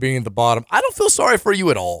back to being at the bottom. I don't feel sorry for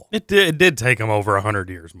you at all. It did take them over 100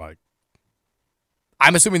 years, Mike.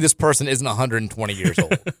 I'm assuming this person isn't 120 years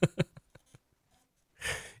old.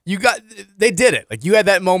 They did it. Like, you had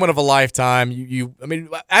that moment of a lifetime. I mean,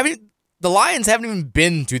 the Lions haven't even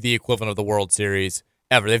been to the equivalent of the World Series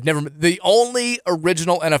ever. The only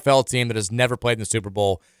original NFL team that has never played in the Super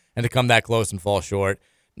Bowl and to come that close and fall short.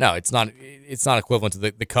 No, it's not equivalent to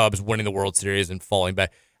the Cubs winning the World Series and falling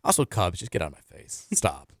back. Also, Cubs, just get out of my face.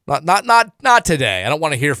 Stop. Not today. I don't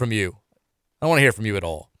want to hear from you. I don't want to hear from you at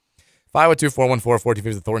all. 502-414-1450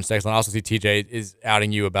 is the Thornton text line. I also see TJ is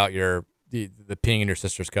outing you about the peeing in your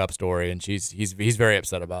sister's cup story, and he's very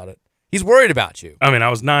upset about it. He's worried about you. I mean, I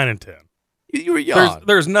was 9 and 10. You were young.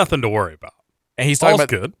 There's nothing to worry about. And he's talking about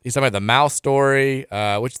good. He's talking about the mouse story,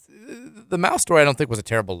 which the mouse story I don't think was a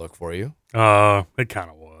terrible look for you. It kind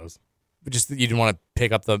of was. But just you didn't want to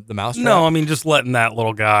pick up the mouse trap? No, I mean, just letting that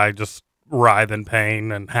little guy just writhe in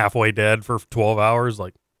pain and halfway dead for 12 hours,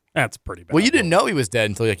 like, that's pretty bad. Well, you didn't know he was dead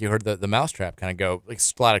until you heard the mouse trap kind of go, like,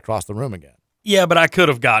 slide across the room again. Yeah, but I could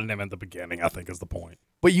have gotten him at the beginning, I think is the point.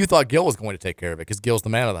 But you thought Gil was going to take care of it because Gil's the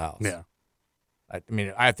man of the house. Yeah. I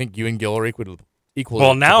mean, I think you and Gil are equal.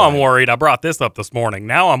 Well, now I'm worried. I brought this up this morning.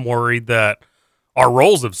 Now I'm worried that our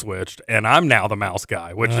roles have switched, and I'm now the mouse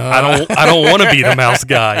guy, which I don't want to be the mouse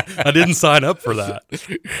guy. I didn't sign up for that.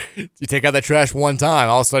 You take out that trash one time,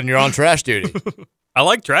 all of a sudden you're on trash duty. I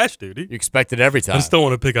like trash duty. You expect it every time. I just don't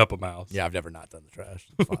want to pick up a mouse. Yeah, I've never not done the trash.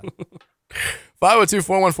 It's fine.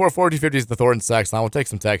 502-414-1450 is the Thornton text line. We'll take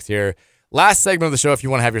some text here. Last segment of the show, if you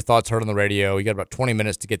want to have your thoughts heard on the radio, you got about 20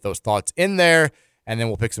 minutes to get those thoughts in there, and then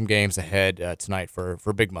we'll pick some games ahead tonight for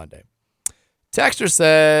Big Monday. Texter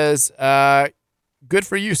says, good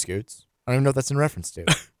for you, Scoots. I don't even know what that's in reference to.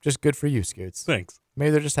 Just good for you, Scoots. Thanks.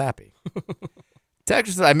 Maybe they're just happy. Texter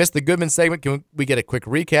says, I missed the Goodman segment. Can we get a quick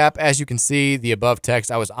recap? As you can see, the above text,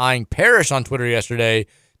 I was eyeing Parrish on Twitter yesterday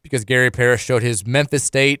because Gary Parrish showed his Memphis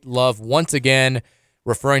State love once again,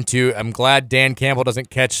 referring to, I'm glad Dan Campbell doesn't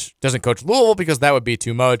coach Louisville because that would be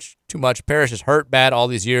too much. Parrish has hurt bad all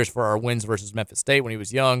these years for our wins versus Memphis State when he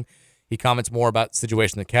was young. He comments more about the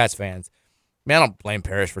situation than Cats fans. Man, I don't blame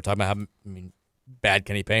Parrish for talking about how bad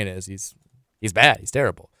Kenny Payne is. He's bad. He's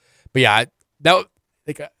terrible. But yeah,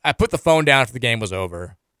 I put the phone down after the game was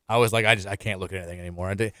over. I was like, I can't look at anything anymore.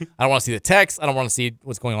 I don't want to see the text. I don't want to see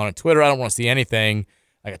what's going on Twitter. I don't want to see anything.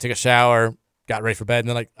 Like, I took a shower, got ready for bed,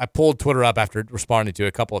 and then I pulled Twitter up after responding to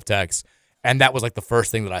a couple of texts, and that was like the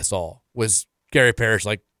first thing that I saw was Gary Parrish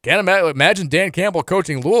like, can't imagine Dan Campbell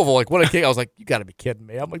coaching Louisville. Like, what a kick. I was like, you got to be kidding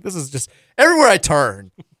me. I'm like, this is just everywhere I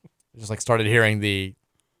turn. I just like started hearing the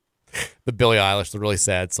Billie Eilish, the really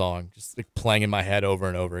sad song, just like playing in my head over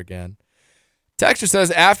and over again. Texter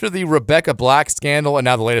says, after the Rebecca Black scandal and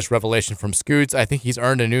now the latest revelation from Scoots, I think he's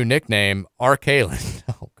earned a new nickname, R. Kalen.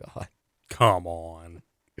 Oh, God. Come on.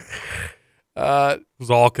 It was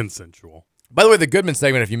all consensual. By the way, the Goodman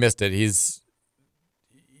segment, if you missed it, he's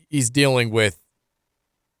dealing with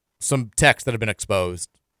some texts that have been exposed,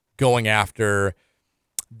 going after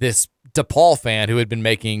this DePaul fan who had been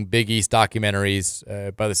making Big East documentaries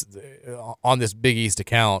on this Big East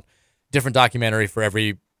account, different documentary for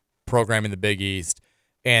every program in the Big East,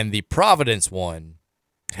 and the Providence one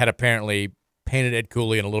had apparently painted Ed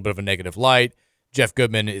Cooley in a little bit of a negative light. Jeff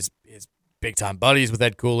Goodman is big-time buddies with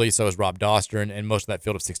Ed Cooley, so is Rob Doster and most of that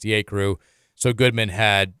Field of 68 crew. So Goodman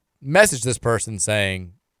had messaged this person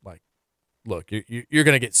saying, like, look, you're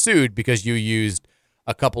going to get sued because you used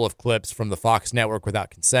a couple of clips from the Fox network without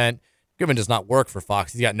consent. Goodman does not work for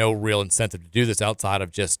Fox. He's got no real incentive to do this outside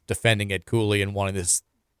of just defending Ed Cooley and wanting this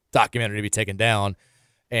documentary to be taken down.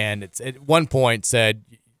 And it's at one point said,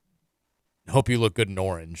 hope you look good in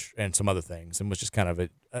orange and some other things, and was just kind of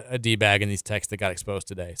a D-bag in these texts that got exposed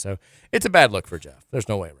today. So it's a bad look for Jeff. There's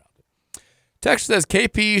no way around it. Text says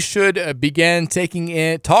KP should begin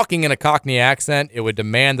talking in a Cockney accent. It would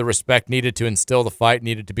demand the respect needed to instill the fight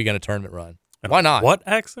needed to begin a tournament run. Why not? What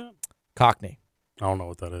accent? Cockney. I don't know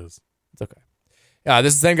what that is. It's okay.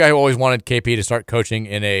 This is the same guy who always wanted KP to start coaching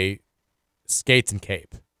in a skates and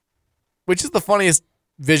cape, which is the funniest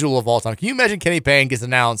visual of all time. Can you imagine Kenny Payne gets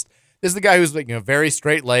announced? This is the guy who's, like, very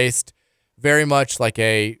straight-laced, very much like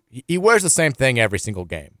he wears the same thing every single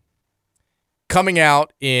game. Coming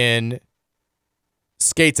out in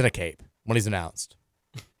skates and a cape when he's announced.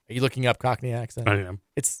 Are you looking up Cockney accent? I am.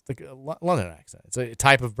 It's like a London accent. It's a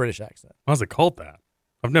type of British accent. Why is it called that?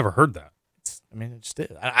 I've never heard that. It just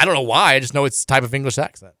is. I don't know why. I just know it's a type of English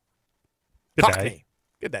accent. Good Cockney. day.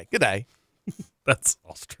 Good day. Good day. That's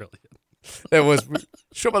Australian. That was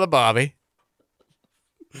Shrimp on the Bobby.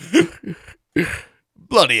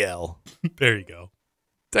 Bloody hell. There you go.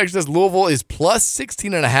 Text says Louisville is plus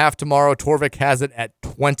 16.5 tomorrow. Torvik has it at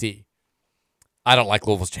 20. I don't like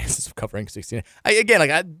Louisville's chances of covering 16.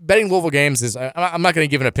 Betting Louisville games is, I'm not going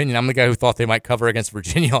to give an opinion. I'm the guy who thought they might cover against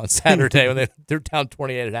Virginia on Saturday when they're down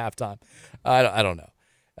 28 at halftime. I don't know.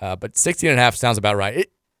 But 16.5 sounds about right.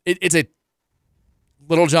 It's a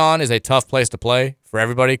Little John is a tough place to play for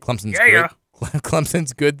everybody. Clemson's good.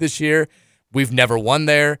 Clemson's good this year. We've never won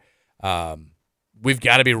there. We've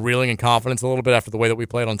got to be reeling in confidence a little bit after the way that we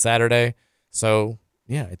played on Saturday. So,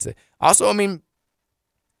 yeah,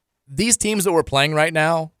 these teams that we're playing right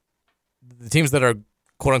now, the teams that are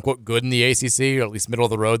quote-unquote good in the ACC, or at least middle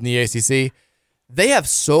of the road in the ACC, they have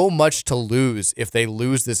so much to lose if they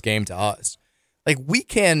lose this game to us. Like,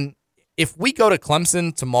 if we go to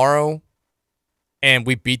Clemson tomorrow and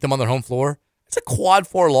we beat them on their home floor, it's a quad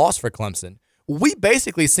 4 loss for Clemson. We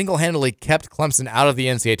basically single-handedly kept Clemson out of the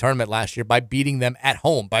NCAA tournament last year by beating them at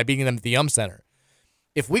home, by beating them at the Yum Center.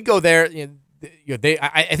 If we go there,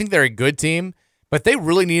 I think they're a good team, but they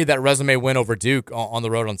really needed that resume win over Duke on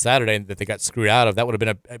the road on Saturday that they got screwed out of. That would have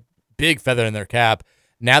been a big feather in their cap.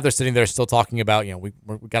 Now they're sitting there still talking about, we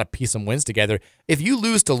got to piece some wins together. If you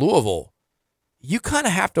lose to Louisville, you kind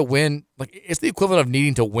of have to win. Like, it's the equivalent of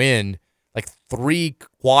needing to win like 3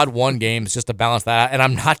 quad 1 games just to balance that out. And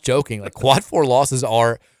I'm not joking. Like, quad 4 losses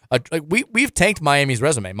are we've tanked Miami's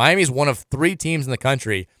resume. Miami's one of 3 teams in the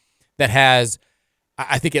country that has,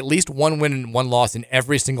 I think, at least 1 win and 1 loss in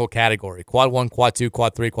every single category. Quad 1, quad 2,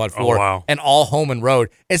 quad 3, quad 4. Oh, wow. And all home and road.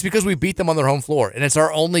 And it's because we beat them on their home floor. And it's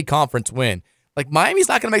our only conference win. Like, Miami's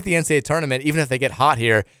not going to make the NCAA tournament even if they get hot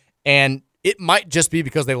here. And it might just be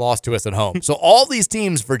because they lost to us at home. So all these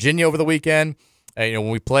teams, Virginia over the weekend, when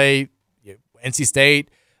we play NC State,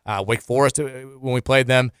 Wake Forest when we played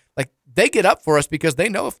them, like, they get up for us because they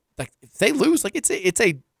know if they lose, like, it's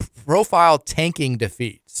a profile tanking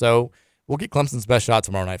defeat. So we'll get Clemson's best shot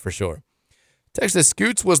tomorrow night for sure. Texas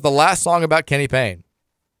Scoots was the last song about Kenny Payne.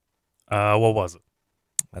 What was it?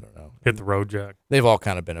 I don't know. Hit the Road Jack. They've all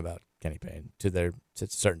kind of been about Kenny Payne to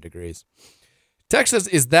certain degrees. Texas,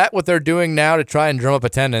 is that what they're doing now to try and drum up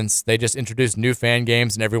attendance? They just introduce new fan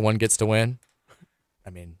games and everyone gets to win? I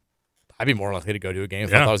mean, I'd be more likely to go to a game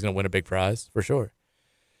if I thought I was going to win a big prize, for sure.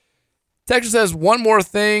 Texas says, one more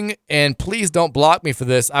thing, and please don't block me for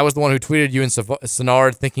this. I was the one who tweeted you and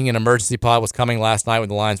Sennard thinking an emergency pod was coming last night when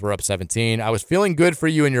the Lions were up 17. I was feeling good for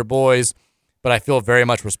you and your boys, but I feel very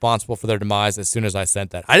much responsible for their demise as soon as I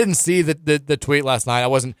sent that. I didn't see the tweet last night. I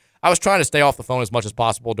was trying to stay off the phone as much as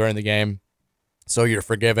possible during the game, so you're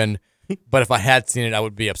forgiven. But if I had seen it, I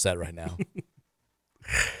would be upset right now.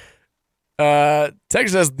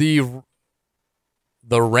 Texas says,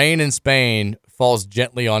 the rain in Spain falls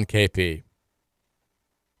gently on KP.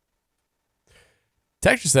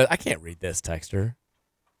 Texter said, I can't read this, Texter.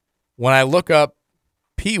 When I look up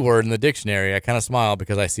P word in the dictionary, I kind of smile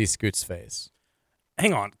because I see Scoot's face.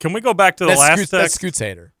 Hang on. Can we go back to the last text? That's Scoot's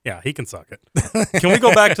hater. Yeah, he can suck it. Can we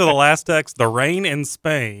go back to the last text? The rain in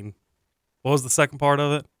Spain. What was the second part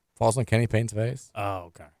of it? Falls on Kenny Payne's face. Oh,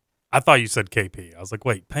 okay. I thought you said KP. I was like,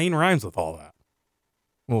 wait, Payne rhymes with all that.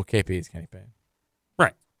 Well, KP is Kenny Payne.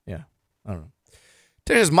 Right. Yeah. I don't know.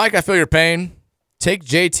 Texas, Mike, I feel your pain. Take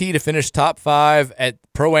JT to finish top 5 at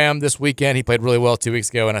Pro-Am this weekend. He played really well 2 weeks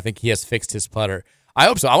ago, and I think he has fixed his putter. I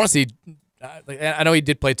hope so. I want to see I know he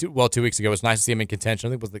did play 2 weeks ago. It was nice to see him in contention. I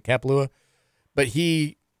think it was the Kapalua. But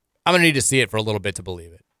I'm going to need to see it for a little bit to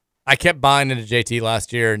believe it. I kept buying into JT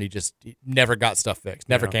last year, and he never got stuff fixed.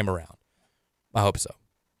 Never came around. I hope so.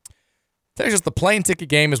 Texas, the plane ticket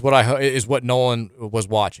game is what Nolan was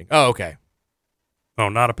watching. Oh, okay. Oh,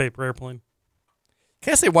 not a paper airplane?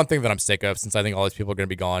 Can I say one thing that I'm sick of, since I think all these people are going to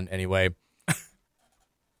be gone anyway?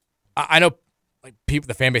 I know, like,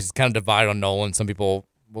 the fan base is kind of divided on Nolan. Some people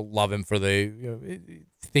will love him for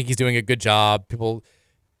think he's doing a good job. People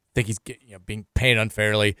think he's being paid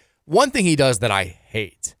unfairly. One thing he does that I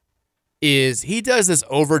hate is he does this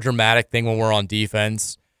over dramatic thing when we're on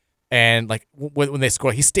defense, and like when they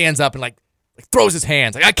score, he stands up and like throws his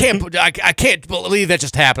hands. Like, I can't believe that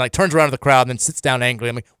just happened. Like, turns around to the crowd and then sits down angrily.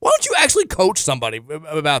 I'm like, why don't you actually coach somebody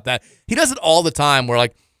about that? He does it all the time where,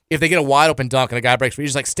 like, if they get a wide open dunk and a guy breaks free, he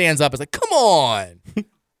just like stands up and is like, come on.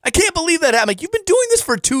 I can't believe that happened. Like, you've been doing this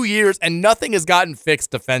for 2 years and nothing has gotten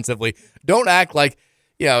fixed defensively. Don't act like,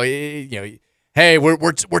 hey,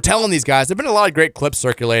 we're telling these guys. There've been a lot of great clips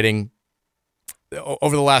circulating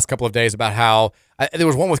over the last couple of days about how there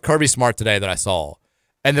was one with Kirby Smart today that I saw.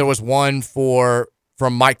 And there was one from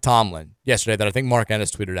Mike Tomlin yesterday that I think Mark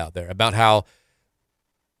Ennis tweeted out there about how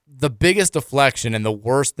the biggest deflection and the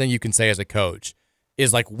worst thing you can say as a coach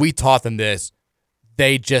is like, we taught them this.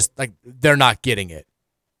 They just like, they're not getting it.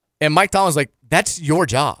 And Mike Tomlin's like, that's your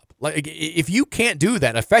job. Like, if you can't do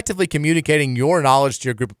that, effectively communicating your knowledge to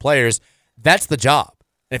your group of players, that's the job.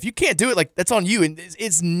 And if you can't do it, like, that's on you. And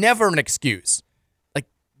it's never an excuse. Like,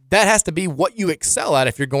 that has to be what you excel at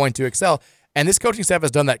if you're going to excel. And this coaching staff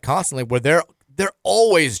has done that constantly, where they're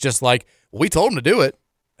always just like, we told them to do it,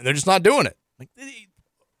 and they're just not doing it. Like,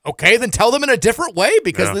 okay, then tell them in a different way,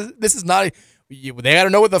 because this is not. They got to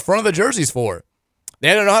know what the front of the jersey's for. They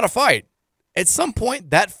got to know how to fight. At some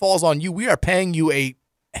point, that falls on you. We are paying you a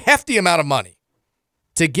hefty amount of money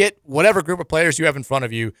to get whatever group of players you have in front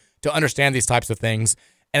of you to understand these types of things.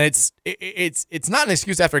 And it's not an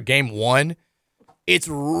excuse after game 1. It's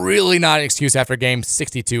really not an excuse after game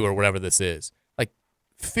 62 or whatever this is. Like,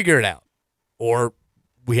 figure it out, or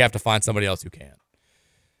we have to find somebody else who can.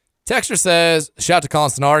 Texter says, shout out to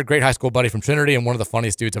Colin Stannard, great high school buddy from Trinity and one of the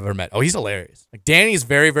funniest dudes I've ever met. Oh, he's hilarious. Like, Danny's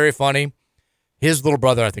very, very funny. His little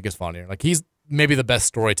brother, I think, is funnier. Like, he's maybe the best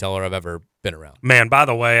storyteller I've ever been around. Man, by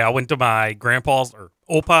the way, I went to my grandpa's, or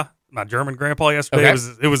Opa, my German grandpa yesterday. Okay.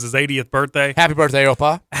 It was his 80th birthday. Happy birthday,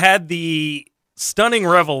 Opa. Had the stunning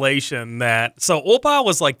revelation that, so Opa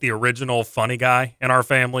was like the original funny guy in our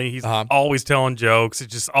family. He's always telling jokes. He's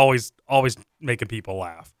just always making people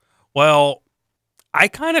laugh. Well, I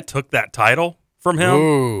kind of took that title from him.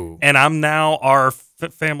 Ooh. And I'm now our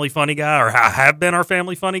family funny guy, or I have been our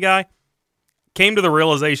family funny guy. Came to the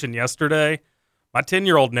realization yesterday, my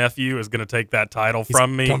 10-year-old nephew is going to take that title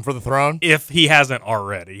from me. Come for the throne? If he hasn't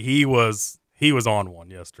already. He was on one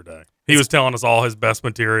yesterday. He was telling us all his best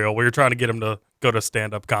material. We were trying to get him to go to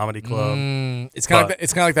stand-up comedy club. It's kind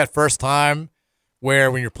of like that first time where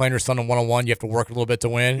when you're playing your son in one-on-one, you have to work a little bit to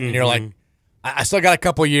win. And you're like, I still got a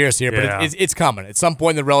couple years here, but it's coming. At some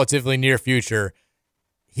point in the relatively near future,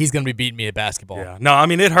 he's going to be beating me at basketball. Yeah. No, I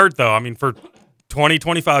mean, it hurt, though. I mean, for 20,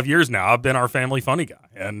 25 years now, I've been our family funny guy.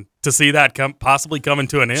 And to see that possibly coming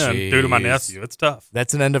to an end due to my nephew, it's tough.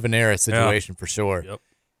 That's an end of an era situation for sure. Yep.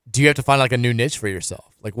 Do you have to find like a new niche for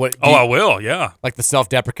yourself? Like what? I will, yeah. Like the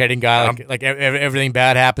self-deprecating guy, like everything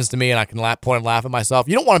bad happens to me and I can point and laugh at myself.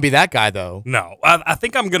 You don't want to be that guy, though. No. I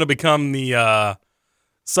think I'm going to become the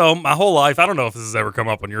so my whole life, I don't know if this has ever come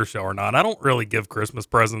up on your show or not, I don't really give Christmas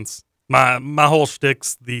presents. My whole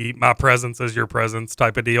shtick's my presents is your presents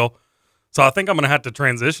type of deal. So I think I'm going to have to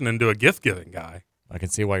transition into a gift-giving guy. I can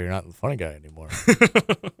see why you're not the funny guy anymore.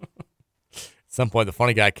 At some point, the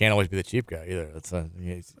funny guy can't always be the cheap guy either. That's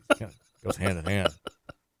it goes hand in hand.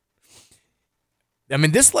 I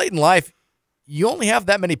mean, this late in life, you only have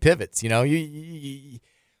that many pivots. You know, like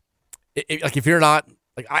if you're not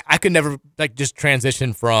like I could never like just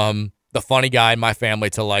transition from the funny guy in my family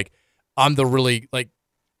to like I'm the really like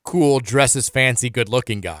cool, dresses fancy, good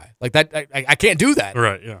looking guy. Like that, I can't do that.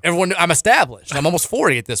 Right, yeah. Everyone, I'm established. I'm almost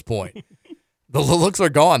 40 at this point. The looks are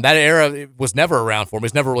gone. That era was never around for me.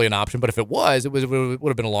 It's never really an option. But if it was, it would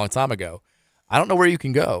have been a long time ago. I don't know where you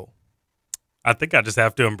can go. I think I just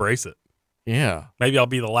have to embrace it. Yeah. Maybe I'll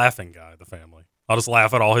be the laughing guy of the family. I'll just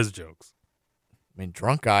laugh at all his jokes. I mean,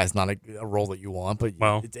 drunk guy is not a role that you want, but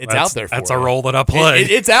it's out there for That's you. a role that I play.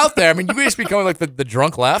 It's out there. I mean, you just becoming like the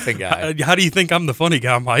drunk laughing guy. How do you think I'm the funny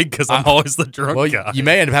guy, Mike? Because I'm always the drunk guy. You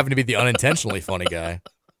may end up having to be the unintentionally funny guy.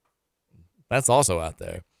 That's also out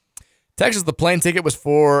there. Texas, the plane ticket was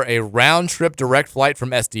for a round-trip direct flight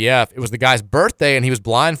from SDF. It was the guy's birthday, and he was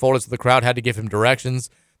blindfolded, so the crowd had to give him directions.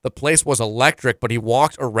 The place was electric, but he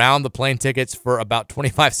walked around the plane tickets for about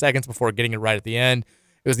 25 seconds before getting it right at the end.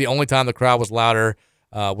 It was the only time the crowd was louder,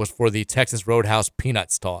 was for the Texas Roadhouse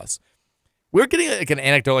Peanuts toss. We're getting like an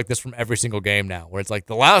anecdote like this from every single game now, where it's like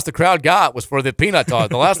the loudest the crowd got was for the peanut toss.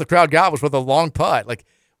 The loudest the crowd got was for the long putt. Like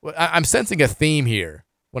I'm sensing a theme here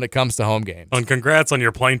when it comes to home games. And congrats on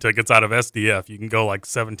your plane tickets out of SDF. You can go like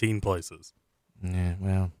 17 places. Yeah,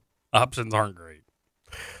 well. Options aren't great.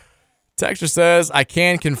 Texture says, I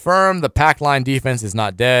can confirm the pack line defense is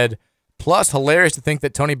not dead. Plus, hilarious to think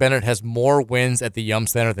that Tony Bennett has more wins at the Yum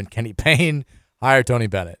Center than Kenny Payne. Hire Tony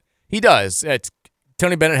Bennett. He does.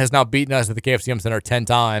 Tony Bennett has now beaten us at the KFC Yum Center 10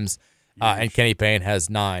 times, and Kenny Payne has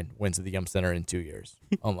 9 wins at the Yum Center in 2 years.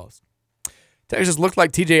 Almost. Texas looked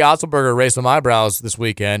like TJ Otzelberger raised some eyebrows this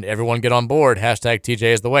weekend. Everyone get on board. Hashtag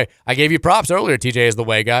TJ is the way. I gave you props earlier, TJ is the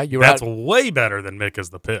way guy. That's way better than Mick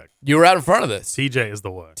is the pick. You were out in front of this. TJ is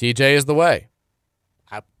the way. TJ is the way.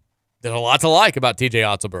 There's a lot to like about TJ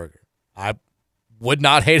Otzelberger. I would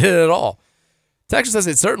not hate it at all. Texas says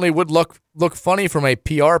it certainly would look funny from a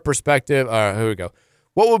PR perspective. Here we go.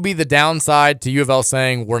 What would be the downside to U of L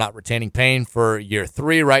saying we're not retaining Payne for year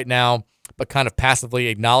 3 right now, but kind of passively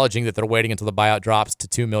acknowledging that they're waiting until the buyout drops to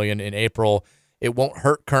 $2 million in April. It won't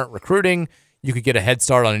hurt current recruiting. You could get a head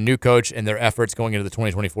start on a new coach and their efforts going into the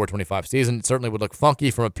 2024-25 season. It certainly would look funky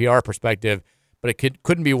from a PR perspective, but it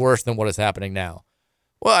couldn't be worse than what is happening now.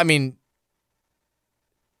 Well, I mean,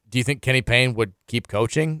 do you think Kenny Payne would keep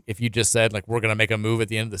coaching if you just said, like, we're going to make a move at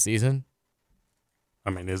the end of the season? I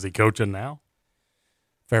mean, is he coaching now?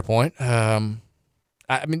 Fair point.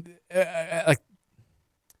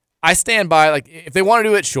 I stand by, like, if they want to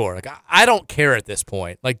do it, sure. Like, I don't care at this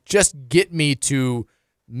point. Like, just get me to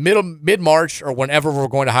mid-March or whenever we're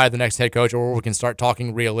going to hire the next head coach, or we can start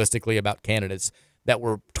talking realistically about candidates that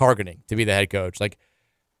we're targeting to be the head coach. Like,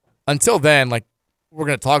 until then, like, we're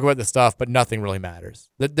going to talk about this stuff, but nothing really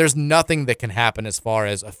matters. There's nothing that can happen as far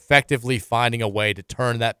as effectively finding a way to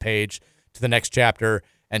turn that page to the next chapter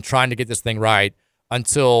and trying to get this thing right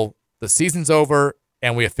until the season's over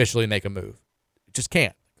and we officially make a move. It just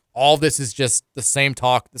can't. All this is just the same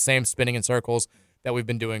talk, the same spinning in circles that we've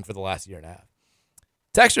been doing for the last year and a half.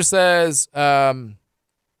 Texture says, my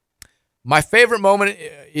favorite moment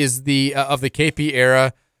is of the KP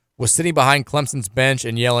era was sitting behind Clemson's bench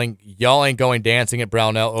and yelling, "Y'all ain't going dancing at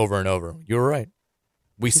Brownell" over and over. You were right.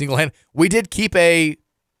 We did keep a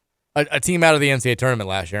team out of the NCAA tournament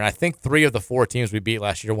last year, and I think 3 of the 4 teams we beat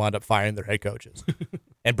last year wound up firing their head coaches.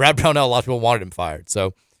 And Brad Brownell, a lot of people wanted him fired.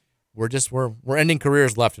 So we're ending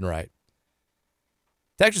careers left and right.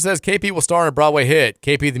 Texture says KP will star in a Broadway hit,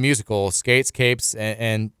 KP the Musical, Skates, Capes,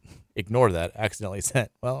 and ignore that, accidentally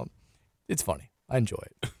sent. Well, it's funny. I enjoy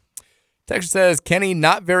it. Texture says, Kenny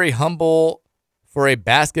not very humble for a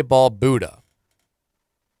basketball Buddha.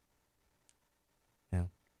 Yeah.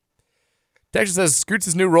 Texture says,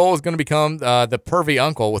 Scoots' new role is going to become the pervy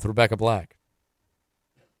uncle with Rebecca Black.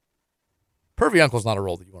 Pervy uncle's not a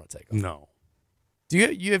role that you want to take on. No. Do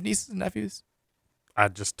you have nieces and nephews? I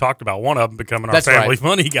just talked about one of them becoming our family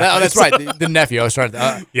funny guy. No, that's right. The nephew. I was trying to.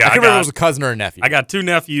 I can't remember if it was a cousin or a nephew. I got 2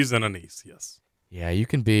 nephews and a niece. Yes. Yeah, you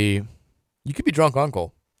can be drunk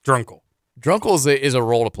uncle. Drunkle. Drunkle is a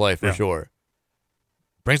role to play for sure.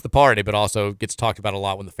 Brings the party, but also gets talked about a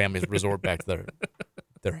lot when the families resort back to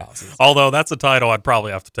their houses. Although that's a title I'd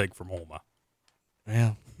probably have to take from Holma.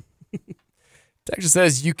 Yeah. Texas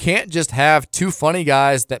says you can't just have 2 funny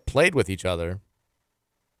guys that played with each other.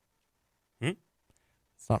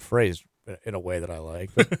 It's not phrased in a way that I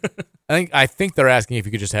like. But I think they're asking if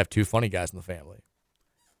you could just have 2 funny guys in the family.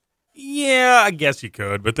 Yeah, I guess you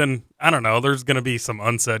could, but then I don't know. There's going to be some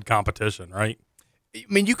unsaid competition, right? I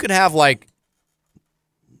mean, you could have like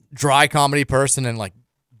dry comedy person and like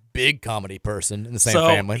big comedy person in the same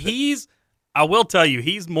family. I will tell you,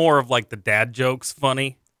 he's more of like the dad jokes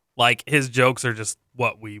funny. Like his jokes are just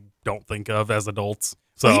what we don't think of as adults.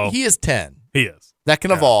 So well, he is 10. He is. That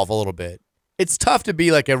can evolve a little bit. It's tough to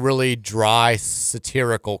be like a really dry,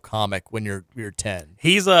 satirical comic when you're 10.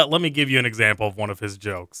 He's let me give you an example of one of his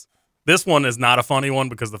jokes. This one is not a funny one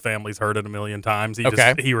because the family's heard it a million times. He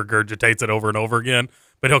regurgitates it over and over again.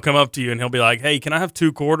 But he'll come up to you and he'll be like, "Hey, can I have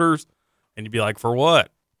 2 quarters?" And you'd be like, "For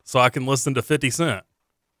what?" "So I can listen to 50 Cent.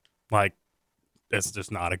 Like, it's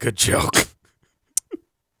just not a good joke.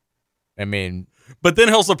 I mean, but then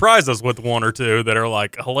he'll surprise us with 1 or 2 that are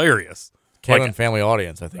like hilarious. Kevin family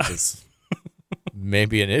audience, I think, is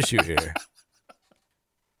maybe an issue here.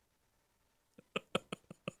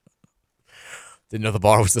 Didn't know the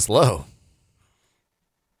bar was this low.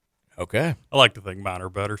 Okay. I like to think mine are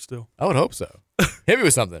better still. I would hope so. Hit me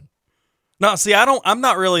with something. No, see, I'm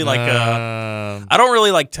not really like, I don't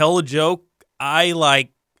really like tell a joke. I'm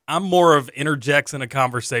more of interjects in a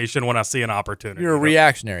conversation when I see an opportunity. You're a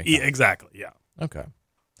reactionary. Yeah, exactly. Yeah. Okay.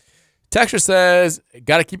 Texture says,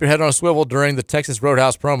 got to keep your head on a swivel during the Texas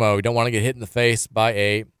Roadhouse promo. You don't want to get hit in the face by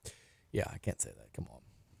a, yeah, I can't say that. Come on.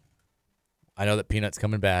 I know that peanuts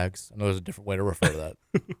come in bags. I know there's a different way to refer to that.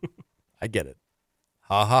 I get it.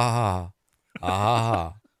 Ha, ha, ha. Ha, ha,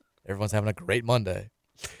 ha. Everyone's having a great Monday.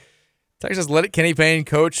 Texas, let Kenny Payne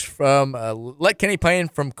from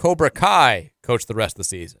Cobra Kai coach the rest of the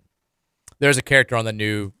season. There's a character on the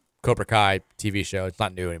new Cobra Kai TV show. It's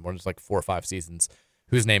not new anymore. It's like 4 or 5 seasons.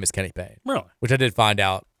 Whose name is Kenny Payne. Really? Which I did find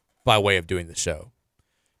out by way of doing the show.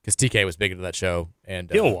 Because TK was big into that show. And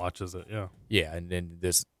Gil watches it, yeah. Yeah, and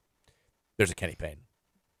there's a Kenny Payne.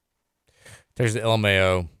 Texas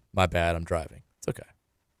LMAO, my bad, I'm driving. It's okay.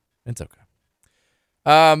 It's okay.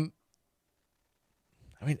 I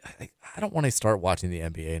mean, I don't want to start watching the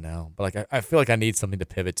NBA now, but like I feel like I need something to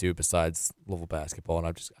pivot to besides Louisville basketball,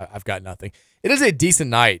 and I've got nothing. It is a decent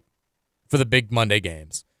night for the big Monday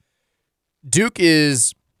games. Duke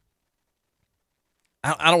is,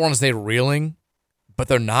 I don't want to say reeling, but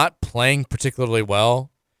they're not playing particularly well.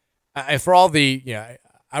 For all the,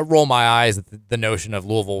 I roll my eyes at the notion of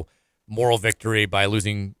Louisville moral victory by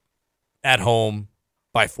losing at home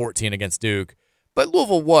by 14 against Duke. But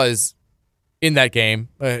Louisville was in that game.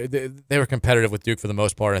 They were competitive with Duke for the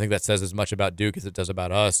most part. I think that says as much about Duke as it does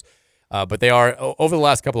about us. But they are, over the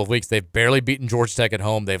last couple of weeks, they've barely beaten Georgia Tech at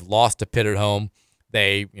home. They've lost to Pitt at home.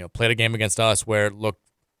 They played a game against us where it looked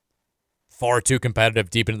far too competitive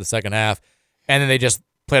deep into the second half. And then they just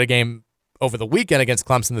played a game over the weekend against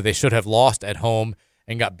Clemson that they should have lost at home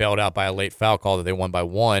and got bailed out by a late foul call that they won by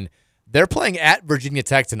 1. They're playing at Virginia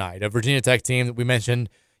Tech tonight, a Virginia Tech team that we mentioned,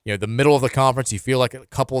 the middle of the conference. You feel like a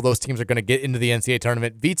couple of those teams are going to get into the NCAA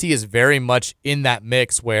tournament. VT is very much in that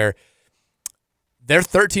mix where they're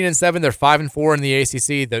 13-7, they're 5-4 in the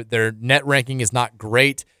ACC. Their net ranking is not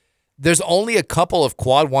great. There's only a couple of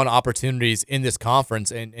quad 1 opportunities in this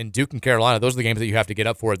conference, and Duke and Carolina, those are the games that you have to get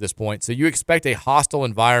up for at this point. So you expect a hostile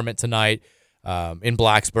environment tonight in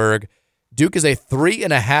Blacksburg. Duke is a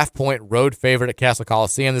 3.5-point road favorite at Castle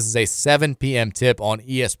Coliseum. This is a 7 p.m. tip on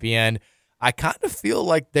ESPN. I kind of feel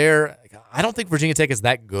like I don't think Virginia Tech is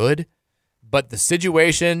that good, but the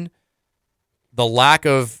situation, the lack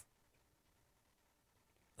of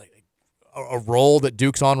a role that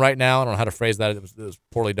Duke's on right now, I don't know how to phrase that. It was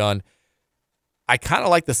poorly done. I kind of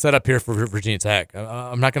like the setup here for Virginia Tech.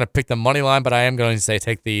 I'm not going to pick the money line, but I am going to say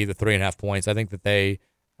take the 3.5 points. I think they're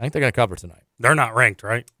going to cover tonight. They're not ranked,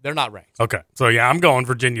 right? They're not ranked. Okay. So, yeah, I'm going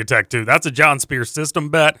Virginia Tech, too. That's a John Spears system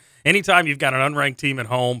bet. Anytime you've got an unranked team at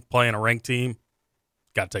home playing a ranked team,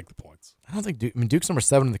 got to take the points. I don't think Duke's number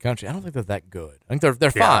 7 in the country. I don't think they're that good. I think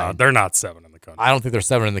they're fine. They're not 7 in the country. I don't think they're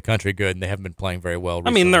 7 in the country good, and they haven't been playing very well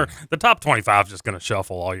recently. I mean, the top 25 is just going to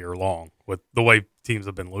shuffle all year long with the way teams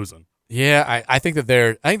have been losing. Yeah, I think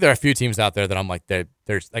there are a few teams out there that I'm like,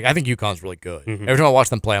 there's like, I think UConn's really good. Mm-hmm. Every time I watch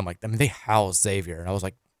them play, I'm like, they house Xavier, and I was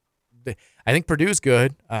like, I think Purdue's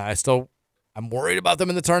good. I'm worried about them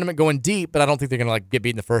in the tournament going deep, but I don't think they're going to get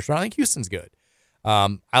beat in the first round. I think Houston's good.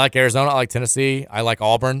 I like Arizona. I like Tennessee. I like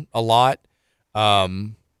Auburn a lot. I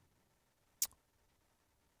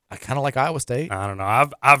kind of like Iowa State. I don't know.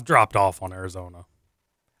 I've dropped off on Arizona.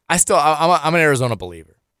 I'm an Arizona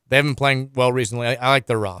believer. They haven't been playing well recently. I like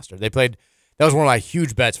their roster. That was one of my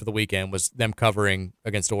huge bets for the weekend was them covering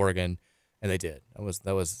against Oregon, and they did. That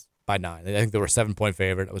was by 9. I think they were a 7-point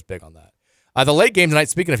favorite. I was big on that. The late game tonight,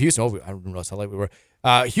 speaking of Houston, I didn't realize how late we were.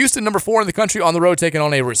 Houston, number 4 in the country, on the road, taking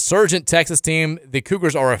on a resurgent Texas team. The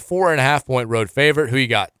Cougars are a 4.5-point road favorite. Who you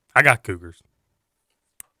got? I got Cougars.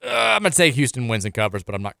 I'm going to say Houston wins and covers,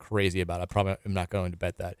 but I'm not crazy about it. I probably am not going to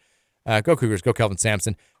bet that. Go Cougars. Go Kelvin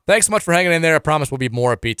Sampson. Thanks so much for hanging in there. I promise we'll be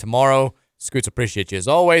more upbeat tomorrow. Scoots, appreciate you as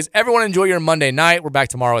always. Everyone enjoy your Monday night. We're back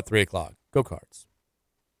tomorrow at 3 o'clock. Go Cards.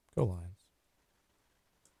 Go Lions.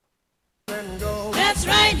 That's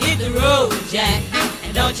right, hit the road, Jack.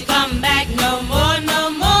 And don't you come back no more, no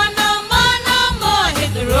more, no more, no more.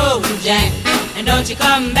 Hit the road, Jack. And don't you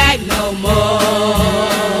come back no more.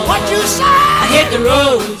 What you say? Hit the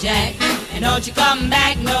road, Jack. And don't you come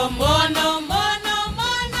back no more, no more.